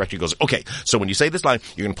down. The director goes, "Okay, so when you say this line,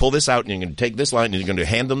 you're going to pull this out, and you're going to take this line, and you're going to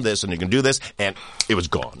hand them this, and you're going to do this," and it was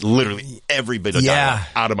gone. Literally every bit of dialogue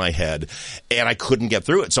out of my head, and I couldn't get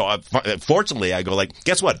through it. So fortunately, I go like,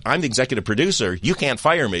 "Guess what? I'm the executive producer. You can't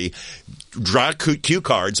fire me. Draw cue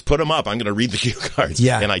cards, put them up. I'm going to read the cue cards."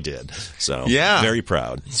 Yeah. And I did. So Yeah. very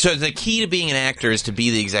proud. So the key to being an actor is to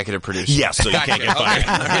be the executive producer. Yes, so you Gotcha. can't get fired.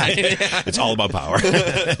 Okay. It's all about power.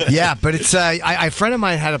 Yeah, but it's a friend of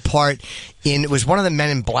mine had a part in, it was one of the Men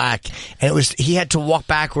in Black, and he had to walk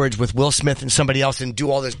backwards with Will Smith and somebody else and do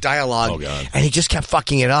all this dialogue. Oh, God. And he just kept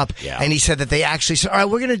fucking it up. Yeah. And he said that they actually said, all right,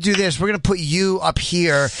 we're going to do this. We're going to put you up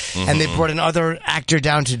here. And they brought another actor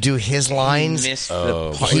down to do his lines. Missed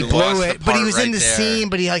the part. He lost blew the it, but he part was right in the there. scene,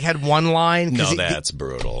 but he like had one line. No, that's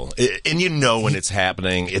brutal. And you know when it's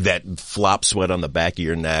happening, that flop sweat on the back of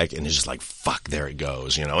your neck, and it's just like, fuck, there it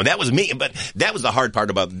goes, you know. And that was me, but that was the hard part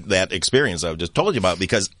about that experience I've just told you about,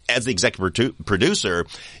 because as the executive producer,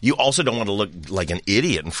 you also don't want to look like an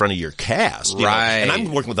idiot in front of your cast. You know? Right. And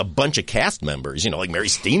I'm working with a bunch of cast members, like Mary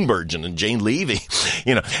Steenburgen and Jane Levy,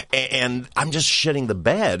 and I'm just shitting the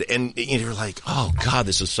bed, and you're like, oh God,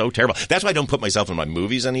 this is so terrible. That's why I don't put myself in my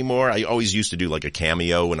movies anymore. I always used to do like a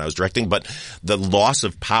cameo when I was directing, but the loss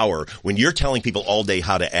of power, when you're telling people all day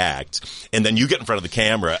how to act, and then you get in front of the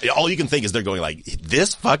camera, all you can think is they're going like,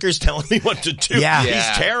 this fucker's telling me what to do. Yeah.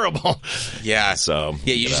 He's terrible. Yeah. So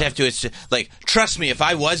yeah, you just have to, it's like, trust me, if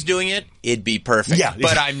I was doing it, it'd be perfect. Yeah.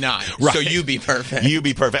 But I'm not. Right. So you be perfect. You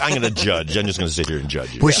be perfect. I'm going to judge. I'm just going to sit here and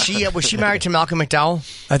judge you. Was she married to Malcolm McDowell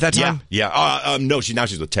at that time? Yeah. No,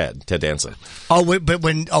 she's with Ted Danson. Oh, wait, but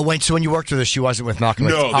so when you worked with her, she wasn't with Malcolm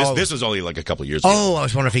McDowell? No, this was only like a couple years ago. Oh, I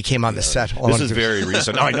was wondering if he came on the set. This is very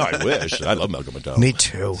recent. Oh, I know. I wish. I love Malcolm McDowell. Me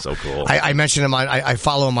too. So cool. I mentioned him I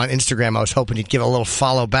follow him on Instagram. I was hoping he'd give a little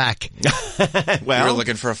follow back. You were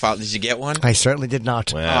looking for a follow. Did you get one? I certainly did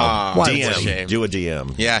not. Wow. What a DM. shame. Do a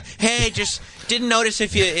DM. Yeah. Hey, just didn't notice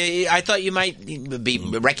if you. I thought you might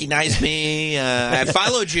recognize me. I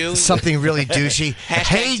followed you. Something really douchey.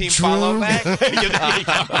 Hashtag team follow back.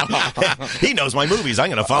 He knows my movies. I'm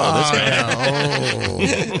going to follow this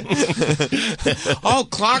guy. Oh,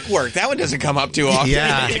 Clockwork. That one doesn't come up too often.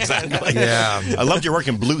 Yeah. Exactly. Yeah. I loved your work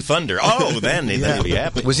in Blue Thunder. Oh, then he'll be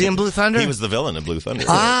happy. Was he in Blue Thunder? He was the villain in Blue Thunder.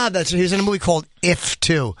 He was in a movie called If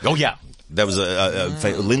too. Oh, yeah. That was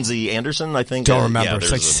Lindsay Anderson, I think. Don't remember. Yeah,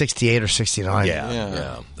 It's like 68 or 69.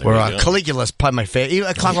 Yeah. Where Caligula's probably my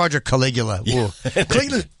favorite. Clock Roger Caligula.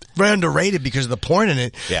 Caligula's very underrated because of the porn in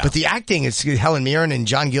it. Yeah. But the acting, it's Helen Mirren and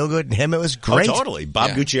John Gielgud and him. It was great. Oh, totally.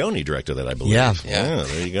 Bob Guccione directed that, I believe. Yeah.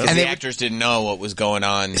 There you go. And the actors didn't know what was going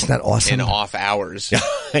on. Isn't that awesome? In off hours.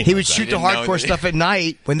 He would shoot the hardcore stuff at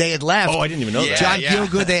night when they had left. Oh, I didn't even know that. John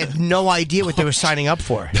Gielgud, they had no idea what they were signing up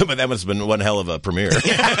for. But that must have been one hell of a premiere.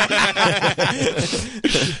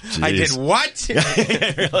 I did what?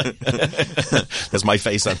 That's my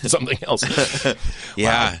face on something else.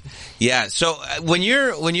 Yeah. Wow. Yeah. So when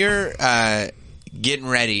you're getting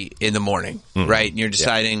ready in the morning, right, and you're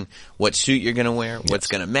deciding what suit you're going to wear, what's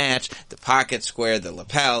going to match, the pocket square, the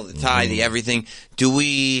lapel, the tie, the everything, do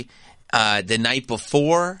we the night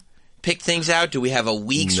before pick things out? Do we have a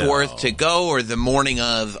week's No. worth to go, or the morning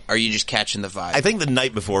of? Are you just catching the vibe? I think the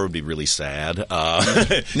night before would be really sad.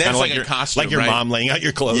 That's Kinda like a your, costume, like your right? mom laying out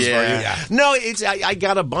your clothes Yeah. for you. Yeah. No, it's I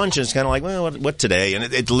got a bunch, and it's kind of like, well, what today? And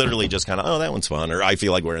it's literally just kind of, oh, that one's fun, or I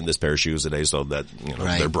feel like wearing this pair of shoes today, so that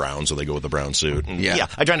they're brown, so they go with the brown suit. And Yeah.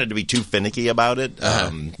 I try not to be too finicky about it.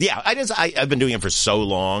 I've been doing it for so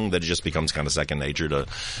long that it just becomes kind of second nature to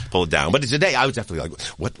pull it down. But today, I was definitely like,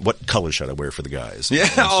 what color should I wear for the guys? Yeah.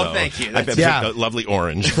 And Oh, thank you. I picked a lovely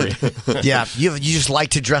orange. For you. Yeah, you just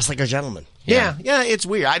like to dress like a gentleman. Yeah, it's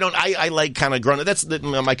weird. I like kind of grown up. That's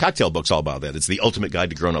my cocktail book's all about that. It's the ultimate guide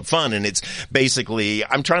to grown up fun, and it's basically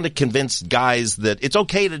I'm trying to convince guys that it's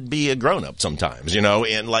okay to be a grown up sometimes,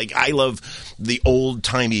 and like I love the old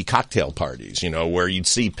timey cocktail parties, where you'd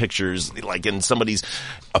see pictures like in somebody's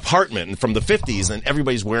apartment from the 50s and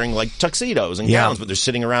everybody's wearing like tuxedos and gowns, but they're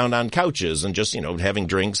sitting around on couches and just, having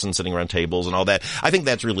drinks and sitting around tables and all that. I think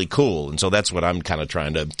that's really cool. And so that's what I'm kind of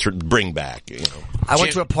trying to bring back, I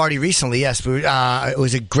went to a party recently, yes. It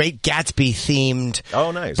was a Great Gatsby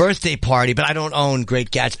themed birthday party, but I don't own Great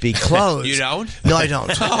Gatsby clothes. You don't? No, I don't.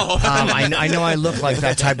 Oh. I know I look like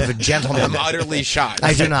that type of a gentleman. I'm utterly shocked.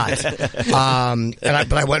 I do not.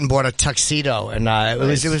 But I went and bought a tuxedo, and it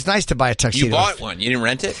was nice to buy a tuxedo. You bought one. You didn't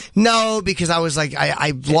rent it? No, because I was like,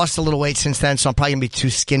 I lost a little weight since then, so I'm probably gonna be too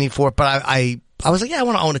skinny for it. But I was like, I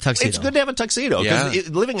want to own a tuxedo. It's good to have a tuxedo. Because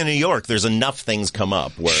living in New York, there's enough things come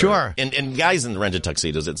up where... Sure. And guys in rented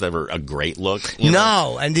tuxedos, it's never a great look.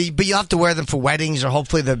 No, but you have to wear them for weddings or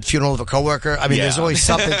hopefully the funeral of a coworker. I mean, there's always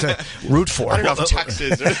something to root for. I don't know if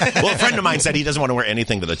tuxes... Well, a friend of mine said he doesn't want to wear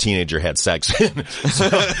anything that a teenager had sex in. So,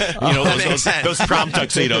 those prom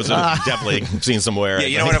tuxedos have definitely seen some wear. Yeah,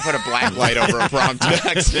 you don't want to put a black light over a prom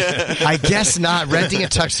tux. I guess not. Renting a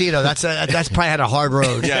tuxedo, that's probably had a hard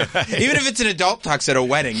road. Yeah. Even if it's an adult tux at a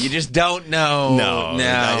wedding, you just don't know. No.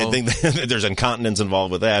 I think there's incontinence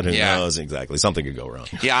involved with that. Who knows exactly? Something could go wrong.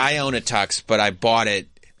 Yeah, I own a tux, but I bought it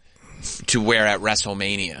to wear at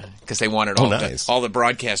WrestleMania because they wanted all the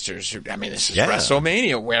broadcasters. I mean, this is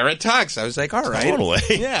WrestleMania. Wear a tux. I was like, all right, totally.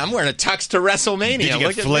 Yeah, I'm wearing a tux to WrestleMania. Did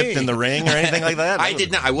you get flipped in the ring or anything like that? I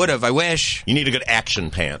did not. I would have. I wish. You need a good action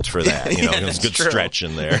pant for that. There's a good stretch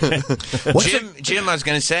in there. Jim, I was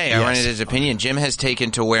going to say, I wanted his opinion. Jim has taken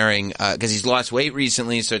to wearing because he's lost weight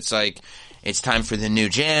recently, so it's like. It's time for the new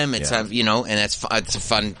gym. It's time, and it's a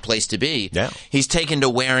fun place to be. Yeah. He's taken to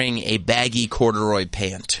wearing a baggy corduroy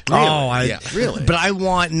pant. Really? Really? But I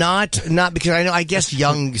want not because I guess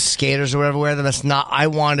young skaters or whatever wear them. That's not. I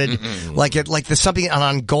wanted like the something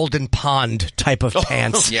on Golden Pond type of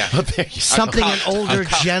pants. Yeah. Something an older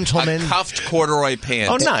gentleman, a cuffed corduroy pant.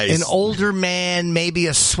 Oh, nice. An older man, maybe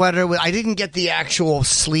a sweater. I didn't get the actual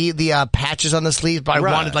sleeve, the patches on the sleeve, but I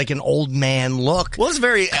wanted like an old man look. Well, it's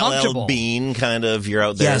very comfortable. LL Bean kind of. You're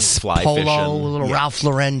out there fly polo, fishing. a little Ralph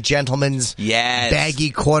Lauren gentleman's baggy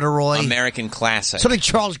corduroy. American classic. Something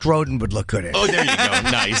Charles Grodin would look good in. Oh, there you go.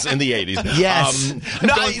 Nice. In the 80s. Yes. I'm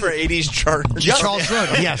going for 80s Charles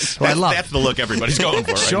Grodin. Yes. I love. That's the look everybody's going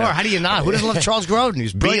for right Sure. now. How do you not? Who doesn't love Charles Grodin?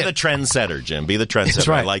 He's brilliant. Be the trendsetter, Jim. Be the trendsetter. That's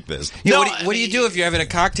right. I like this. What do you do if you're having a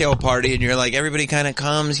cocktail party and you're like, everybody kind of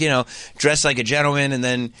comes, dressed like a gentleman, and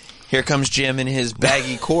then here comes Jim in his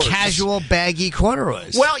baggy cords. Casual baggy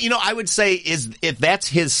corduroys. Well, if I would say if that's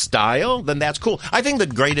his style, then that's cool. I think the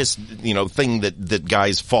greatest, thing that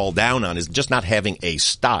guys fall down on is just not having a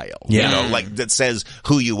style. Yeah. Like that says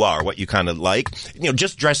who you are, what you kind of like.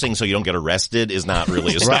 Just dressing so you don't get arrested is not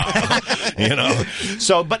really a style.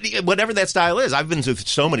 So, but whatever that style is, I've been through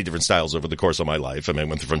so many different styles over the course of my life. I mean, I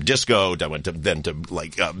went from disco, I went to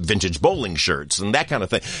like vintage bowling shirts and that kind of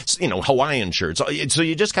thing. Hawaiian shirts. So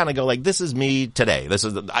you just kind of go like, this is me today. This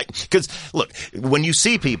is because look, when you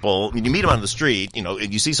see people, when you meet them on the street,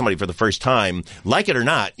 you see somebody for the first time, like it or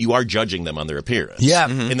not, you are judging them on their appearance. Yeah.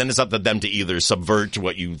 And then it's up to them to either subvert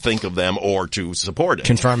what you think of them or to support it.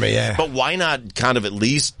 Confirm it, yeah. But why not kind of at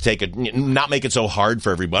least not make it so hard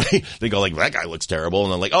for everybody? They go like, that guy looks terrible.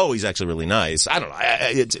 And then like, oh, he's actually really nice. I don't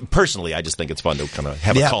know. Personally, I just think it's fun to kind of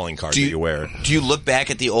have a calling card that you wear. Do you look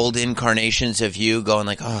back at the old incarnations of you going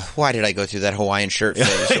like, oh, why did I go through that Hawaiian shirt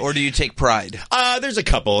phase? Or do you take pride? There's a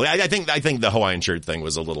couple. I think the Hawaiian shirt thing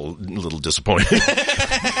was a little disappointing.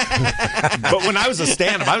 But when I was a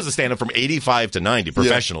stand-up from 85 to 90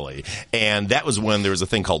 professionally. And that was when there was a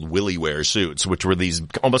thing called Willie wear suits, which were these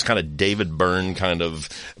almost kind of David Byrne kind of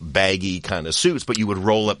baggy kind of suits, but you would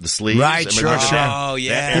roll up the sleeves. Right, sure. Oh,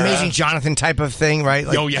 yeah. The Amazing Jonathan type of thing, right?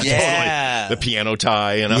 Like, Totally. The piano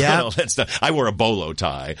tie and all that stuff. I wore a bolo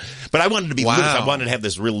tie. But I wanted to be loose. I wanted to have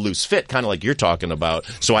this real loose fit, kind of like you're talking about.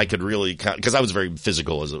 So I could really, because I was very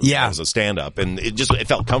physical as a stand-up, and it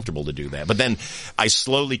felt comfortable to do that. But then I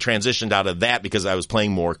slowly transitioned out of that because I was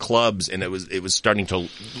playing more clubs, and it was starting to.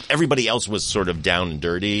 Everybody else was sort of down and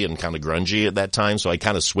dirty and kind of grungy at that time, so I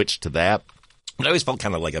kind of switched to that. But I always felt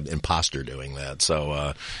kind of like an imposter doing that. So,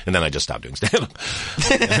 and then I just stopped doing stand-up.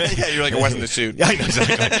 Yeah, you're like, it wasn't the suit. Yeah,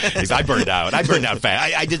 exactly. I burned out. I burned out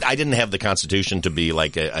fast. I didn't have the constitution to be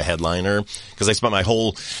like a headliner because I spent my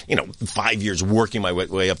whole, 5 years working my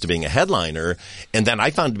way up to being a headliner. And then I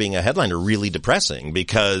found being a headliner really depressing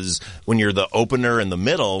because when you're the opener in the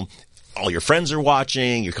middle, all your friends are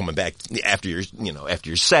watching, you're coming back after your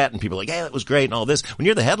set, and people are like, hey, that was great and all this. When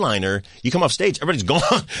you're the headliner, you come off stage, everybody's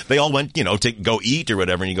gone. They all went, to go eat or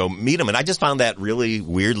whatever, and you go meet them. And I just found that really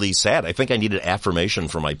weirdly sad. I think I needed affirmation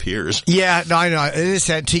from my peers. Yeah, no, I know. It is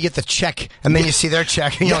sad until you get the check, and then you see their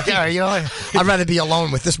check, and you're like, all right, I'd rather be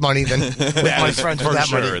alone with this money than with my friends with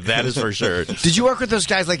that money. That is for sure. Did you work with those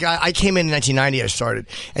guys? Like, I came in 1990, I started.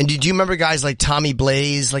 And did you remember guys like Tommy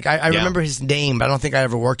Blaze? Like, I remember his name, but I don't think I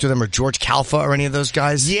ever worked with him, or George Calfa or any of those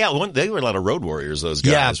guys? Yeah, they were a lot of road warriors, those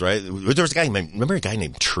guys, right? There was a guy, remember a guy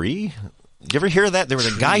named Tree? Did you ever hear that? There was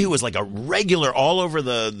a guy who was like a regular all over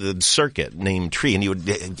the circuit named Tree, and he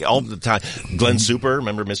would all the time. Glenn Super,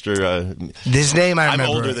 remember Mr. His name I remember. I'm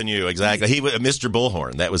older than you, exactly. He was Mr.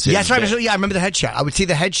 Bullhorn. That was his. Yeah, that's right. Yeah, I remember the headshot. I would see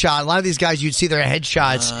the headshot. A lot of these guys, you'd see their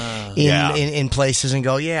headshots in places and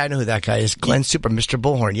go, yeah, I know who that guy is. Glenn Super, Mr.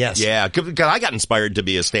 Bullhorn. Yes. Yeah, because I got inspired to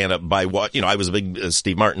be a stand-up by what I was a big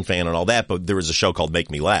Steve Martin fan and all that, but there was a show called Make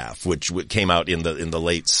Me Laugh, which came out in the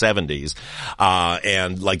late 70s,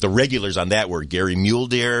 and like the regulars on that were Gary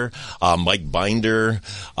Muldeer, Mike Binder,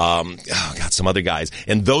 some other guys.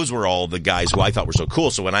 And those were all the guys who I thought were so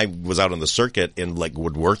cool. So when I was out on the circuit and like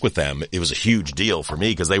would work with them, it was a huge deal for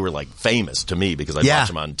me because they were like famous to me because I watched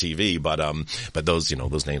them on TV. But those,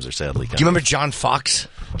 those names are sadly gone. Do you remember John Fox?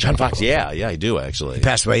 John Fox, yeah, I do actually. He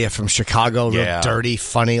passed away from Chicago, real dirty,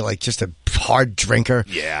 funny, like just a hard drinker.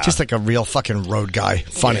 Yeah. Just like a real fucking road guy.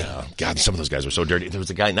 Funny. Yeah. God, some of those guys were so dirty. There was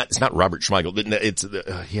a guy, it's not Robert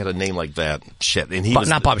Schmeigel. He had a name like that. Shit. And he was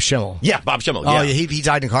not Bob Schimmel. Yeah, Bob Schimmel. Oh, yeah, he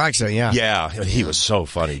died in a car accident, yeah. Yeah, he was so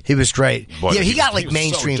funny. He was great. Boy, he got like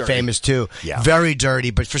mainstream famous too. Yeah. Very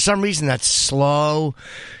dirty, but for some reason that slow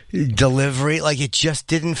delivery, like it just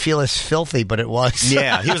didn't feel as filthy, but it was.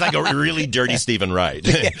 Yeah, he was like a really dirty Stephen Wright.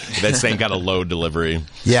 That same kind of low delivery.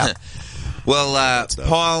 Yeah. Well,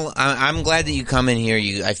 Paul, I'm glad that you come in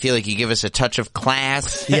here. I feel like you give us a touch of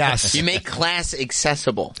class. Yes. You make class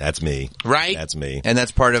accessible. That's me. Right? That's me. And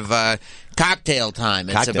that's part of cocktail time.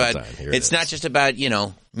 It's not just about,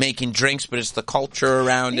 making drinks, but it's the culture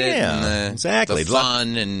around it. And exactly. The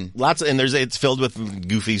fun and lots of, and it's filled with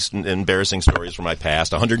goofy, embarrassing stories from my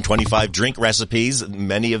past. 125 drink recipes,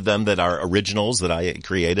 many of them that are originals that I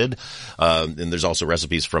created. And there's also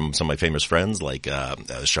recipes from some of my famous friends like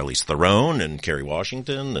Charlize Theron and Kerry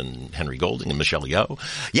Washington and Henry Golding and Michelle Yeoh.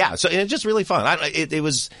 Yeah, so it's just really fun.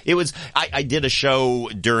 I did a show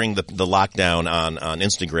during the lockdown on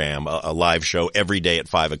Instagram, a live show every day at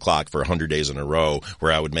 5:00 for 100 days in a row,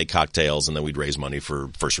 where I would make cocktails and then we'd raise money for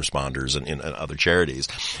first responders and other charities.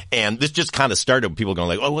 And this just kind of started with people going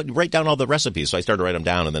like, oh, write down all the recipes. So I started to write them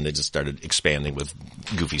down, and then they just started expanding with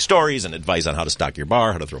goofy stories and advice on how to stock your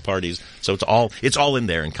bar, how to throw parties. So it's all in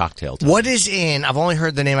there in cocktail time. What is in, I've only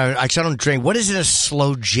heard the name, I don't drink, what is in a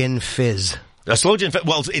slow gin fizz? A slow gin,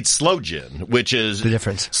 well, it's slow gin, which is the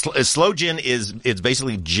difference. Slow gin it's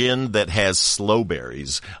basically gin that has sloe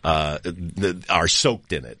berries that are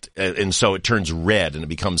soaked in it, and so it turns red and it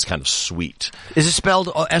becomes kind of sweet. Is it spelled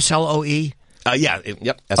SLOE?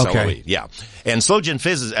 Yep, SLOE, okay. Yeah. And slow gin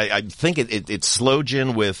fizz is, I think it's slow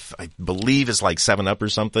gin with, I believe it's like 7-Up or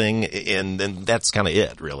something, and then that's kind of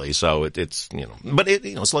it, really. So it's, but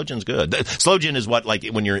slow gin's good. Slow gin is what, like,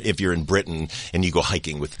 if you're in Britain and you go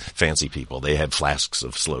hiking with fancy people, they have flasks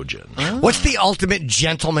of slow gin. Oh. What's the ultimate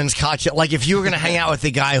gentleman's cocktail? Like, if you were going to hang out with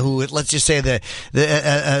the guy who, let's just say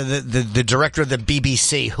the director of the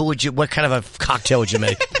BBC, what kind of a cocktail would you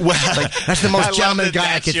make? That's the most gentleman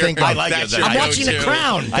guy I could think of. I like it. I'm watching The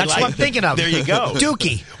Crown. That's what I'm thinking of. There you go.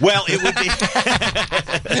 Dookie. Well, it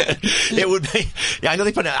would be, yeah, I know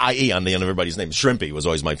they put an IE on the end of everybody's name. Shrimpy was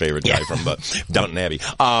always my favorite guy from Downton Abbey.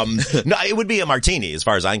 No, it would be a martini as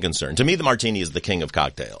far as I'm concerned. To me, the martini is the king of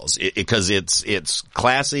cocktails because it's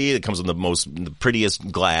classy. It comes in the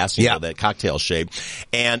prettiest glass, you know, that cocktail shape.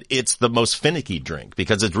 And it's the most finicky drink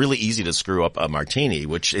because it's really easy to screw up a martini,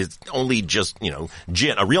 which is only just,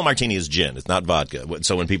 gin. A real martini is gin. It's not vodka.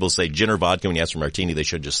 So when people say gin or vodka, vodka. When you ask for martini, they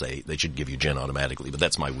should give you gin automatically. But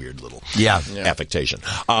that's my weird little affectation.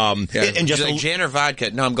 And just like gin or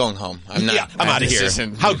vodka? No, I'm going home. I'm not. Yeah, I'm out of here.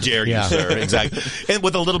 How dare you, sir? Exactly. And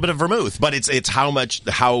with a little bit of vermouth, but it's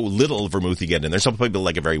how little vermouth you get in there. Some people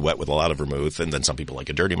like it very wet with a lot of vermouth, and then some people like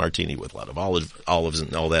a dirty martini with a lot of olives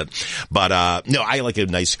and all that. But no, I like a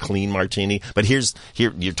nice clean martini. But here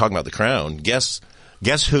you're talking about the Crown. Guess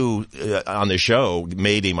who on the show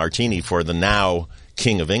made a martini for the now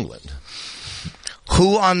King of England?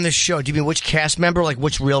 Who on the show? Do you mean which cast member? Like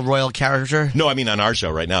which real royal character? No, I mean on our show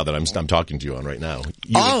right now that I'm talking to you on right now.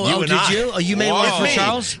 Did you? You made one for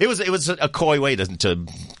Charles? It was a coy way to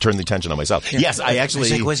turn the attention on myself. Yes, I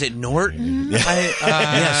actually. Was it Norton?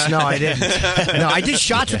 Yes, no, I didn't. No, I did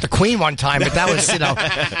shots with the Queen one time, but that was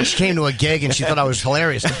she came to a gig and she thought I was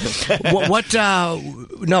hilarious.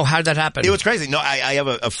 No, how did that happen? It was crazy. No, I have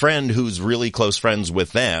a friend who's really close friends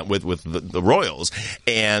with them, with the royals,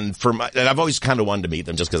 and I've always kind of wanted to meet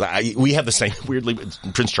them just because we have the same, weirdly,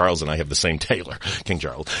 Prince Charles and I have the same tailor, King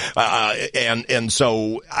Charles. And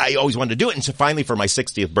so I always wanted to do it. And so finally for my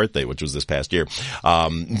 60th birthday, which was this past year,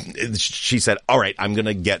 she said, all right, I'm going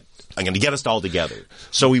to get us all together.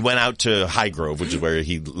 So we went out to Highgrove, which is where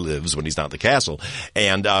he lives when he's not at the castle.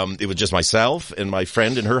 And it was just myself and my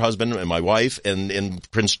friend and her husband and my wife and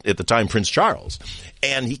Prince, at the time, Prince Charles.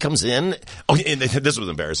 And he comes in. Oh, and this was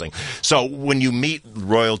embarrassing. So when you meet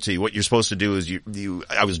royalty, what you're supposed to do is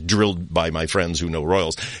I was drilled by my friends who know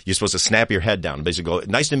royals. You're supposed to snap your head down and basically go,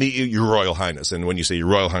 nice to meet you, Your Royal Highness. And when you say Your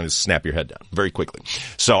Royal Highness, snap your head down very quickly.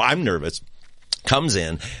 So I'm nervous. Comes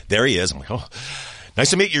in. There he is. I'm like, oh.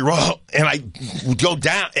 Nice to meet you, Royal. And I go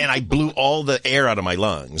down, and I blew all the air out of my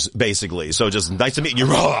lungs, basically. So just, nice to meet you,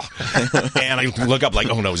 Royal. And I look up like,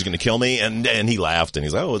 oh no, he's going to kill me. And he laughed, and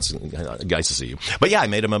he's like, oh, it's nice to see you. But yeah, I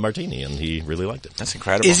made him a martini, and he really liked it. That's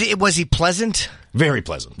incredible. Was he pleasant? Very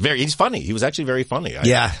pleasant. He's funny. He was actually very funny.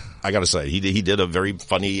 I gotta say, he did a very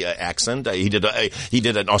funny accent. He did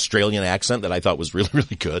an Australian accent that I thought was really,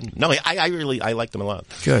 really good. No, I liked him a lot.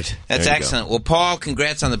 Good. That's excellent. Well, Paul,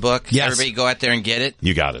 congrats on the book. Yes. Everybody go out there and get it.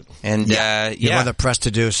 You got it. And you're one of the press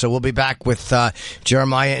to do. So we'll be back with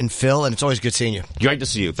Jeremiah and Phil, and it's always good seeing you. Great to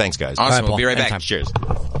see you. Thanks, guys. Awesome. All right, we'll be right back. Anytime. Cheers.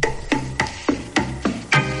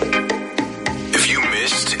 If you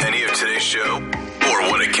missed any of today's show or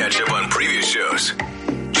want to catch up on previous shows,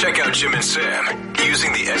 check out Jim and Sam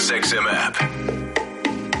using the SXM app.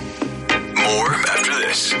 More after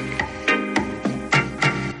this.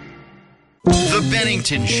 The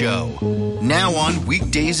Bennington Show, now on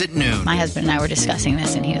weekdays at noon. My husband and I were discussing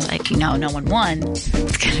this, and he was like, no one won.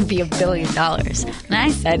 It's going to be $1 billion. And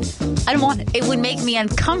I said, I don't want it. It would make me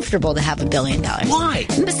uncomfortable to have $1 billion. Why?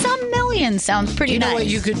 Some million sounds pretty nice. You know what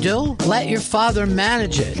you could do? Let your father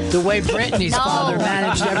manage it, the way Brittany's father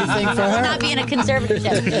managed everything for her. I'm not being a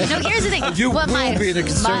conservatorship. No, here's the thing. You will be in a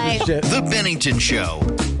conservatorship. The Bennington Show,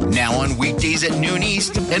 now on weekdays at noon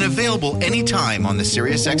East and available anytime on the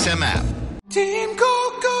SiriusXM app. Team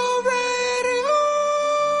Coco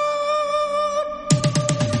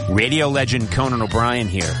Radio. Radio legend Conan O'Brien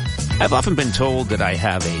here. I've often been told that I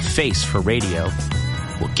have a face for radio.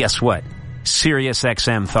 Well, guess what?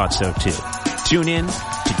 SiriusXM thought so too. Tune in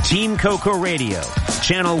to Team Coco Radio,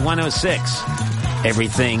 Channel 106.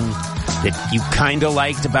 Everything that you kind of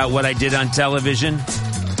liked about what I did on television,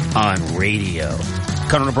 on radio.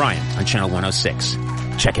 Conan O'Brien on Channel 106.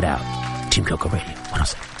 Check it out. Team Coco Radio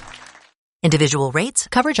 106. Individual rates,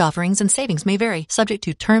 coverage offerings, and savings may vary, subject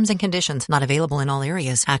to terms and conditions, not available in all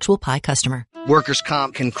areas. Actual Pi customer. Workers'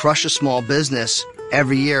 comp can crush a small business.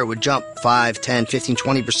 Every year it would jump 5, 10, 15,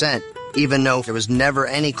 20%, even though there was never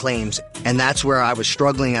any claims. And that's where I was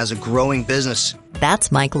struggling as a growing business.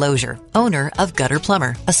 That's Mike Lozier, owner of Gutter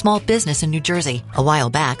Plumber, a small business in New Jersey. A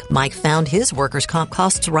while back, Mike found his workers' comp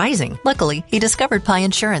costs rising. Luckily, he discovered Pi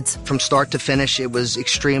Insurance. From start to finish, it was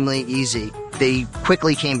extremely easy. They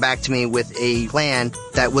quickly came back to me with a plan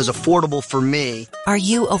that was affordable for me. Are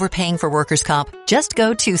you overpaying for workers' comp? Just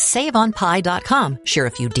go to saveonpi.com, share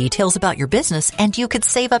a few details about your business, and you could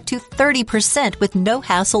save up to 30% with no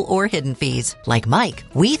hassle or hidden fees. Like Mike,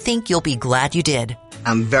 we think you'll be glad you did.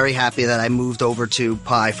 I'm very happy that I moved over to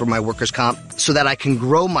Pi for my workers' comp so that I can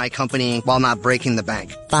grow my company while not breaking the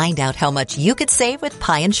bank. Find out how much you could save with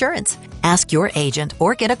Pi Insurance. Ask your agent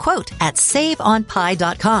or get a quote at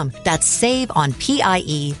saveonpi.com. That's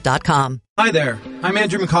saveonpie.com. Hi there, I'm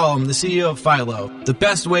Andrew McCollum, the CEO of Philo, the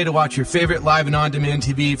best way to watch your favorite live and on-demand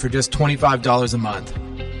TV for just $25 a month.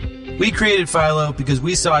 We created Philo because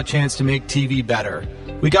we saw a chance to make TV better.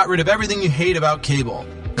 We got rid of everything you hate about cable.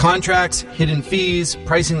 Contracts, hidden fees,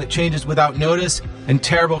 pricing that changes without notice, and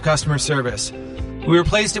terrible customer service. We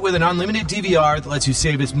replaced it with an unlimited DVR that lets you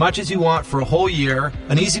save as much as you want for a whole year,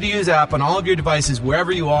 an easy-to-use app on all of your devices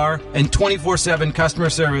wherever you are, and 24/7 customer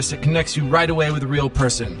service that connects you right away with a real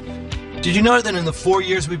person. Did you know that in the 4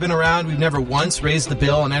 years we've been around, we've never once raised the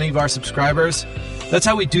bill on any of our subscribers? That's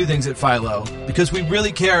how we do things at Philo, because we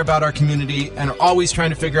really care about our community and are always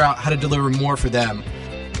trying to figure out how to deliver more for them.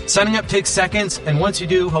 Signing up takes seconds, and once you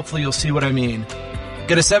do, hopefully you'll see what I mean.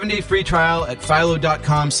 Get a 7-day free trial at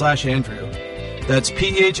philo.com/Andrew. That's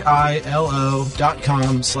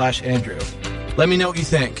philo.com/Andrew. Let me know what you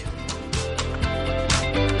think.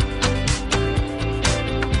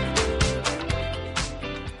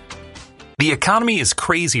 The economy is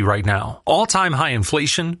crazy right now. All-time high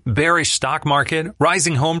inflation, bearish stock market,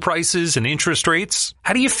 rising home prices, and interest rates.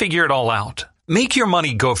 How do you figure it all out? Make your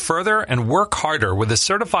money go further and work harder with a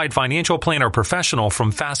certified financial planner professional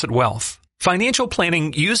from Facet Wealth. Financial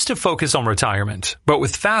planning used to focus on retirement, but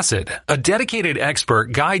with Facet, a dedicated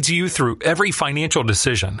expert guides you through every financial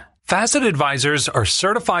decision. Facet advisors are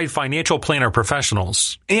certified financial planner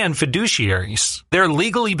professionals and fiduciaries. They're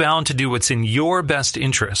legally bound to do what's in your best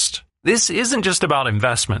interest. This isn't just about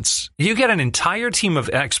investments. You get an entire team of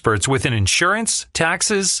experts within insurance,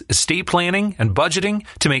 taxes, estate planning, and budgeting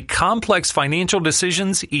to make complex financial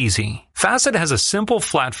decisions easy. Facet has a simple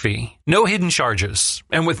flat fee, no hidden charges,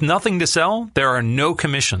 and with nothing to sell, there are no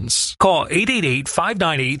commissions. Call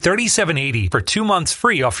 888-598-3780 for 2 months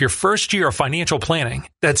free off your first year of financial planning.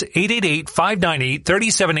 That's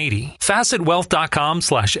 888-598-3780.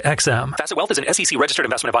 FacetWealth.com/XM. Facet Wealth is an SEC registered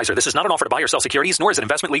investment advisor. This is not an offer to buy or sell securities, nor is it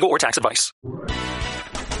investment, legal, or tax advice.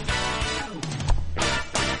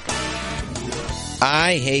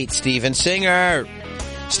 I hate Steven Singer.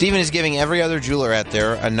 Steven is giving every other jeweler out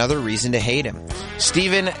there another reason to hate him.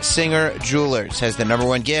 Steven Singer Jewelers has the number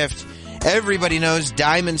one gift. Everybody knows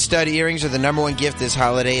diamond stud earrings are the number one gift this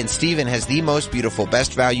holiday, and Steven has the most beautiful,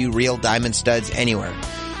 best value, real diamond studs anywhere.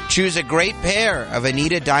 Choose a great pair of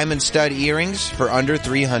Anita diamond stud earrings for under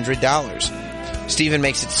 $300. Steven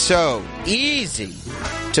makes it so easy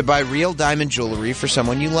to buy real diamond jewelry for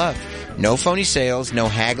someone you love. No phony sales, no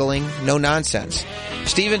haggling, no nonsense.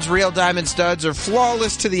 Steven's real diamond studs are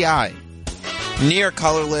flawless to the eye, near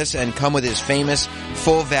colorless, and come with his famous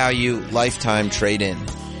full-value lifetime trade-in.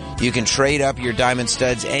 You can trade up your diamond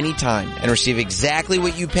studs anytime and receive exactly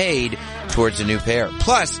what you paid towards a new pair.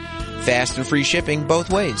 Plus, fast and free shipping both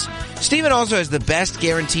ways. Steven also has the best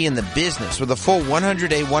guarantee in the business with a full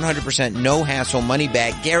 100-day, 100% no-hassle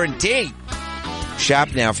money-back guarantee. Shop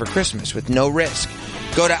now for Christmas with no risk.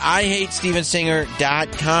 Go to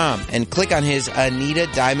IHateStevenSinger.com and click on his Anita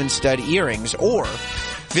Diamond Stud earrings, or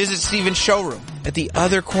visit Steven's showroom at the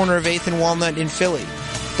other corner of 8th and Walnut in Philly.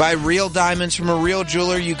 Buy real diamonds from a real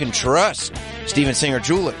jeweler you can trust. Steven Singer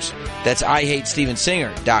Jewelers. That's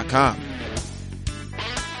IHateStevenSinger.com.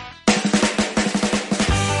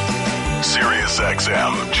 Sirius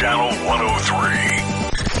XM Channel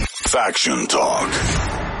 103. Faction Talk.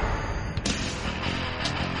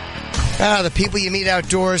 The people you meet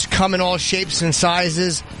outdoors come in all shapes and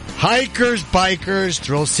sizes. Hikers, bikers,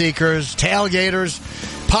 thrill seekers, tailgaters,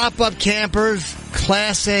 pop-up campers,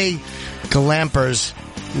 Class A glampers.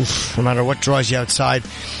 Oof, no matter what draws you outside,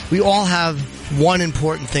 we all have one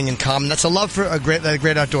important thing in common. That's a love for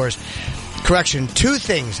great outdoors. Correction, 2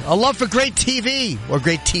 things. A love for great TV or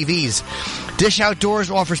great TVs. Dish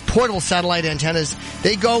Outdoors offers portable satellite antennas.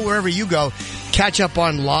 They go wherever you go. Catch up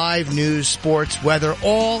on live news, sports, weather,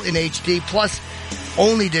 all in HD. Plus,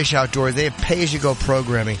 only Dish Outdoors. They have pay-as-you-go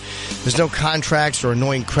programming. There's no contracts or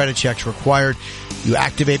annoying credit checks required. You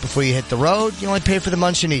activate before you hit the road. You only pay for the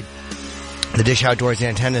months you need. The Dish Outdoors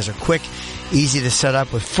antennas are quick, easy to set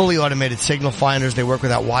up with fully automated signal finders. They work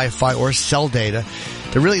without Wi-Fi or cell data.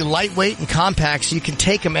 They're really lightweight and compact, so you can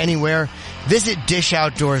take them anywhere. Visit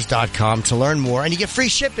dishoutdoors.com to learn more, and you get free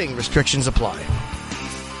shipping. Restrictions apply.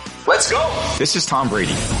 Let's go! This is Tom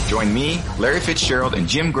Brady. Join me, Larry Fitzgerald, and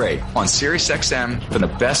Jim Gray on SiriusXM for the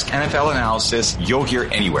best NFL analysis you'll hear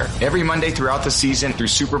anywhere. Every Monday throughout the season through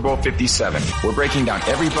Super Bowl 57. We're breaking down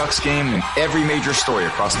every Bucs game and every major story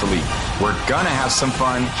across the league. We're gonna have some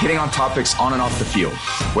fun hitting on topics on and off the field.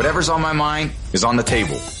 Whatever's on my mind is on the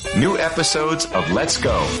table. New episodes of Let's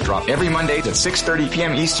Go drop every Monday at 6:30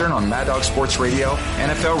 p.m. Eastern on Mad Dog Sports Radio,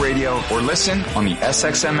 NFL Radio, or listen on the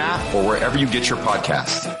SXM app or wherever you get your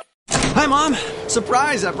podcasts. Hi, Mom.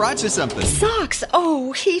 Surprise, I brought you something. Socks.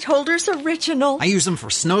 Oh, Heat Holders Original. I use them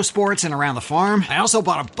for snow sports and around the farm. I also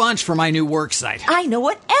bought a bunch for my new work site. I know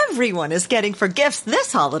what everyone is getting for gifts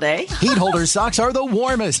this holiday. Heat Holders socks are the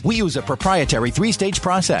warmest. We use a proprietary 3-stage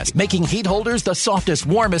process, making Heat Holders the softest,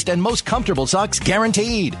 warmest, and most comfortable socks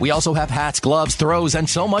guaranteed. We also have hats, gloves, throws, and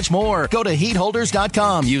so much more. Go to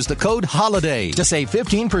heatholders.com. Use the code HOLIDAY to save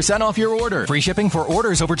 15% off your order. Free shipping for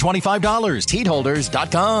orders over $25.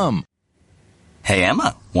 Heatholders.com. Hey,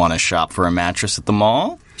 Emma, want to shop for a mattress at the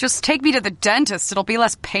mall? Just take me to the dentist. It'll be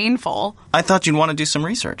less painful. I thought you'd want to do some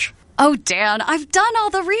research. Oh, Dan, I've done all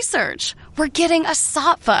the research. We're getting a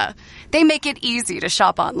Saatva. They make it easy to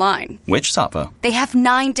shop online. Which Saatva? They have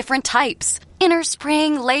 9 different types. Inner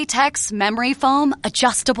spring, latex, memory foam,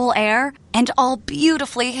 adjustable air, and all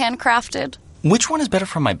beautifully handcrafted. Which one is better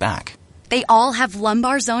for my back? They all have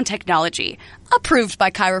lumbar zone technology, approved by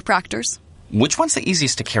chiropractors. Which one's the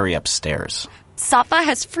easiest to carry upstairs? Saatva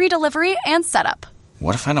has free delivery and setup.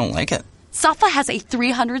 What if I don't like it? Saatva has a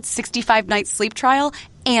 365-night sleep trial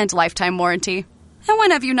and lifetime warranty. And when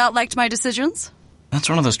have you not liked my decisions? That's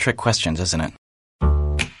one of those trick questions, isn't it?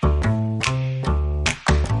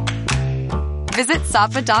 Visit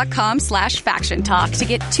Saatva.com/Faction Talk to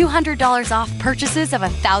get $200 off purchases of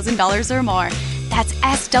 $1,000 or more. That's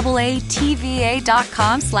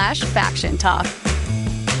SAATVA.com/Faction Talk.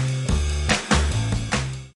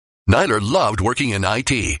 Nyler loved working in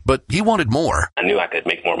IT, but he wanted more. I knew I could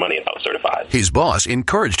make more money if I was certified. His boss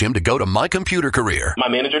encouraged him to go to My Computer Career. My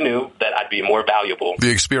manager knew that I'd be more valuable.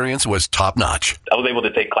 The experience was top-notch. I was able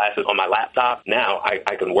to take classes on my laptop. Now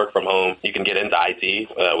I can work from home. You can get into IT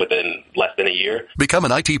within less than a year. Become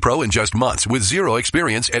an IT pro in just months with zero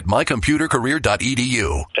experience at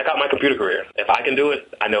mycomputercareer.edu. Check out My Computer Career. If I can do it,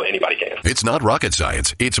 I know anybody can. It's not rocket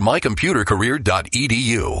science. It's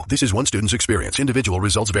mycomputercareer.edu. This is one student's experience. Individual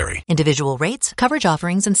results vary. Individual rates, coverage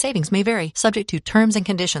offerings, and savings may vary, subject to terms and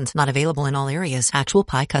conditions. Not available in all areas. Actual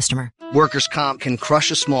Pi customer. Workers' comp can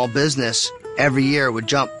crush a small business. Every year it would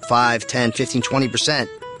jump 5, 10, 15, 20%,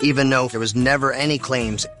 even though there was never any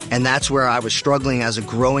claims. And that's where I was struggling as a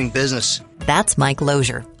growing business. That's Mike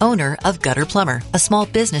Lozier, owner of Gutter Plumber, a small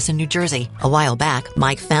business in New Jersey. A while back,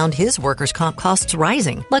 Mike found his workers' comp costs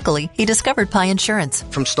rising. Luckily, he discovered Pi Insurance.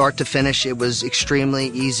 From start to finish, it was extremely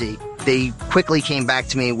easy. They quickly came back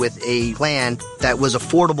to me with a plan that was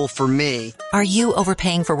affordable for me. Are you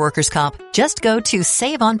overpaying for workers' comp? Just go to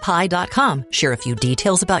saveonpi.com, share a few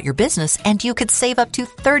details about your business, and you could save up to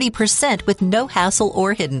 30% with no hassle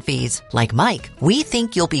or hidden fees. Like Mike, we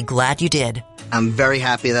think you'll be glad you did. I'm very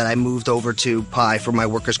happy that I moved over to Pi for my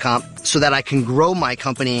workers' comp so that I can grow my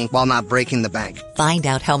company while not breaking the bank. Find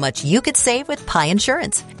out how much you could save with Pi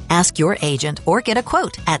Insurance. Ask your agent or get a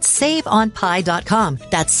quote at saveonpi.com.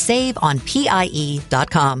 That's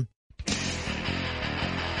saveonpie.com.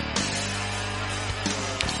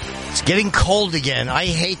 It's getting cold again. I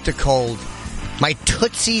hate the cold. My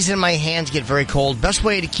tootsies and my hands get very cold. Best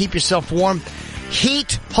way to keep yourself warm,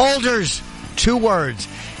 Heat Holders. 2 words.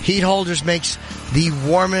 Heat Holders makes the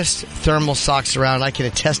warmest thermal socks around. I can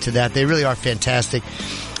attest to that. They really are fantastic.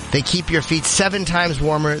 They keep your feet 7 times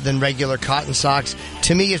warmer than regular cotton socks.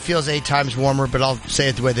 To me, it feels 8 times warmer, but I'll say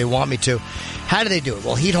it the way they want me to. How do they do it?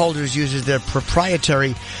 Well, Heat Holders uses their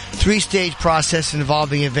proprietary 3-stage process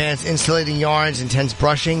involving advanced insulating yarns, intense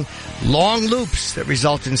brushing, long loops that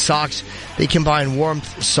result in socks. They combine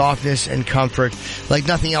warmth, softness, and comfort like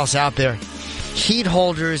nothing else out there. Heat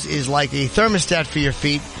Holders is like a thermostat for your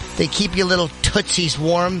feet. They keep your little tootsies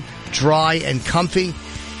warm, dry, and comfy.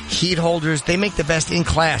 Heat Holders, they make the best in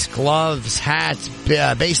class gloves, hats,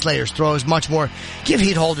 base layers, throws, much more. Give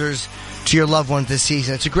Heat Holders to your loved ones this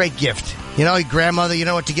season. It's a great gift. You know, your grandmother, you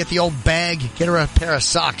know what, to get the old bag, get her a pair of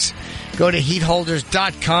socks. Go to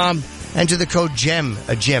heatholders.com, enter the code GEM,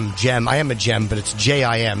 GEM. I am a gem, but it's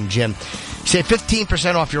J-I-M, GEM. Save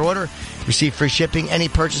 15% off your order. Receive free shipping, any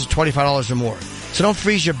purchase of $25 or more. So don't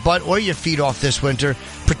freeze your butt or your feet off this winter.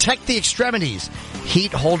 Protect the extremities.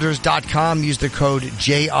 Heatholders.com. Use the code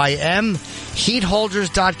JIM.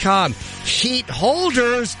 Heatholders.com. Heat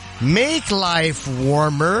Holders make life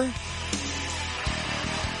warmer.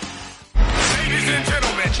 Ladies and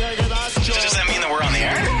gentlemen, does that mean that we're on the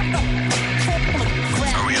air?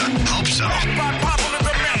 Are we on? Hope so.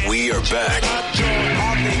 We are back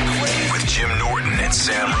with Jim Norton and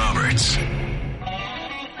Sam Roberts.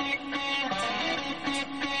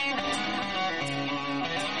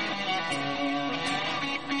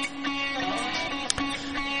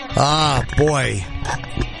 Ah, boy.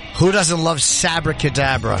 Who doesn't love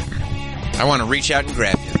Sabracadabra? I want to reach out and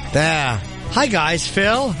grab you. Yeah. Hi, guys.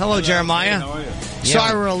 Phil. Hello, Jeremiah. How are you?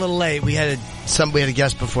 Sorry we're a little late. We had a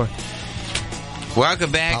guest before.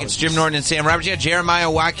 Welcome back. It's Jim Norton and Sam Roberts. Yeah,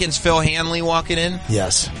 Jeremiah Watkins, Phil Hanley walking in.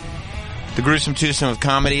 Yes. The gruesome twosome of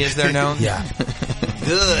comedy, as they're known. Yeah.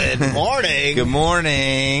 Good morning. Good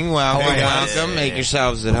morning. Welcome. Make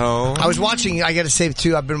yourselves at home. I was watching, I got to say,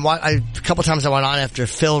 too, I've been a couple times I went on after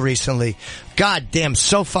Phil recently. God damn,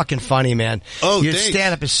 so fucking funny, man. Oh, your thanks.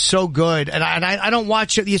 stand-up is so good. And I don't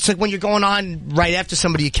watch it. It's like when you're going on right after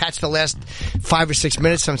somebody, you catch the last 5 or 6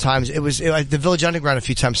 minutes sometimes. It was the Village Underground a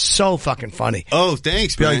few times. So fucking funny. Oh,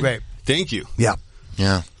 thanks, Really man. great. Thank you. Yeah.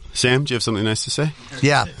 Yeah. Sam, do you have something nice to say?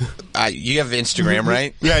 Yeah. You have Instagram,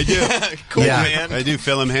 right? Yeah, I do. Cool, Yeah. man. I do.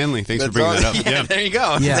 Phil M. Hanley. Thanks for That's bringing all- that up. Yeah, there you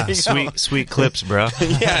go. Yeah. There you go. Sweet clips, bro.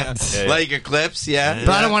 Yeah. Like your clips, yeah.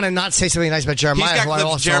 But I don't want to not say something nice about Jeremiah, He's got who I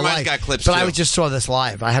clips. also Jeremiah's like. got clips, but too. I just saw this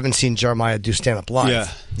live. I haven't seen Jeremiah do stand-up live. Yeah.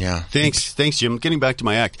 Yeah. Thanks, Jim. Getting back to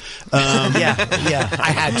my act. Yeah,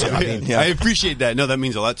 I had to. I mean, I appreciate that. No, that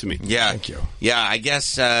means a lot to me. Yeah. Thank you. Yeah, I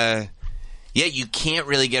guess, you can't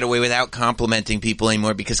really get away without complimenting people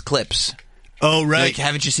anymore because clips. Oh, right. Like,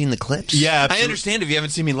 haven't you seen the clips? Yeah, I absolutely. understand if you haven't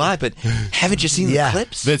seen me live, but haven't you seen the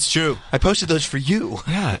clips? That's true. I posted those for you.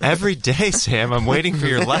 Yeah, every day, Sam. I'm waiting for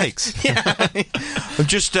your likes. I'm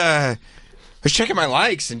just, I was checking my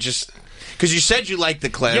likes and just, because you said you liked the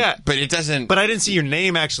clip, Yeah. but it doesn't. But I didn't see your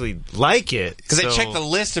name actually like it. Because I checked the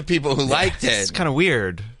list of people who liked it. It's kind of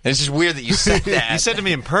weird. And it's just weird that you said that. You said to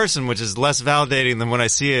me in person, which is less validating than when I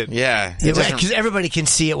see it. Yeah. Because everybody can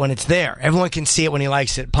see it when it's there. Everyone can see it when he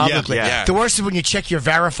likes it publicly. Yeah. The worst is when you check your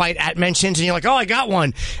verified at mentions and you're like, oh, I got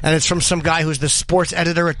one. And it's from some guy who's the sports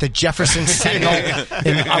editor at the Jefferson Sentinel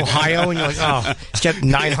in Ohio. And you're like, oh, he's got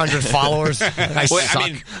 900 followers. I suck. I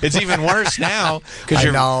mean, it's even worse now because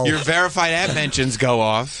your verified ad mentions go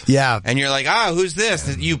off. Yeah. And you're like, who's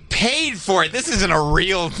this? You paid for it. This isn't a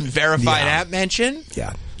real verified app mention.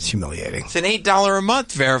 Yeah. It's humiliating. It's an $8 a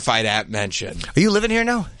month verified app mention. Are you living here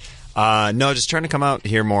now? No, just trying to come out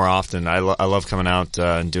here more often. I love coming out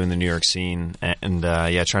and doing the New York scene, and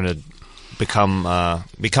trying to be coming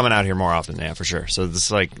out here more often. Yeah, for sure. So this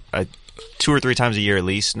is like 2 or 3 times a year at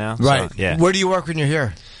least now. Right. So, yeah. Where do you work when you're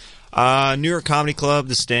here? New York Comedy Club,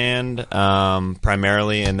 The Stand,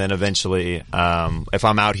 primarily, and then eventually, if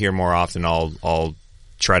I'm out here more often, I'll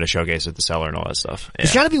try to showcase at the Cellar and all that stuff. Yeah.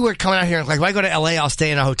 It's got to be weird coming out here. Like when I go to LA, I'll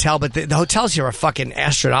stay in a hotel, but the hotels here are fucking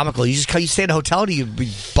astronomical. You stay at a hotel, or do you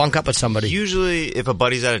bunk up with somebody? Usually, if a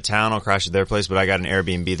buddy's out of town, I'll crash at their place. But I got an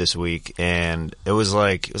Airbnb this week, and I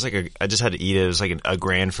just had to eat it. It was like a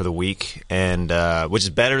grand for the week, and which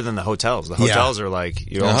is better than the hotels. The hotels are like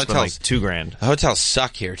you almost spend like $2,000. The hotels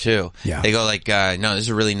suck here too. Yeah. They go like, no, this is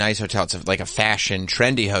a really nice hotel. It's like a fashion,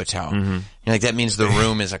 trendy hotel. Mm-hmm. You're like, that means the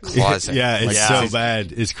room is a closet. Yeah, it's so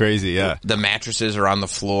bad. It's crazy, yeah. The mattresses are on the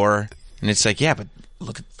floor, and it's like, yeah, but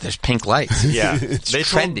look, there's pink lights. Yeah. It's They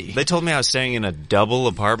trendy. They told me I was staying in a double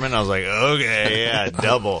apartment. I was like, okay, yeah,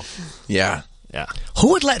 double. Yeah. Yeah.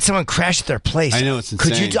 Who would let someone crash at their place? I know, it's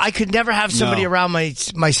Could insane. I could never have somebody No. around my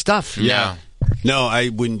stuff. Yeah. No, I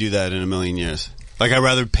wouldn't do that in a million years. Like, I'd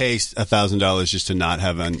rather pay $1,000 just to not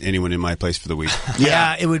have anyone in my place for the week.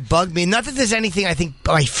 Yeah, it would bug me. Not that there's anything I think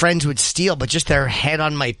my friends would steal, but just their head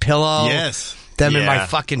on my pillow. Yes. Them in Yeah. my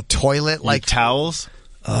fucking toilet. Like towels.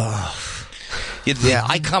 Yeah,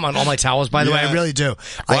 I come on all my towels, by the way. I Yeah. really do.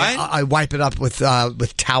 I wipe it up with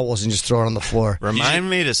towels and just throw it on the floor. Remind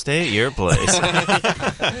me to stay at your place.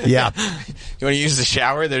 Yeah. You want to use the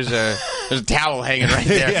shower? There's a towel hanging right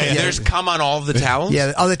there. Yeah. There's cum on all of the towels?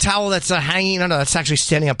 Yeah. Oh, the towel that's hanging? No, that's actually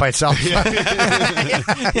standing up by itself.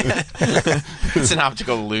 It's an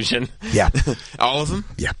optical illusion. Yeah. All of them?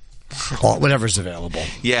 Yeah. Whatever's available.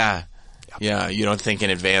 Yeah. Yeah, you don't think in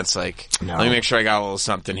advance, like, No. let me make sure I got a little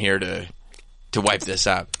something here to wipe this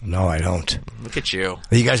up. No, I don't. Look at you.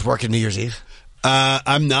 Are you guys working New Year's Eve?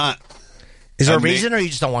 I'm not. Is there a reason, or you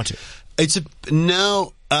just don't want to?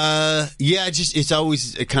 No. Yeah, it's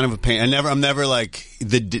always kind of a pain. I'm never like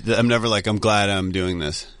I'm glad I'm doing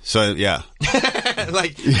this. So yeah.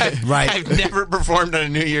 Like, Right. I've never performed on a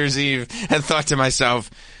New Year's Eve and thought to myself,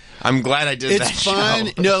 I'm glad I did that It's fun.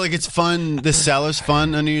 show. No, like it's fun. The Cellar's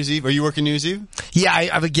fun on New Year's Eve. Are you working New Year's Eve? Yeah, I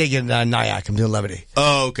have a gig in Nyack. I'm doing levity.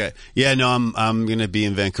 Oh, okay. Yeah, no, I'm gonna be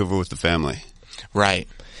in Vancouver with the family. Right.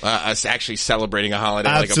 Us actually celebrating a holiday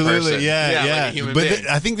Absolutely, like a person. yeah. Like a human But being.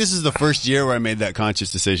 I think this is the first year where I made that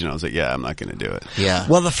conscious decision. I was like, yeah, I'm not gonna do it. Yeah.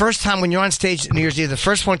 Well, the first time when you're on stage New Year's Eve, the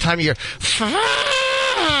first one time you hear,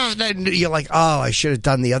 stuff that you're like, oh, I should have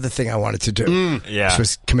done the other thing I wanted to do. Which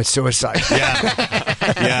was commit suicide.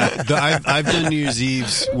 I've done New Year's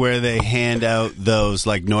Eves where they hand out those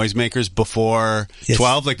like noisemakers before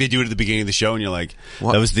 12, like they do it at the beginning of the show, and you're like,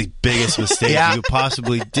 that was the biggest mistake you could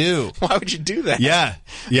possibly do. Why would you do that? Yeah,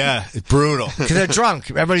 it's brutal. Because they're drunk.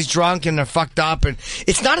 Everybody's drunk and they're fucked up, and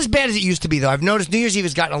it's not as bad as it used to be, though. I've noticed New Year's Eve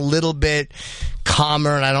has gotten a little bit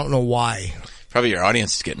calmer, and I don't know why. Probably your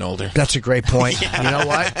audience is getting older. That's a great point. You know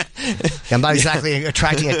what? I'm not exactly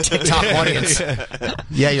attracting a TikTok audience.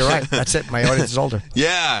 Yeah, you're right. That's it. My audience is older.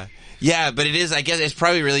 Yeah, but it is. I guess it's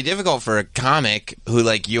probably really difficult for a comic who,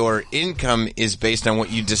 like, your income is based on what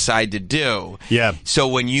you decide to do. Yeah. So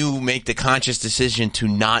when you make the conscious decision to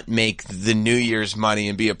not make the New Year's money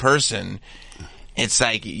and be a person, it's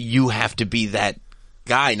like you have to be that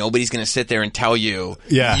guy. Nobody's going to sit there and tell you,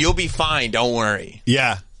 you'll be fine, don't worry.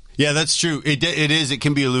 Yeah, that's true. It is. It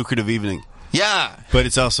can be a lucrative evening. Yeah. But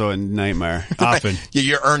it's also a nightmare, often.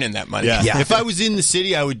 You're earning that money. Yeah. If I was in the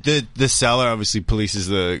city, I would. The cellar obviously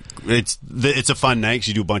polices it's a fun night because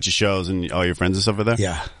you do a bunch of shows and all your friends and stuff are there.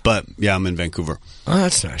 Yeah. But, I'm in Vancouver. Oh,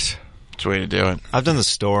 that's nice. It's a way to do it. I've done the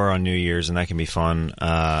store on New Year's, and that can be fun.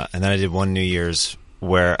 And then I did one New Year's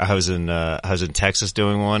where I was in Texas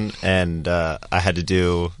doing one, and I had to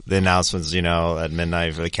do the announcements, at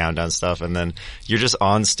midnight for the countdown stuff, and then you're just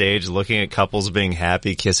on stage looking at couples being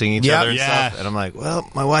happy, kissing each other and stuff, and I'm like, well,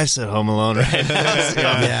 my wife's at home alone right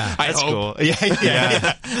now. That's cool.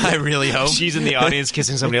 Yeah. I really hope. She's in the audience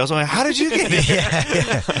kissing somebody else. I'm like, how did you get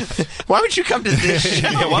here? Why would you come to this show?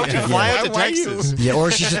 Why would you fly out to Texas? Yeah, or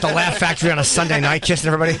she's at the Laugh Factory on a Sunday night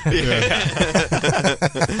kissing everybody.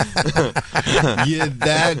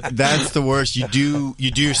 That's the worst. You do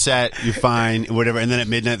your set, you're fine, whatever, and then at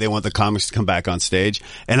midnight they want the comics to come back on stage,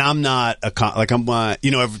 and I'm not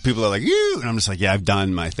people are like, you, and I'm just like, yeah, I've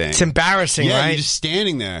done my thing. It's embarrassing, right? You're just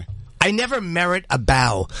standing there. I never merit a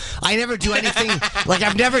bow. I never do anything, like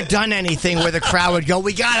I've never done anything where the crowd would go,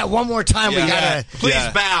 we got it, one more time, we got it. Please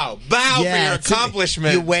bow. Bow for your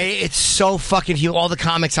accomplishment. You wait, it's so fucking huge. All the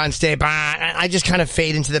comics on stage, I just kind of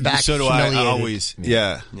fade into the back. So do I, always.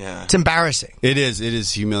 Yeah. It's embarrassing. It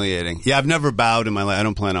is humiliating. Yeah, I've never bowed in my life. I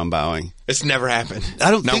don't plan on bowing. It's never happened. I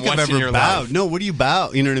don't think I've ever bowed. No, what do you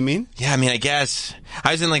bow? You know what I mean? Yeah, I guess.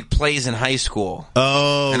 I was in like plays in high school.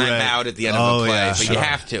 Oh, and I bowed at the end of a play. But you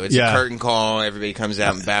have to. It's a curtain call. Everybody comes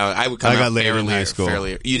out and bows. I got laid in high school.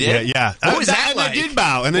 You did? Yeah. What was that like? I did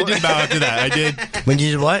bow. And I did bow after that. I did. When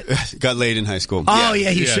you did what? Got laid in high school. Oh,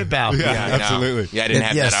 yeah, you should bow. Yeah, absolutely. Yeah, I didn't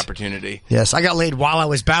have that opportunity. Yes, I got laid while I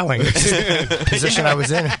was bowing. Position I was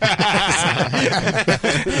in.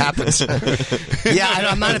 Happens. Yeah,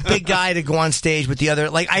 I'm not a big guy to go on stage with the other.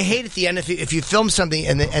 Like, I hate at the end if you film something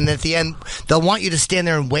and at the end they'll want you to stand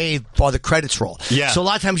there and wave while the credits roll. Yeah. So a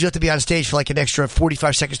lot of times you have to be on stage for like an extra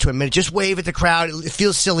 45 seconds to a minute. Just wave at the crowd. It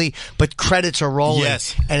feels silly, but credits are rolling.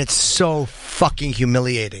 Yes. And it's so fucking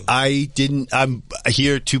humiliating. I'm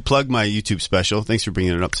here to plug my YouTube special. Thanks for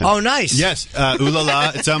bringing it up, Sam. Oh, nice. Yes. Ooh La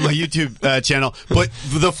La. It's on my YouTube channel. But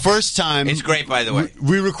the first time... It's great, by the way.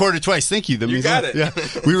 We recorded twice. Thank you. You got it. Yeah.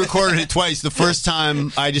 We recorded it twice. The first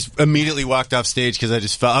time, I just immediately walked off stage because I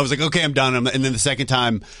just felt... I was like, okay, I'm done. And then the second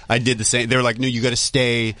time, I did the same. They were like, no, you got to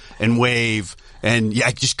stay and wave. And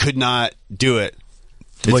I just could not do it.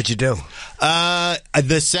 What'd you do?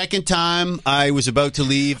 The second time I was about to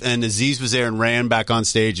leave, and Aziz was there and ran back on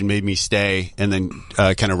stage and made me stay, and then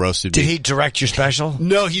kind of roasted me. Did he direct your special?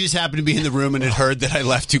 No, he just happened to be in the room and had heard that I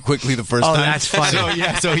left too quickly the first time. Oh, that's funny.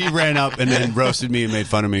 So he ran up and then roasted me and made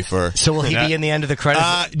fun of me for. So will he be in the end of the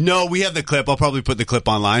credits? No, we have the clip. I'll probably put the clip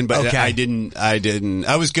online, but okay. I didn't.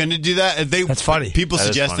 I was going to do that. That's funny. People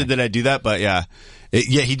suggested that I do that, but yeah.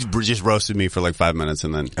 He just roasted me for like 5 minutes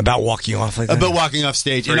and then... About walking off like that? About walking off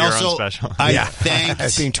stage. For and your also, own special. I thanked... I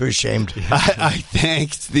seem too ashamed. I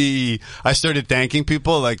thanked I started thanking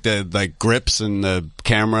people, like the grips and the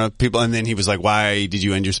camera people, and then he was like, why did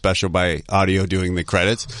you end your special by audio doing the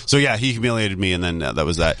credits? So yeah, he humiliated me, and then that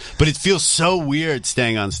was that. But it feels so weird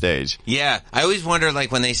staying on stage. Yeah. I always wonder,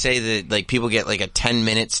 like, when they say that, like, people get, like, a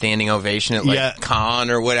 10-minute standing ovation at, like, Cannes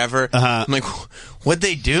or whatever. I'm like... What'd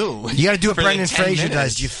they do? You got to do what for Brendan like 10 Fraser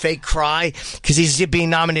minutes? does. You fake cry because he's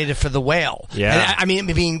being nominated for The Whale. Yeah. And I mean,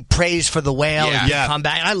 being praised for The Whale and come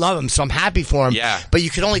back. And I love him, so I'm happy for him. Yeah. But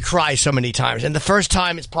you can only cry so many times. And the first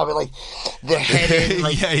time, it's probably like the head in,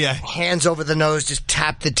 like hands over the nose, just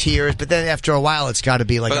tap the tears. But then after a while, it's got to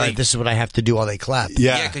be like, all right, this is what I have to do while they clap.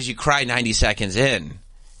 Yeah, because you cry 90 seconds in.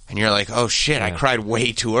 And you're like, oh shit, I cried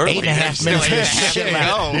way too early. 8.5 minutes. Shit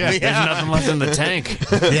left. There's nothing left in the tank.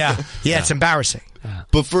 Yeah, it's embarrassing.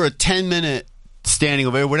 But for a 10-minute standing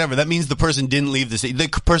ovation, whatever, that means the person didn't leave the stage. The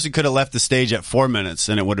person could have left the stage at 4 minutes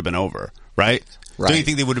and it would have been over, right? Don't you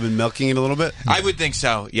think they would have been milking it a little bit? I would think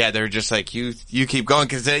so. Yeah, they're just like, you keep going.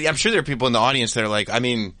 Because I'm sure there are people in the audience that are like, I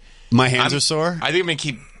mean... My hands are sore? I think I'm going to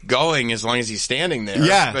keep going as long as he's standing there.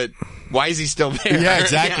 Yeah. But why is he still there? Yeah,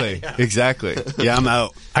 exactly. Exactly. Yeah, I'm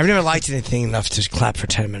out. I've never liked anything enough to clap for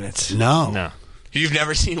 10 minutes. No. You've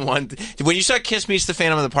never seen one... When you saw Kiss Meets the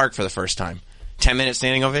Phantom of the Park for the first time, 10-minute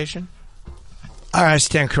standing ovation? All right, I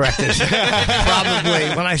stand corrected. Probably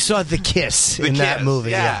when I saw The Kiss in that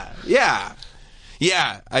movie. Yeah.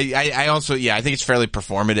 I also I think it's fairly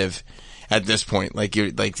performative at this point. Like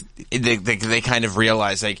they kind of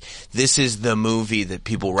realize like this is the movie that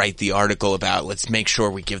people write the article about. Let's make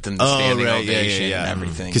sure we give them the standing ovation and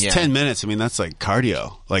everything. Because 10 minutes, I mean, that's like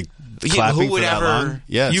cardio. Like clapping who would for that ever? long.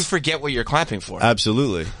 Yes. You forget what you're clapping for.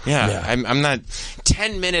 Absolutely. Yeah. I'm not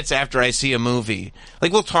 10 minutes after I see a movie.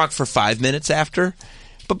 Like we'll talk for 5 minutes after.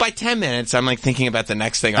 But by 10 minutes, I'm like thinking about the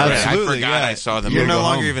next thing. Absolutely, I forgot I saw the movie. You're no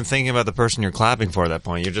longer even thinking about the person you're clapping for at that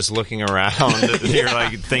point. You're just looking around. You're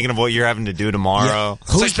like thinking of what you're having to do tomorrow.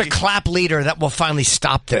 Yeah. Who's the clap leader that will finally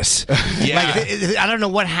stop this? I don't know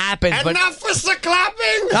what happened. Enough with the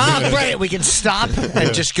clapping! Ah, great. We can stop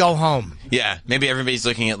and just go home. Yeah, maybe everybody's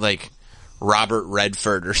looking at like Robert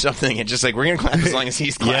Redford or something, and just like we're gonna clap as long as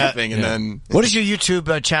he's clapping, and then. What is your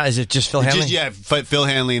YouTube channel? Is it just Phil Hanley? Phil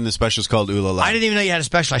Hanley, and the special's called Ooh La La. I didn't even know you had a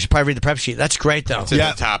special. I should probably read the prep sheet. That's great, though. It's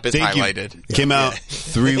at the top. It's highlighted. Came out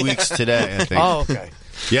 3 weeks today, I think. Oh, okay.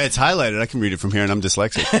 Yeah, it's highlighted. I can read it from here, and I'm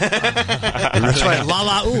dyslexic. That's right. La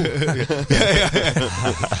la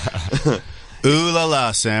ooh. Ooh La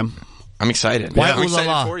La, Sam. I'm excited. Why I'm Ooh excited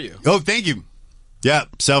La La? for you. Oh, thank you. Yeah,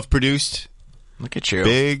 self-produced. Look at you.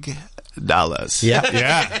 Big dollars.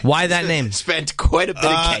 Yeah. Why that name? Spent quite a bit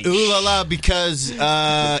of cash. Ooh La La, because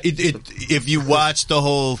if you watch the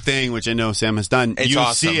whole thing, which I know Sam has done, It's you'll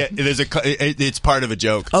awesome. see it. It's part of a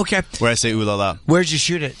joke. Okay. Where I say Ooh La La. Where'd you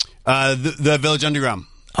shoot it? The Village Underground.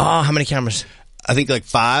 Oh, how many cameras? I think like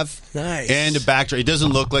 5. Nice. And a backdrop. It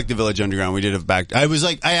doesn't look like the Village Underground. We did a back. I was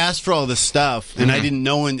like, I asked for all this stuff, and I didn't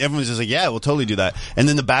know. And everyone was just like, "Yeah, we'll totally do that." And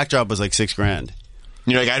then the backdrop was like $6,000.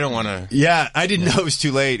 You're like, I don't want to. Yeah, I didn't know it was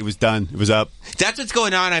too late. It was done. It was up. That's what's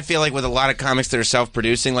going on, I feel like, with a lot of comics that are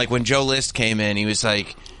self-producing. Like, when Joe List came in, he was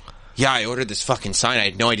like, yeah, I ordered this fucking sign. I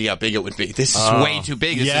had no idea how big it would be. This is way too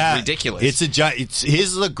big. This is ridiculous. It's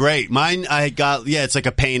his look great. Mine, I got, it's like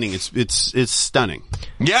a painting. It's stunning.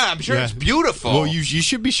 Yeah, I'm sure it's beautiful. Well, you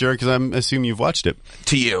should be sure, because I assume you've watched it.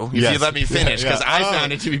 To you, if you let me finish, because I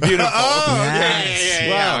found it to be beautiful. Yeah.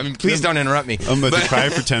 Wow. I mean, please don't interrupt me. I'm about to cry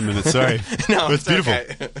for 10 minutes. Sorry. No, but it's beautiful.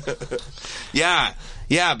 Okay.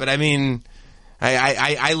 Yeah, but I mean,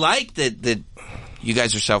 I like that you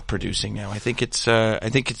guys are self-producing now. I think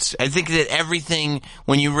that everything,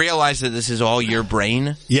 when you realize that this is all your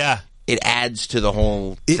brain, it adds to the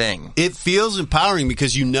whole thing. It feels empowering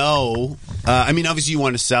because I mean, obviously you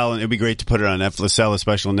want to sell, and it'd be great to put it on Netflix, sell a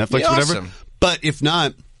special on Netflix, whatever. Awesome. But if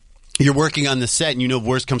not, you're working on the set, and if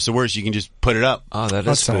worst comes to worst, you can just put it up. Oh,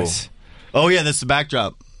 that's cool. Nice. Oh yeah, that's the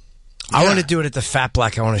backdrop. I want to do it at the Fat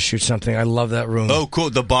Black. I want to shoot something. I love that room. Oh, cool.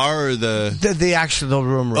 The bar or the actual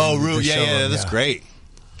room? Oh, room. The Yeah, that's great.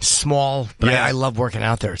 Small, but I love working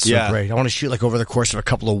out there. It's so great. I want to shoot like over the course of a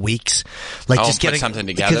couple of weeks, just put something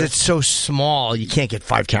together. Because it's so small, you can't get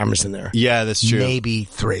 5 cameras in there. Yeah, that's true. Maybe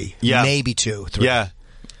 3. Yeah, maybe 2, 3. Yeah.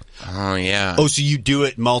 Oh yeah. Oh, so you do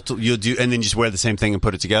it you'll do, and then just wear the same thing and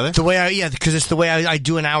put it together. The way because it's the way I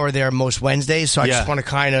do an hour there most Wednesdays. So I just want to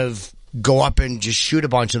kind of go up and just shoot a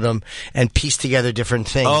bunch of them and piece together different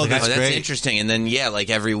things. Oh, like that's great. Interesting. And then like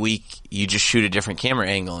every week you just shoot a different camera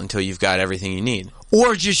angle until you've got everything you need.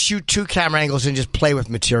 Or just shoot 2 camera angles and just play with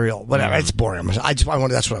material. Whatever. It's boring. That's what I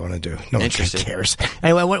want to do. No one cares.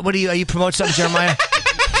 Anyway, what are you promoting something, Jeremiah?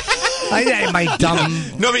 My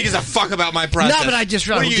dumb. Nobody gives a fuck about my process. No, but I just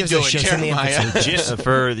realized what are you doing, Jeremiah? Jim,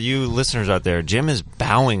 for you listeners out there, Jim is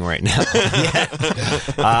bowing right now.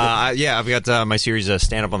 I've got my series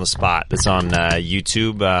Stand Up on the Spot. It's on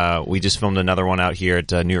YouTube. We just filmed another one out here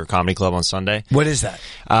at New York Comedy Club on Sunday. What is that?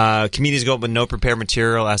 Comedians go up with no prepared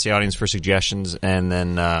material, ask the audience for suggestions, and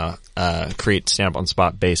then create stand up on the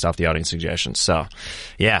spot based off the audience suggestions. So,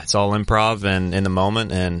 yeah, it's all improv and in the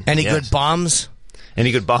moment. And any good bombs?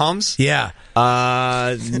 Any good bombs? Yeah.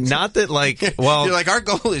 Not that well, you're like, our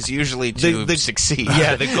goal is usually to succeed.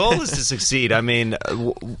 Yeah, the goal is to succeed. I mean,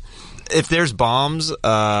 If there's bombs,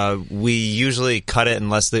 we usually cut it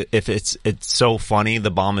unless if it's so funny,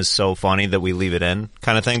 the bomb is so funny that we leave it in,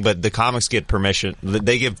 kind of thing. But the comics get permission;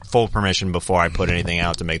 they give full permission before I put anything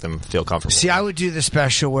out to make them feel comfortable. See, I would do the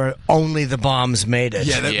special where only the bombs made it.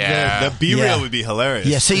 Yeah, the B-reel would be hilarious.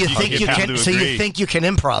 Yeah, so you think you get can? people to So you agree. think you can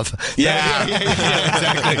improv?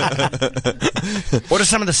 Exactly. What are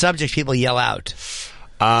some of the subjects people yell out?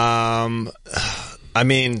 I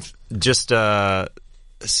mean, just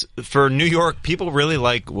for New York, people really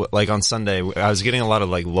like on Sunday. I was getting a lot of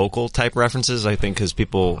like local type references. I think because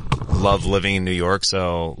people love living in New York.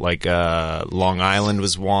 So like Long Island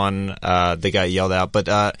was one. They got yelled out, but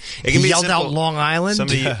it can be yelled simple. out Long Island.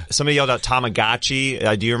 Somebody yelled out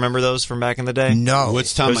Tamagotchi. Do you remember those from back in the day? No.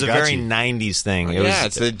 What's It was a very Tamagotchi? 90s thing.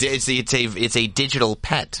 It's a digital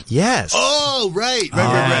pet. Yes. Oh, right. It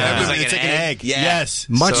was It's like an egg. Yeah. Yes.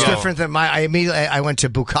 Much So- different than I went to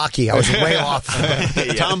Bukkake. I was way off.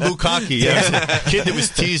 Tom Bukkake, yes. Kid that was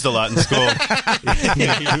teased a lot in school.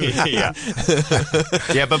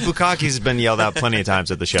 yeah, but Bukkake's been yelled out plenty of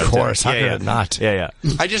times at the show. Of course, how yeah, could yeah. it not? Yeah.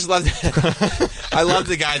 I just love that. I love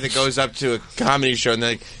the guy that goes up to a comedy show and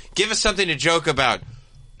they're like, give us something to joke about.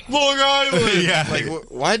 Long Island. Yeah. Like,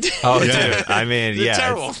 what? Oh, Yeah. dude. I mean, It's a yeah.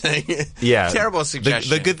 terrible thing. Yeah. Terrible suggestion.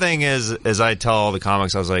 The good thing is I tell all the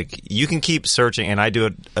comics, I was like, you can keep searching, and I do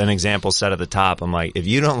an example set at the top. I'm like, if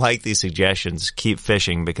you don't like these suggestions, keep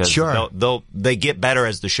fishing because Sure. they get better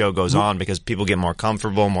as the show goes on because people get more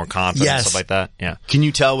comfortable, more confident, Yes. stuff like that. Yeah. Can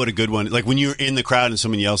you tell what a good one? Like when you're in the crowd and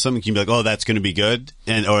someone yells something, can you be like, "Oh, that's going to be good,"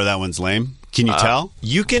 or "That one's lame"? Can you tell?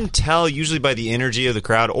 You can tell usually by the energy of the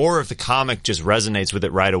crowd, or if the comic just resonates with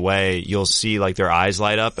it right away, you'll see like their eyes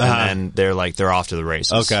light up, and then they're off to the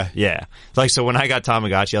races. Okay. Yeah. Like so, when I got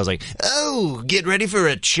Tamagotchi, I was like, "Oh, get ready for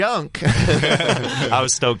a chunk." I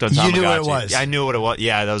was stoked on Tamagotchi. You knew what it was. I knew what it was.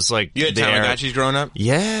 Yeah, that was like You had the era. Tamagotchis growing up?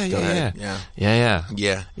 Yeah.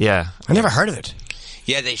 I never heard of it.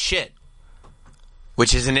 Yeah, they shit.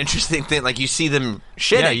 Which is an interesting thing. Like, you see them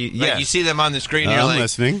shitting. Yeah, Like, you see them on the screen, and I'm you're like...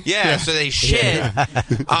 listening. Yeah, so they shit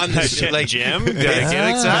on the... Shit, like, Jim, get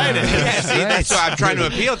excited. Yeah, see, that's what I'm trying to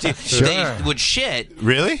appeal to. Sure. They would shit.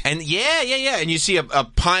 Really? And yeah. And you see a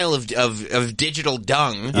pile of digital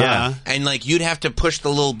dung. Yeah. And, like, you'd have to push the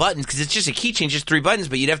little buttons, because it's just a keychain, just 3 buttons,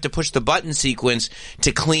 but you'd have to push the button sequence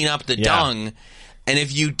to clean up the dung. And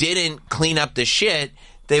if you didn't clean up the shit...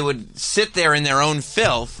 They would sit there in their own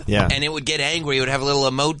filth, and it would get angry. It would have little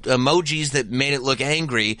emojis that made it look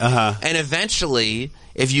angry. And eventually,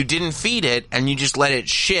 if you didn't feed it and you just let it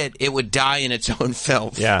shit, it would die in its own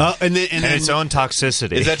filth. Yeah. And then its own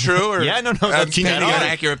toxicity. Is that true? Or Yeah, no, that's can you dead get on. an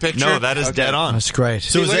accurate picture? No, that is dead on. That's great.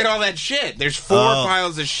 So look at all that shit. There's 4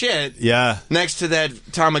 piles of shit next to that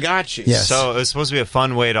Tamagotchi. Yes. So it was supposed to be a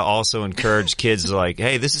fun way to also encourage kids to like,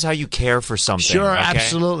 hey, this is how you care for something. Sure, okay?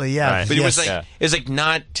 absolutely, yeah. Right. But it was Yes. like it was like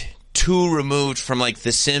not too removed from like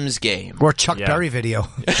the Sims game. Or Chuck Berry video.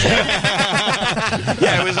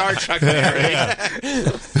 Yeah, it was our Chuck Berry.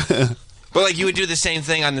 But like you would do the same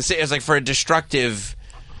thing on the. It was like for a destructive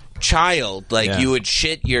child, like you would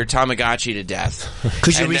shit your Tamagotchi to death.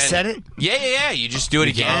 Could you And reset then- it? Yeah. You just do it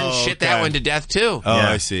again. Oh, shit that okay. one to death too. Oh,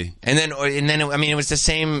 I see. And then I mean, it was the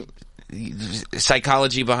same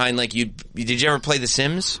psychology behind like you. Did you ever play The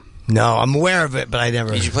Sims? No, I'm aware of it, but I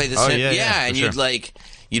never. Did you play The Oh, Sims? yeah, and for you'd sure. like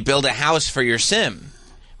you'd build a house for your sim,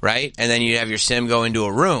 right? And then you'd have your sim go into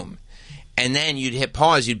a room, and then you'd hit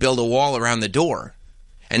pause. You'd build a wall around the door.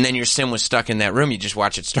 And then your sim was stuck in that room. You just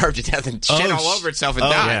watch it starve to death and shit all over itself and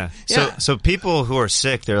die. Yeah. So people who are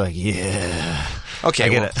sick, they're like, yeah. Okay, I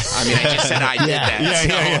get well, it. I mean, I just said I did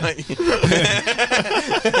that.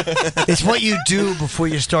 It's what you do before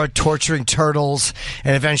you start torturing turtles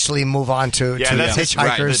and eventually move on to that's hitchhikers.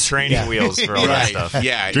 right, the training wheels for all that stuff.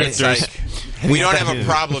 Yeah, it's like we don't have a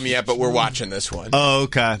problem yet, but we're watching this one. Oh,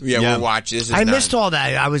 okay. Yeah, we're watching. This is I not- missed all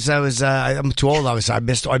that. I'm too old. I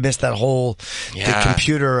missed that whole the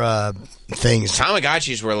computer things.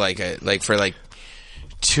 Tamagotchis were like for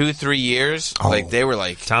 2-3 years. Like they were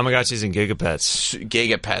like Tamagotchis and Gigapets.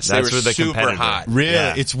 Gigapets. That's They were where the super competitor. hot. Really?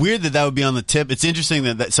 Yeah. It's weird that would be on the tip. It's interesting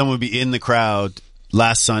that someone would be in the crowd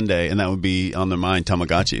last Sunday and that would be on their mind,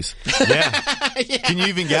 Tamagotchis. Yeah. Can you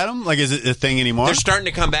even get them? Like, is it a thing anymore? They're starting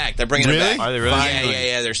to come back. They're bringing Really? them back. Are they really?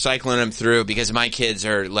 Yeah. They're cycling them through because my kids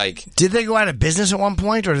are like. Did they go out of business at one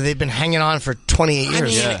point, or have they been hanging on for 28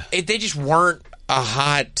 years? I mean, they just weren't a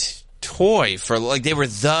hot toy for like they were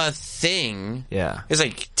the thing. Yeah. It's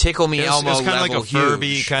like Tickle Me Elmo It's kind of like level a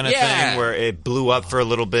Furby huge. kind of thing where it blew up for a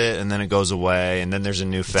little bit and then it goes away and then there's a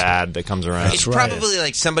new fad that comes around. It's probably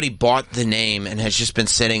like somebody bought the name and has just been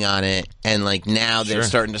sitting on it, and like now they're Sure.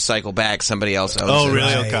 starting to cycle back. Somebody else owns it. Oh,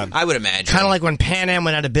 really? Okay. I would imagine. Kind of like when Pan Am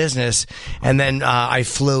went out of business, and then I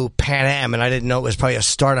flew Pan Am, and I didn't know it was probably a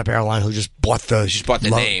startup airline who just bought the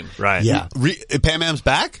name. Right. Yeah. Pan Am's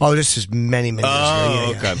back? Oh, this is many years ago.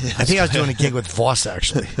 Yeah, okay. I think I was doing a gig with Voss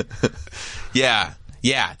actually. Yeah.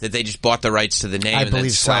 Yeah, that they just bought the rights to the name I and then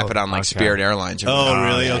believe slap so. it on like Okay. Spirit Airlines. Or Oh, whatever.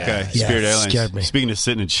 really? Yeah. Okay. Yeah, Spirit it Airlines. scared me. Speaking of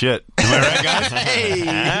sitting in shit. Am I right, guys?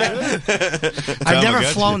 I've never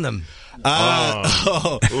flown them.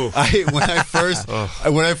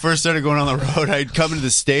 When I first started going on the road, I'd come into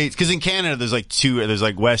the States because in Canada there's like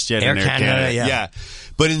WestJet Air and Air Canada, Canada. yeah.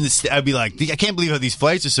 But in the I'd be like, I can't believe how these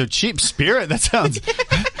flights are so cheap. Spirit, that sounds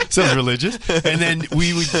religious. And then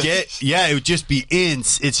we would it would just be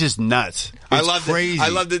it's just nuts. I love crazy. I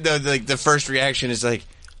love that the first reaction is like,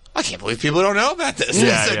 I can't believe people don't know about this.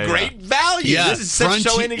 Yeah, This is a great value. Yeah, This is so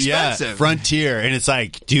inexpensive. Yeah, Frontier, and it's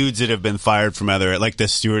like dudes that have been fired from like the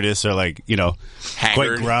stewardess are like, quite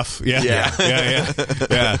Haggard. gruff. Yeah.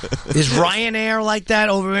 Yeah. Is Ryanair like that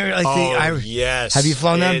over here? Like yes. Have you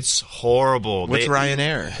flown them? It's horrible. What's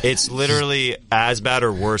Ryanair? It's literally as bad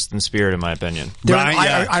or worse than Spirit, in my opinion. They're an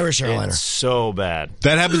Irish airliner. It's so bad.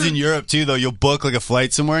 That happens in Europe too, though. You'll book like a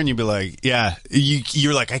flight somewhere, and you'll be like,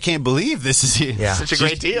 you're like, I can't believe this is it. Yeah. Such a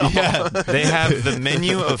great deal. Yeah. They have the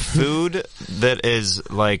menu of food that is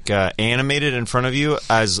like animated in front of you,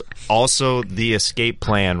 as also the escape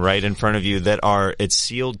plan right in front of you. It's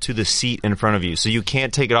sealed to the seat in front of you, so you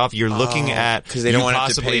can't take it off. You're looking at because they don't you want to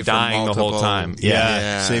possibly pay for dying the whole multiple- time.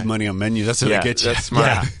 Yeah. Save money on menus. That's what they get you. That's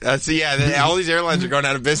smart. Yeah. All these airlines are going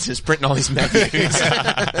out of business, printing all these menus.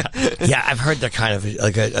 Yeah, I've heard they're kind of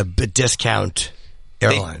like a discount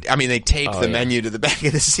airline. They tape the menu to the back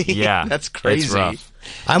of the seat. Yeah, that's crazy. It's rough.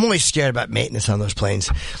 I'm only scared about maintenance on those planes.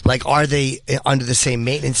 Like, are they under the same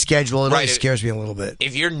maintenance schedule? It always scares me a little bit.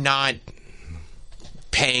 If you're not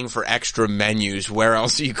paying for extra menus, where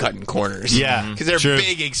else are you cutting corners? Yeah, because they're true.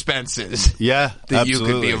 big expenses. Yeah, that you could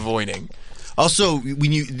absolutely. be avoiding. Also,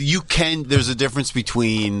 when you can, there's a difference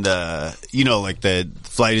between the, like the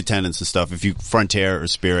flight attendants and stuff. If you Frontier or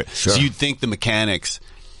Spirit, Sure. so you'd think the mechanics,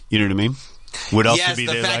 you know what I mean? Would also Yes, be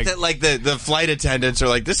the there, fact like, that the flight attendants are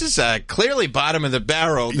like, this is clearly bottom of the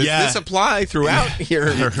barrel. Does Yeah. this apply throughout your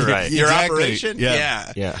Right. your Exactly. operation?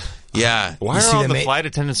 Yeah. Yeah. Why are all the flight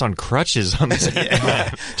attendants on crutches on this?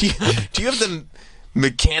 Do you have the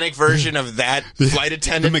mechanic version of that flight the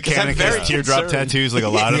attendant? mechanic has teardrop tattoos, like a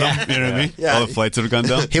lot of them. You know what I mean? Yeah. All the flights that have gone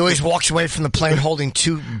down. He always walks away from the plane holding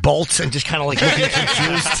two bolts and just kind of like looking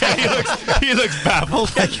confused. he looks baffled.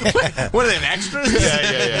 What are they, extras?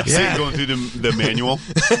 Yeah. See him going through the manual.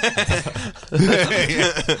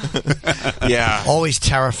 Yeah. Always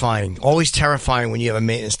terrifying. Always terrifying when you have a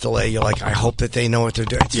maintenance delay. You're like, I hope that they know what they're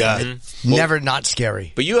doing. It's never not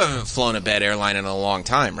scary. But you haven't flown a bad airline in a long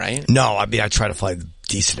time, right? No, I mean, I try to fly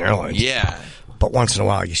decent airlines. Yeah. But once in a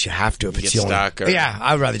while, I guess you have to if it's Get the only. stuck or- Yeah,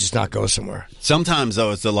 I'd rather just not go somewhere. Sometimes though,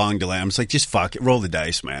 it's the long delay. I'm just like, just fuck it, roll the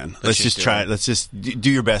dice, man. Let's just do try it. it. Let's just do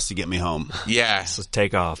your best to get me home. Yeah. Let's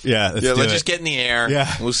take off. Yeah, let's do Let's it. just get in the air.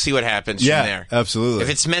 Yeah. We'll see what happens Yeah, from there. absolutely. If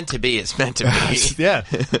it's meant to be, it's meant to be. Yeah.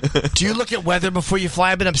 Do you look at weather before you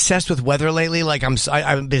fly? I've been obsessed with weather lately. Like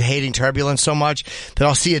I've been hating turbulence so much that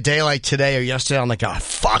I'll see a day like today or yesterday. I'm like, oh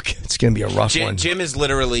fuck, it's gonna be a rough one. Jim has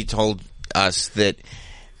literally told us that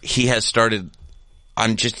he has started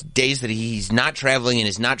on just days that he's not traveling and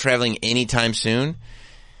is not traveling anytime soon.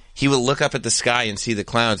 He will look up at the sky and see the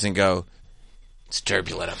clouds and go, it's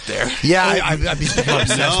turbulent up there. Yeah, I'd be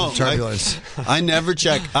obsessed No, with turbulence. I never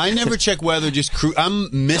check. I never check weather. Just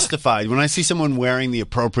I'm mystified when I see someone wearing the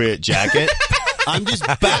appropriate jacket. I'm just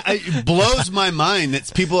it blows my mind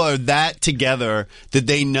that people are that together that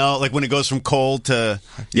they know. Like when it goes from cold to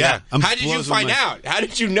How did you find out? How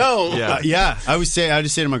did you know? Yeah. I just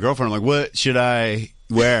say to my girlfriend, I'm like, what should I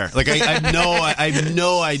wear? Like I have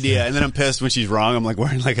no idea. And then I'm pissed when she's wrong. I'm like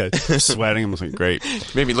wearing like a sweating. I'm just like, great.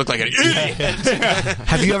 Made me look like an idiot.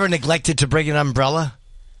 Have you ever neglected to bring an umbrella?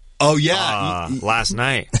 Oh yeah, Last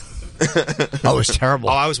night. Oh, it was terrible.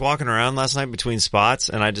 I was walking around last night between spots,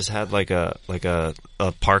 and I just had like a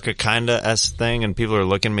parka kinda S thing, and people are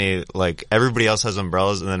looking at me like everybody else has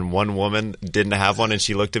umbrellas, and then one woman didn't have one, and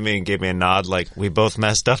she looked at me and gave me a nod, like we both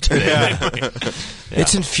messed up today.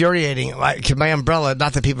 It's infuriating. My umbrella,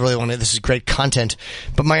 not that people really want it, this is great content,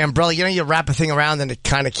 but my umbrella, you wrap a thing around and it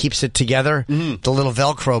kind of keeps it together. The little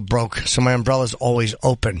Velcro broke, so my umbrella's always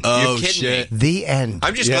open. Oh You're kidding shit. me. The end.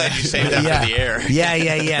 I'm just glad you saved that for the air. Yeah.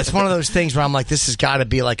 It's one of one of those things where I'm like, this has got to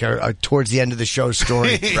be like a towards the end of the show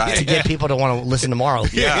story to get people to want to listen tomorrow.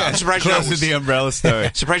 Yeah, I'm surprised Close to the umbrella story.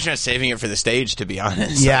 Surprised you're not saving it for the stage, to be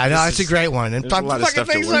honest. Yeah, no, it's a great one. And there's a lot of stuff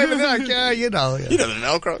to work. You know. You know the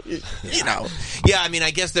Velcro. You know. Yeah, I mean,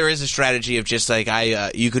 I guess there is a strategy of just like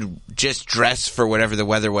you could just dress for whatever the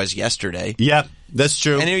weather was yesterday. Yep, that's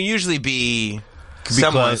true. And it would usually be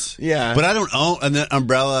somewhat close. Yeah, but I don't own an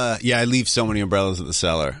umbrella. Yeah, I leave so many umbrellas at the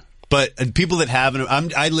cellar. But people that have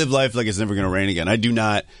I live life like it's never going to rain again. I do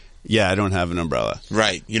not. Yeah, I don't have an umbrella.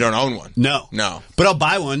 Right, you don't own one. No, But I'll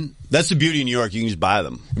buy one. That's the beauty in New York. You can just buy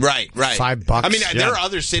them. Right. $5. I mean, there are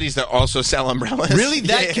other cities that also sell umbrellas. Really,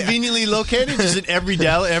 that conveniently located? Just in every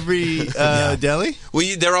deli?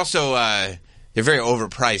 Well, they're also. They're very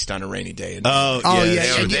overpriced on a rainy day. Yeah.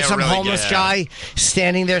 Some really homeless guy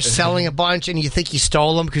standing there selling a bunch, and you think he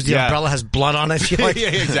stole them because the umbrella has blood on it. You're like,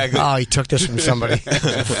 yeah, exactly. Oh, he took this from somebody.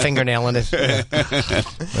 Fingernail in it.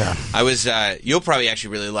 Yeah. I was. You'll probably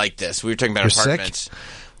actually really like this. We were talking about You're apartments. sick?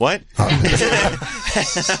 What?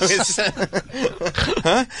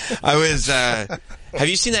 I was. Have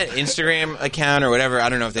you seen that Instagram account or whatever? I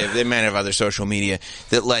don't know if they might have other social media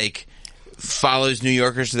that like follows New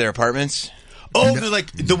Yorkers to their apartments. Oh, they're like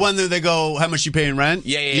the one that they go, how much you pay in rent?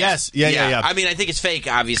 Yeah. Yes. Yeah. I mean, I think it's fake,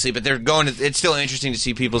 obviously, but they're going to, it's still interesting to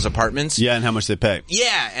see people's apartments. Yeah, and how much they pay.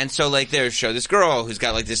 Yeah, and so like they show this girl who's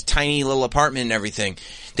got like this tiny little apartment and everything.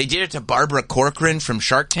 They did it to Barbara Corcoran from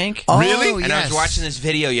Shark Tank. Oh, really? And yes. I was watching this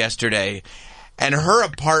video yesterday, and her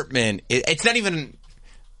apartment, it's not even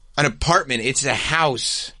an apartment, it's a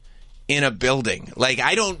house in a building. Like,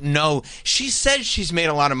 I don't know. She says she's made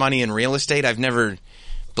a lot of money in real estate. I've never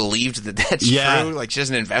believed that that's true. Like, she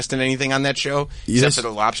doesn't invest in anything on that show except for the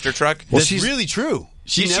lobster truck. Well, she's really true.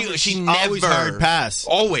 She never always hard pass.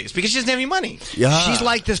 Always, because she doesn't have any money. Yeah. She's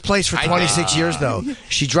liked this place for 26 years, though.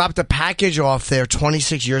 She dropped a package off there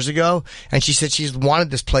 26 years ago, and she said she's wanted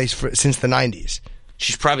this place since the 90s.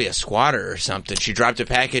 She's probably a squatter or something. She dropped a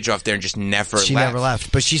package off there and just never left. She never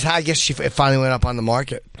left. But I guess it finally went up on the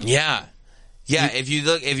market. Yeah. Yeah, if you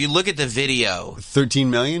look at the video, $13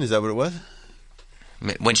 million, is that what it was?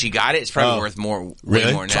 When she got it, it's probably worth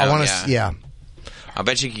way more now. I want to, yeah. I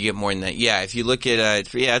bet you could get more than that. Yeah, if you look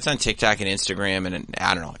at, it's on TikTok and Instagram and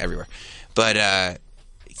I don't know, everywhere. But, yeah,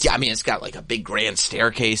 I mean, it's got like a big grand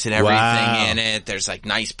staircase and everything in it. There's like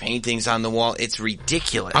nice paintings on the wall. It's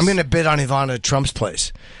ridiculous. I'm going to bid on Ivana Trump's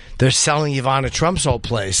place. They're selling Ivana Trump's old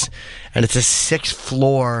place, and it's a 6th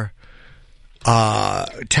floor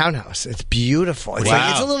townhouse. It's beautiful. It's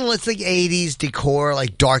it's like 80s decor,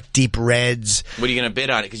 like dark, deep reds. What are you going to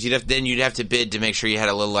bid on it? Because you'd have to bid to make sure you had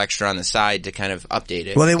a little extra on the side to kind of update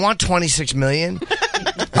it. Well, they want $26 million, but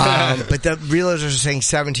the realtors are saying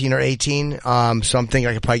 17 or 18. So I'm thinking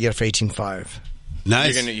I could probably get it for 18.5.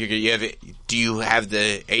 Nice. Do you have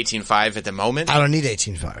the 18.5 at the moment? I don't need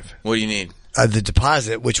 18.5. What do you need? The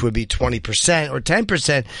deposit, which would be 20% or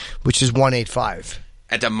 10%, which is 185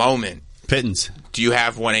 at the moment. Pittance. Do you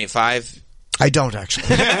have 185? I don't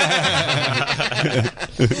actually.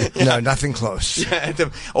 No, nothing close.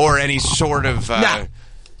 Or any sort of. No.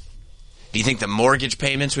 Do you think the mortgage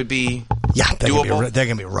payments would be? Yeah, doable? They're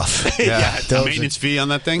gonna be rough. Yeah, the maintenance fee on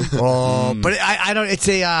that thing. Oh, but I don't. It's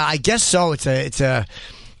a. I guess so. It's a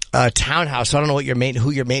townhouse. So I don't know what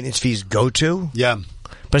who your maintenance fees go to. Yeah.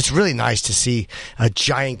 But it's really nice to see a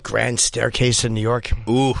giant grand staircase in New York.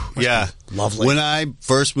 Ooh, yeah. Lovely. When I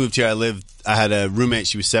first moved here, I had a roommate,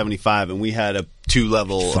 she was 75, and we had a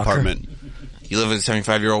 2-level apartment. You live with a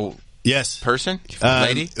 75-year-old person?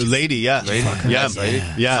 Lady? Lady, yeah. Lady? Yeah. Lady?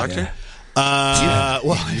 Yeah. Fucked her?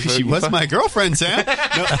 Well, she was my girlfriend, Sam.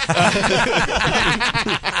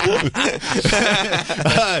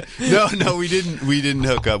 No, we didn't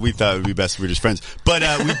hook up. We thought it would be best if we were just friends. But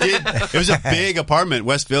we did. It was a big apartment,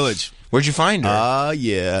 West Village. Where'd you find her?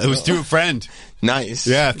 Yeah. It was through a friend. Nice.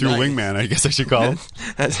 Yeah, through a wingman, I guess I should call him.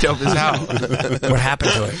 That's dope as hell. What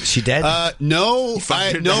happened to her? She dead? No.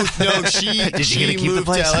 She moved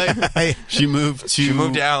to LA. She moved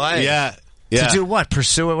to LA. Yeah. To do what?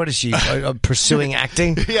 Pursue it? What is she? Pursuing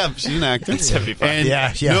acting? Yeah, she's an actor. That'd be fun. And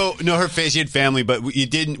yeah. No, her face. She had family, but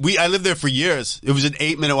I lived there for years. It was an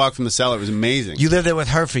 8-minute walk from the cellar. It was amazing. You lived there with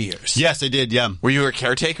her for years? Yes, I did. Yeah. Were you a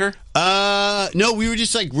caretaker? No, we were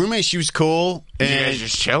just like roommates. She was cool. And you guys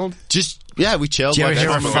just chilled? We chilled. Did you ever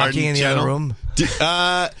hear her fucking in the other room?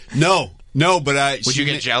 No. No, but would you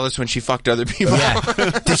get jealous when she fucked other people? Yeah.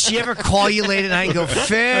 Did she ever call you late at night and go,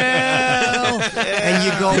 Phil? And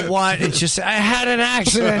you go, what? And she said, I had an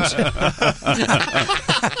accident.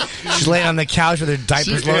 She's laying on the couch with her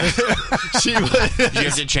diapers loaded. She was. Did you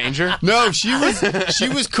have to change her? No, she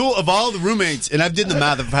was cool. Of all the roommates, and I've did the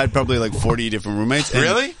math, I've had probably like 40 different roommates. And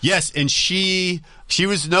really? Yes, and she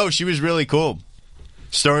was really cool.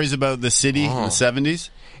 Stories about the city in the 70s.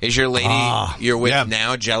 Is your lady you're with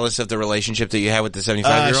now jealous of the relationship that you had with the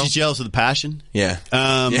 75-year-old? She's jealous of the passion. Yeah.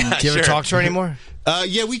 Do you ever talk to her anymore?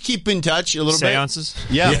 Yeah, we keep in touch a little Seances? bit.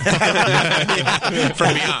 Yeah.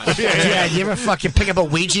 From beyond. Yeah, do you ever fucking pick up a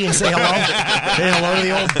Ouija and say hello? Say hello to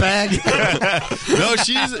the old bag? No,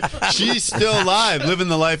 she's still alive, living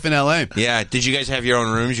the life in L.A. Yeah. Did you guys have your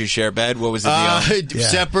own rooms? You share a bed? What was the deal?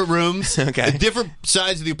 Separate rooms. Okay. Different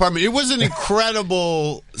sides of the apartment. It was an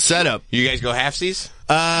incredible setup. You guys go halfsies?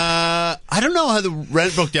 I don't know how the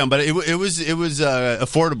rent broke down, but it was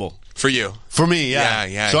affordable. For you. For me, yeah.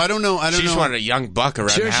 Yeah. So I don't know. She just wanted a young buck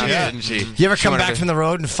around the house, didn't she? You ever come back from the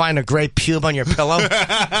road and find a gray pube on your pillow?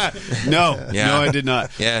 No, I did not.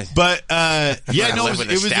 Yeah. But, it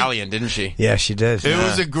was a stallion, didn't she? Yeah, she did. It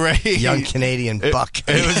was a great... young Canadian buck.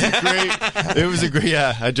 It was a great,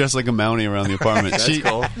 yeah, I dressed like a Mountie around the apartment. That's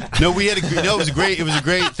cool. No, it was a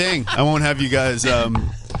great thing. I won't have you guys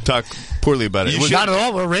talk poorly about it. Not at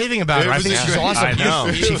all. We're raving about her. I think she's awesome. I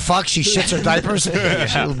know. She fucks. She shits her diapers.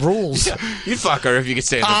 She rules. You'd fuck her if you could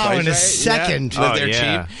stay in the place. In a second. Yeah.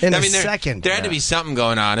 They're cheap. In a second. There had to be something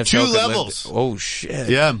going on. If 2 levels. Oh, shit.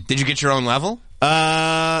 Yeah. Did you get your own level?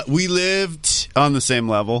 We lived on the same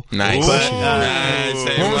level. Nice. But,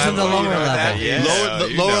 what was in the lower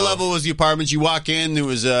level? Lower level was the apartments. You walk in, there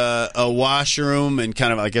was a washroom and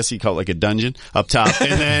kind of, I guess you call it like a dungeon up top.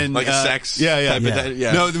 And then like a sex. Yeah.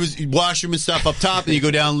 Yeah. No, there was washroom and stuff up top, and you go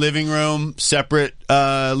down living room, separate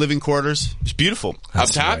living quarters. It's beautiful. Up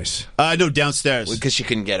top? Nice. No, downstairs. Because she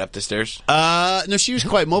couldn't get up the stairs? No, she was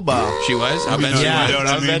quite mobile. She was? I bet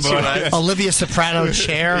she was. Olivia Soprano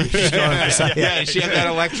chair. She's going Yeah, she had that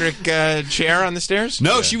electric chair on the stairs?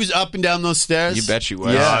 No, she was up and down those stairs. You bet she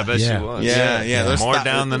was. Yeah, I bet she was. Yeah. Those More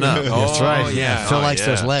down than up. That's right. Yeah. Phil likes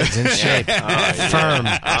those legs in shape. Firm.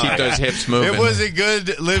 Keep those hips moving. It was a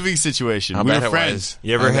good living situation. I we bet were it friends. was.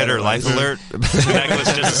 You ever hit her life alert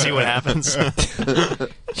necklace just to see what happens?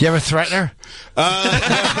 You ever threaten her?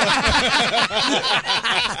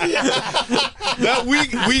 No,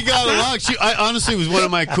 we got along. I honestly was one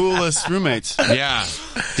of my coolest roommates. Yeah.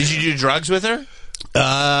 Did you do drugs with her?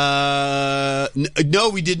 No,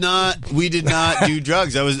 we did not. We did not do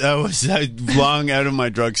drugs. I was long out of my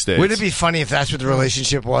drug stage. Wouldn't it be funny if that's what the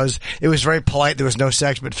relationship was? It was very polite. There was no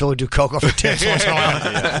sex, but Phil would do coke off her tits once in a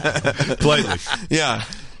while. Politely. Yeah.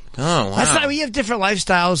 Oh, wow. That's not. We have different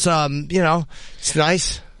lifestyles. It's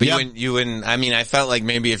nice. But you wouldn't. I mean, I felt like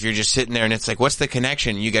maybe if you're just sitting there and it's like, what's the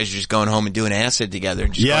connection? You guys are just going home and doing acid together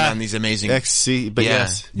and just going on these amazing ecstasy. But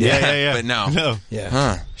yes, yeah. But no, yeah.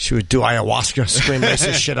 Huh. She would do ayahuasca, scream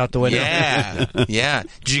racist shit out the window. Yeah.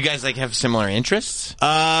 Did you guys have similar interests?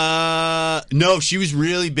 No, she was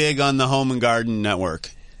really big on the Home and Garden Network.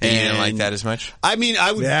 And you didn't like that as much? I mean,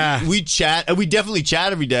 I would. Yeah. We chat. We definitely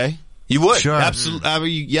chat every day. You would? Sure. Absolutely.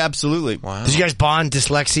 Yeah, absolutely. Wow. Did you guys bond?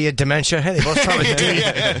 Dyslexia, dementia? Hey, they both start with D.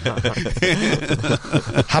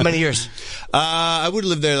 How many years? I would have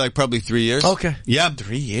lived there probably 3 years. Okay. Yeah.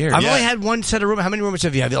 3 years. I've only had one set of roommates. How many roommates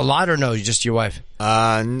have you had? A lot or no? Just your wife?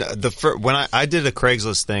 When I did a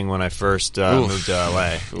Craigslist thing when I first moved to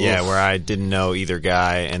LA. Yeah, where I didn't know either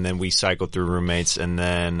guy, and then we cycled through roommates, and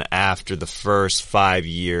then after the first 5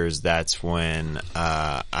 years, that's when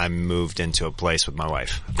I moved into a place with my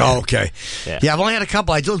wife. Oh, okay. Yeah, I've only had a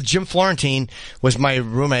couple. I did. Jim Florentine was my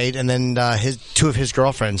roommate, and then two of his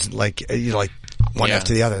girlfriends, one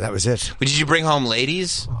after the other. That was it. But did you bring home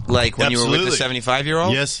ladies, when you were with the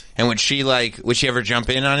 75-year-old? Yes. And would she ever jump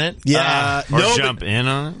in on it? Yeah. Jump in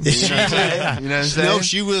on it? You know what I'm saying? No,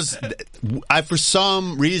 she was. For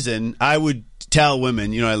some reason, I would tell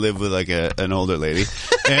women, I live with an older lady,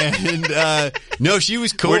 and no, she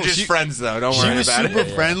was cool. We're just friends, though. Don't worry about it. She was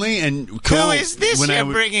super friendly and cool. Who is this you're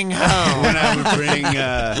bringing home? When I would bring,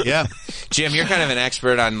 Jim, you're kind of an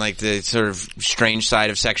expert on the sort of strange side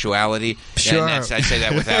of sexuality. Sure, and I say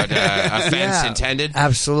that without offense intended.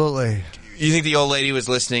 Absolutely. You think the old lady was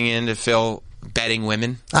listening in to Phil betting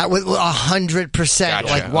women?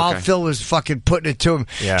 100%. While Phil was fucking putting it to him,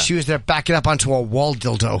 she was there backing up onto a wall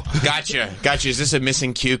dildo. Gotcha. Is this a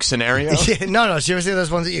missing cuke scenario? No. Seriously, those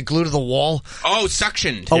ones that you glue to the wall? Oh,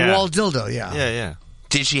 suctioned. A wall dildo, yeah. Yeah.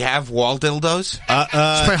 Did she have wall dildos? She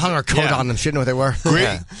probably hung her coat on them. She didn't know what they were.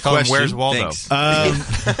 Great question. Where's Waldo?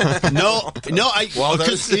 No,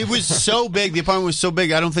 because it was so big. The apartment was so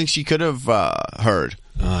big. I don't think she could have heard.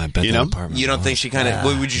 Oh, I bet You that know? apartment. You don't think she kind of?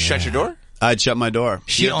 Would you shut your door? I'd shut my door.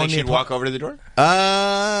 You don't think she'd walk over to the door?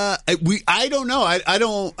 I don't know. I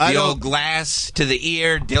don't. The old glass to the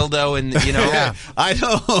ear, dildo, and Yeah, I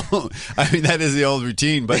don't. I mean, that is the old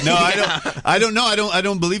routine. But no, I don't. I don't know. I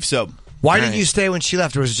don't believe so. Why didn't you stay when she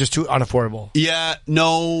left, or was it just too unaffordable? Yeah,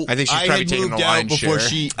 no. I think she's probably had taking moved the out lion's before share.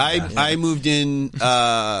 she. I moved in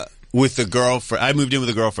with a girlfriend. I moved in with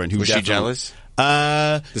a girlfriend who Was she definitely- jealous?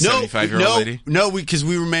 The 75-year-old lady? No, because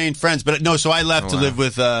we remained friends. But no, so I left to live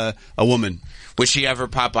with a woman. Would she ever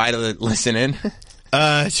pop by to listen in?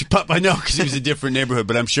 She popped. I know because it was a different neighborhood.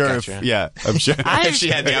 But I'm sure. Gotcha. I'm sure. If she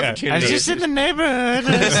had the opportunity. I was just in the neighborhood.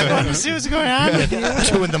 I just wanted to see what's going on with you.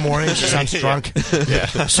 2 a.m. She sounds drunk. Yeah.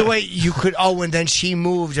 So wait, you could. Oh, and then she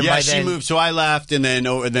moved. And Yeah, by she then, moved. So I left, and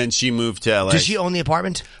then she moved to LA. Did she own the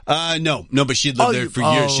apartment? No, but she lived there for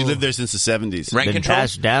years. She lived there since the 70s. Rent Been control?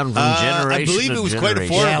 passed down from generation I believe to it was quite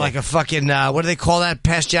generation. affordable. Yeah, like a fucking. What do they call that?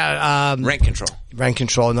 Passed out. Rent control. Rent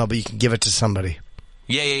control. No, but you can give it to somebody.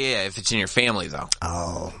 Yeah. If it's in your family, though.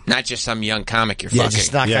 Oh. Not just some young comic you're Yeah, fucking.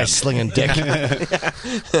 just not guys slinging dick.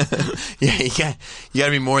 Yeah, you got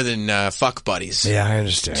to be more than fuck buddies. Yeah, I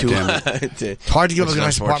understand. It's hard to give up a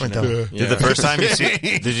nice apartment, though. Did the first time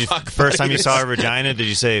first time you saw her vagina, did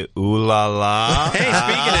you say ooh la la?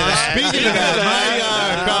 Hey, Speaking of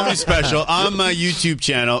that, my comedy special on my YouTube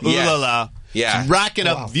channel, Ooh La La, Yeah. it's racking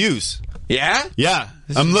up views. Yeah? Yeah,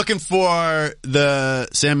 I'm looking for the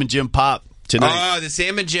Sam and Jim Pop tonight. Oh, the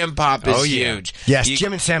Sam and Jim Pop is huge. Yes,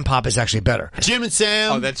 Jim and Sam Pop is actually better. Jim and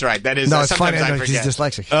Sam. Oh, that's right. That is. No, it's funny. sometimes I I know, he's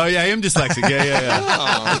forget. dyslexic. Oh yeah, I am dyslexic. Yeah.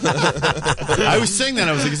 I was saying that.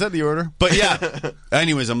 I was like, is that the order? But yeah.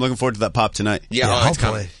 Anyways, I'm looking forward to that pop tonight. Yeah, it's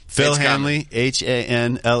coming. Phil It's Hanley,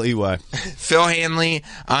 Hanley. Phil Hanley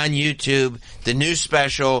on YouTube. The new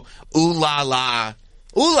special, Ooh La La.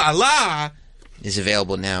 Ooh La La is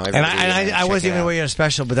available now. And I wasn't even aware you had a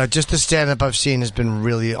special, but just the stand-up I've seen has been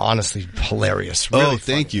really, honestly, hilarious. Really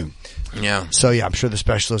thank you. Yeah. So, yeah, I'm sure the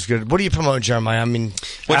special is good. What do you promote, Jeremiah? I mean...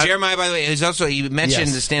 Well, Jeremiah, by the way, is also, you mentioned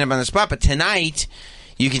Yes. the stand-up on the spot, but tonight,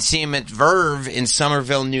 you can see him at Verve in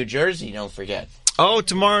Somerville, New Jersey. Don't forget. Oh,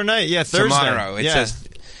 tomorrow night. Yeah, Thursday. Tomorrow. It says...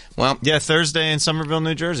 Well, yeah, Thursday in Somerville,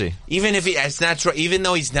 New Jersey. Even if it's not true, even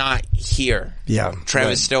though he's not here, yeah,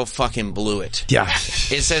 Travis still fucking blew it. Yeah,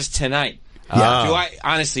 it says tonight. Yeah. Do I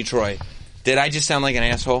honestly, Troy? Did I just sound like an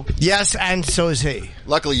asshole? Yes, and so is he.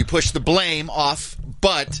 Luckily, you pushed the blame off,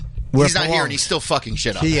 but Where he's not here belongs. and he's still fucking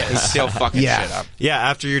shit up. He is. He's still fucking shit up. Yeah,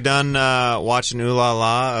 after you're done watching Ooh La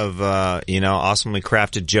La of awesomely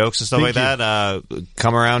crafted jokes and stuff like that,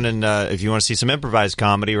 come around and if you want to see some improvised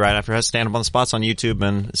comedy right after Stand Up on the Spots on YouTube,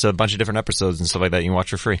 and it's a bunch of different episodes and stuff like that you can watch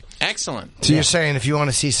for free. Excellent. So you're saying if you want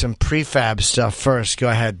to see some prefab stuff first, go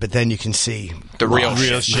ahead, but then you can see the real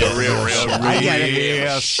shit. shit. The real I get it.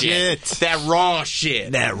 real shit. That raw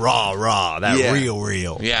shit. That raw. That Yeah.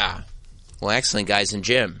 real. Yeah. Well, excellent, guys. And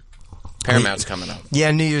Jim, Paramount's coming up. Yeah,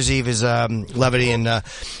 New Year's Eve is levity, and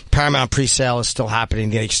Paramount pre-sale is still happening.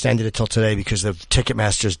 They extended it till today because of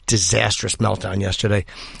Ticketmaster's disastrous meltdown yesterday.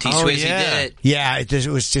 Swayze did it. Yeah, it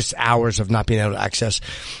was just hours of not being able to access.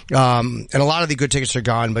 And a lot of the good tickets are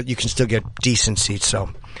gone, but you can still get decent seats. So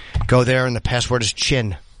go there, and the password is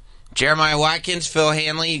CHIN. Jeremiah Watkins, Phil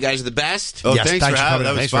Hanley, you guys are the best. Oh, yes, thanks for having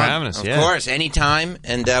us. Thanks for having us. Of course, anytime,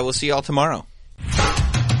 and we'll see you all tomorrow.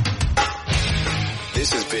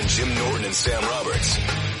 This has been Jim Norton and Sam Roberts.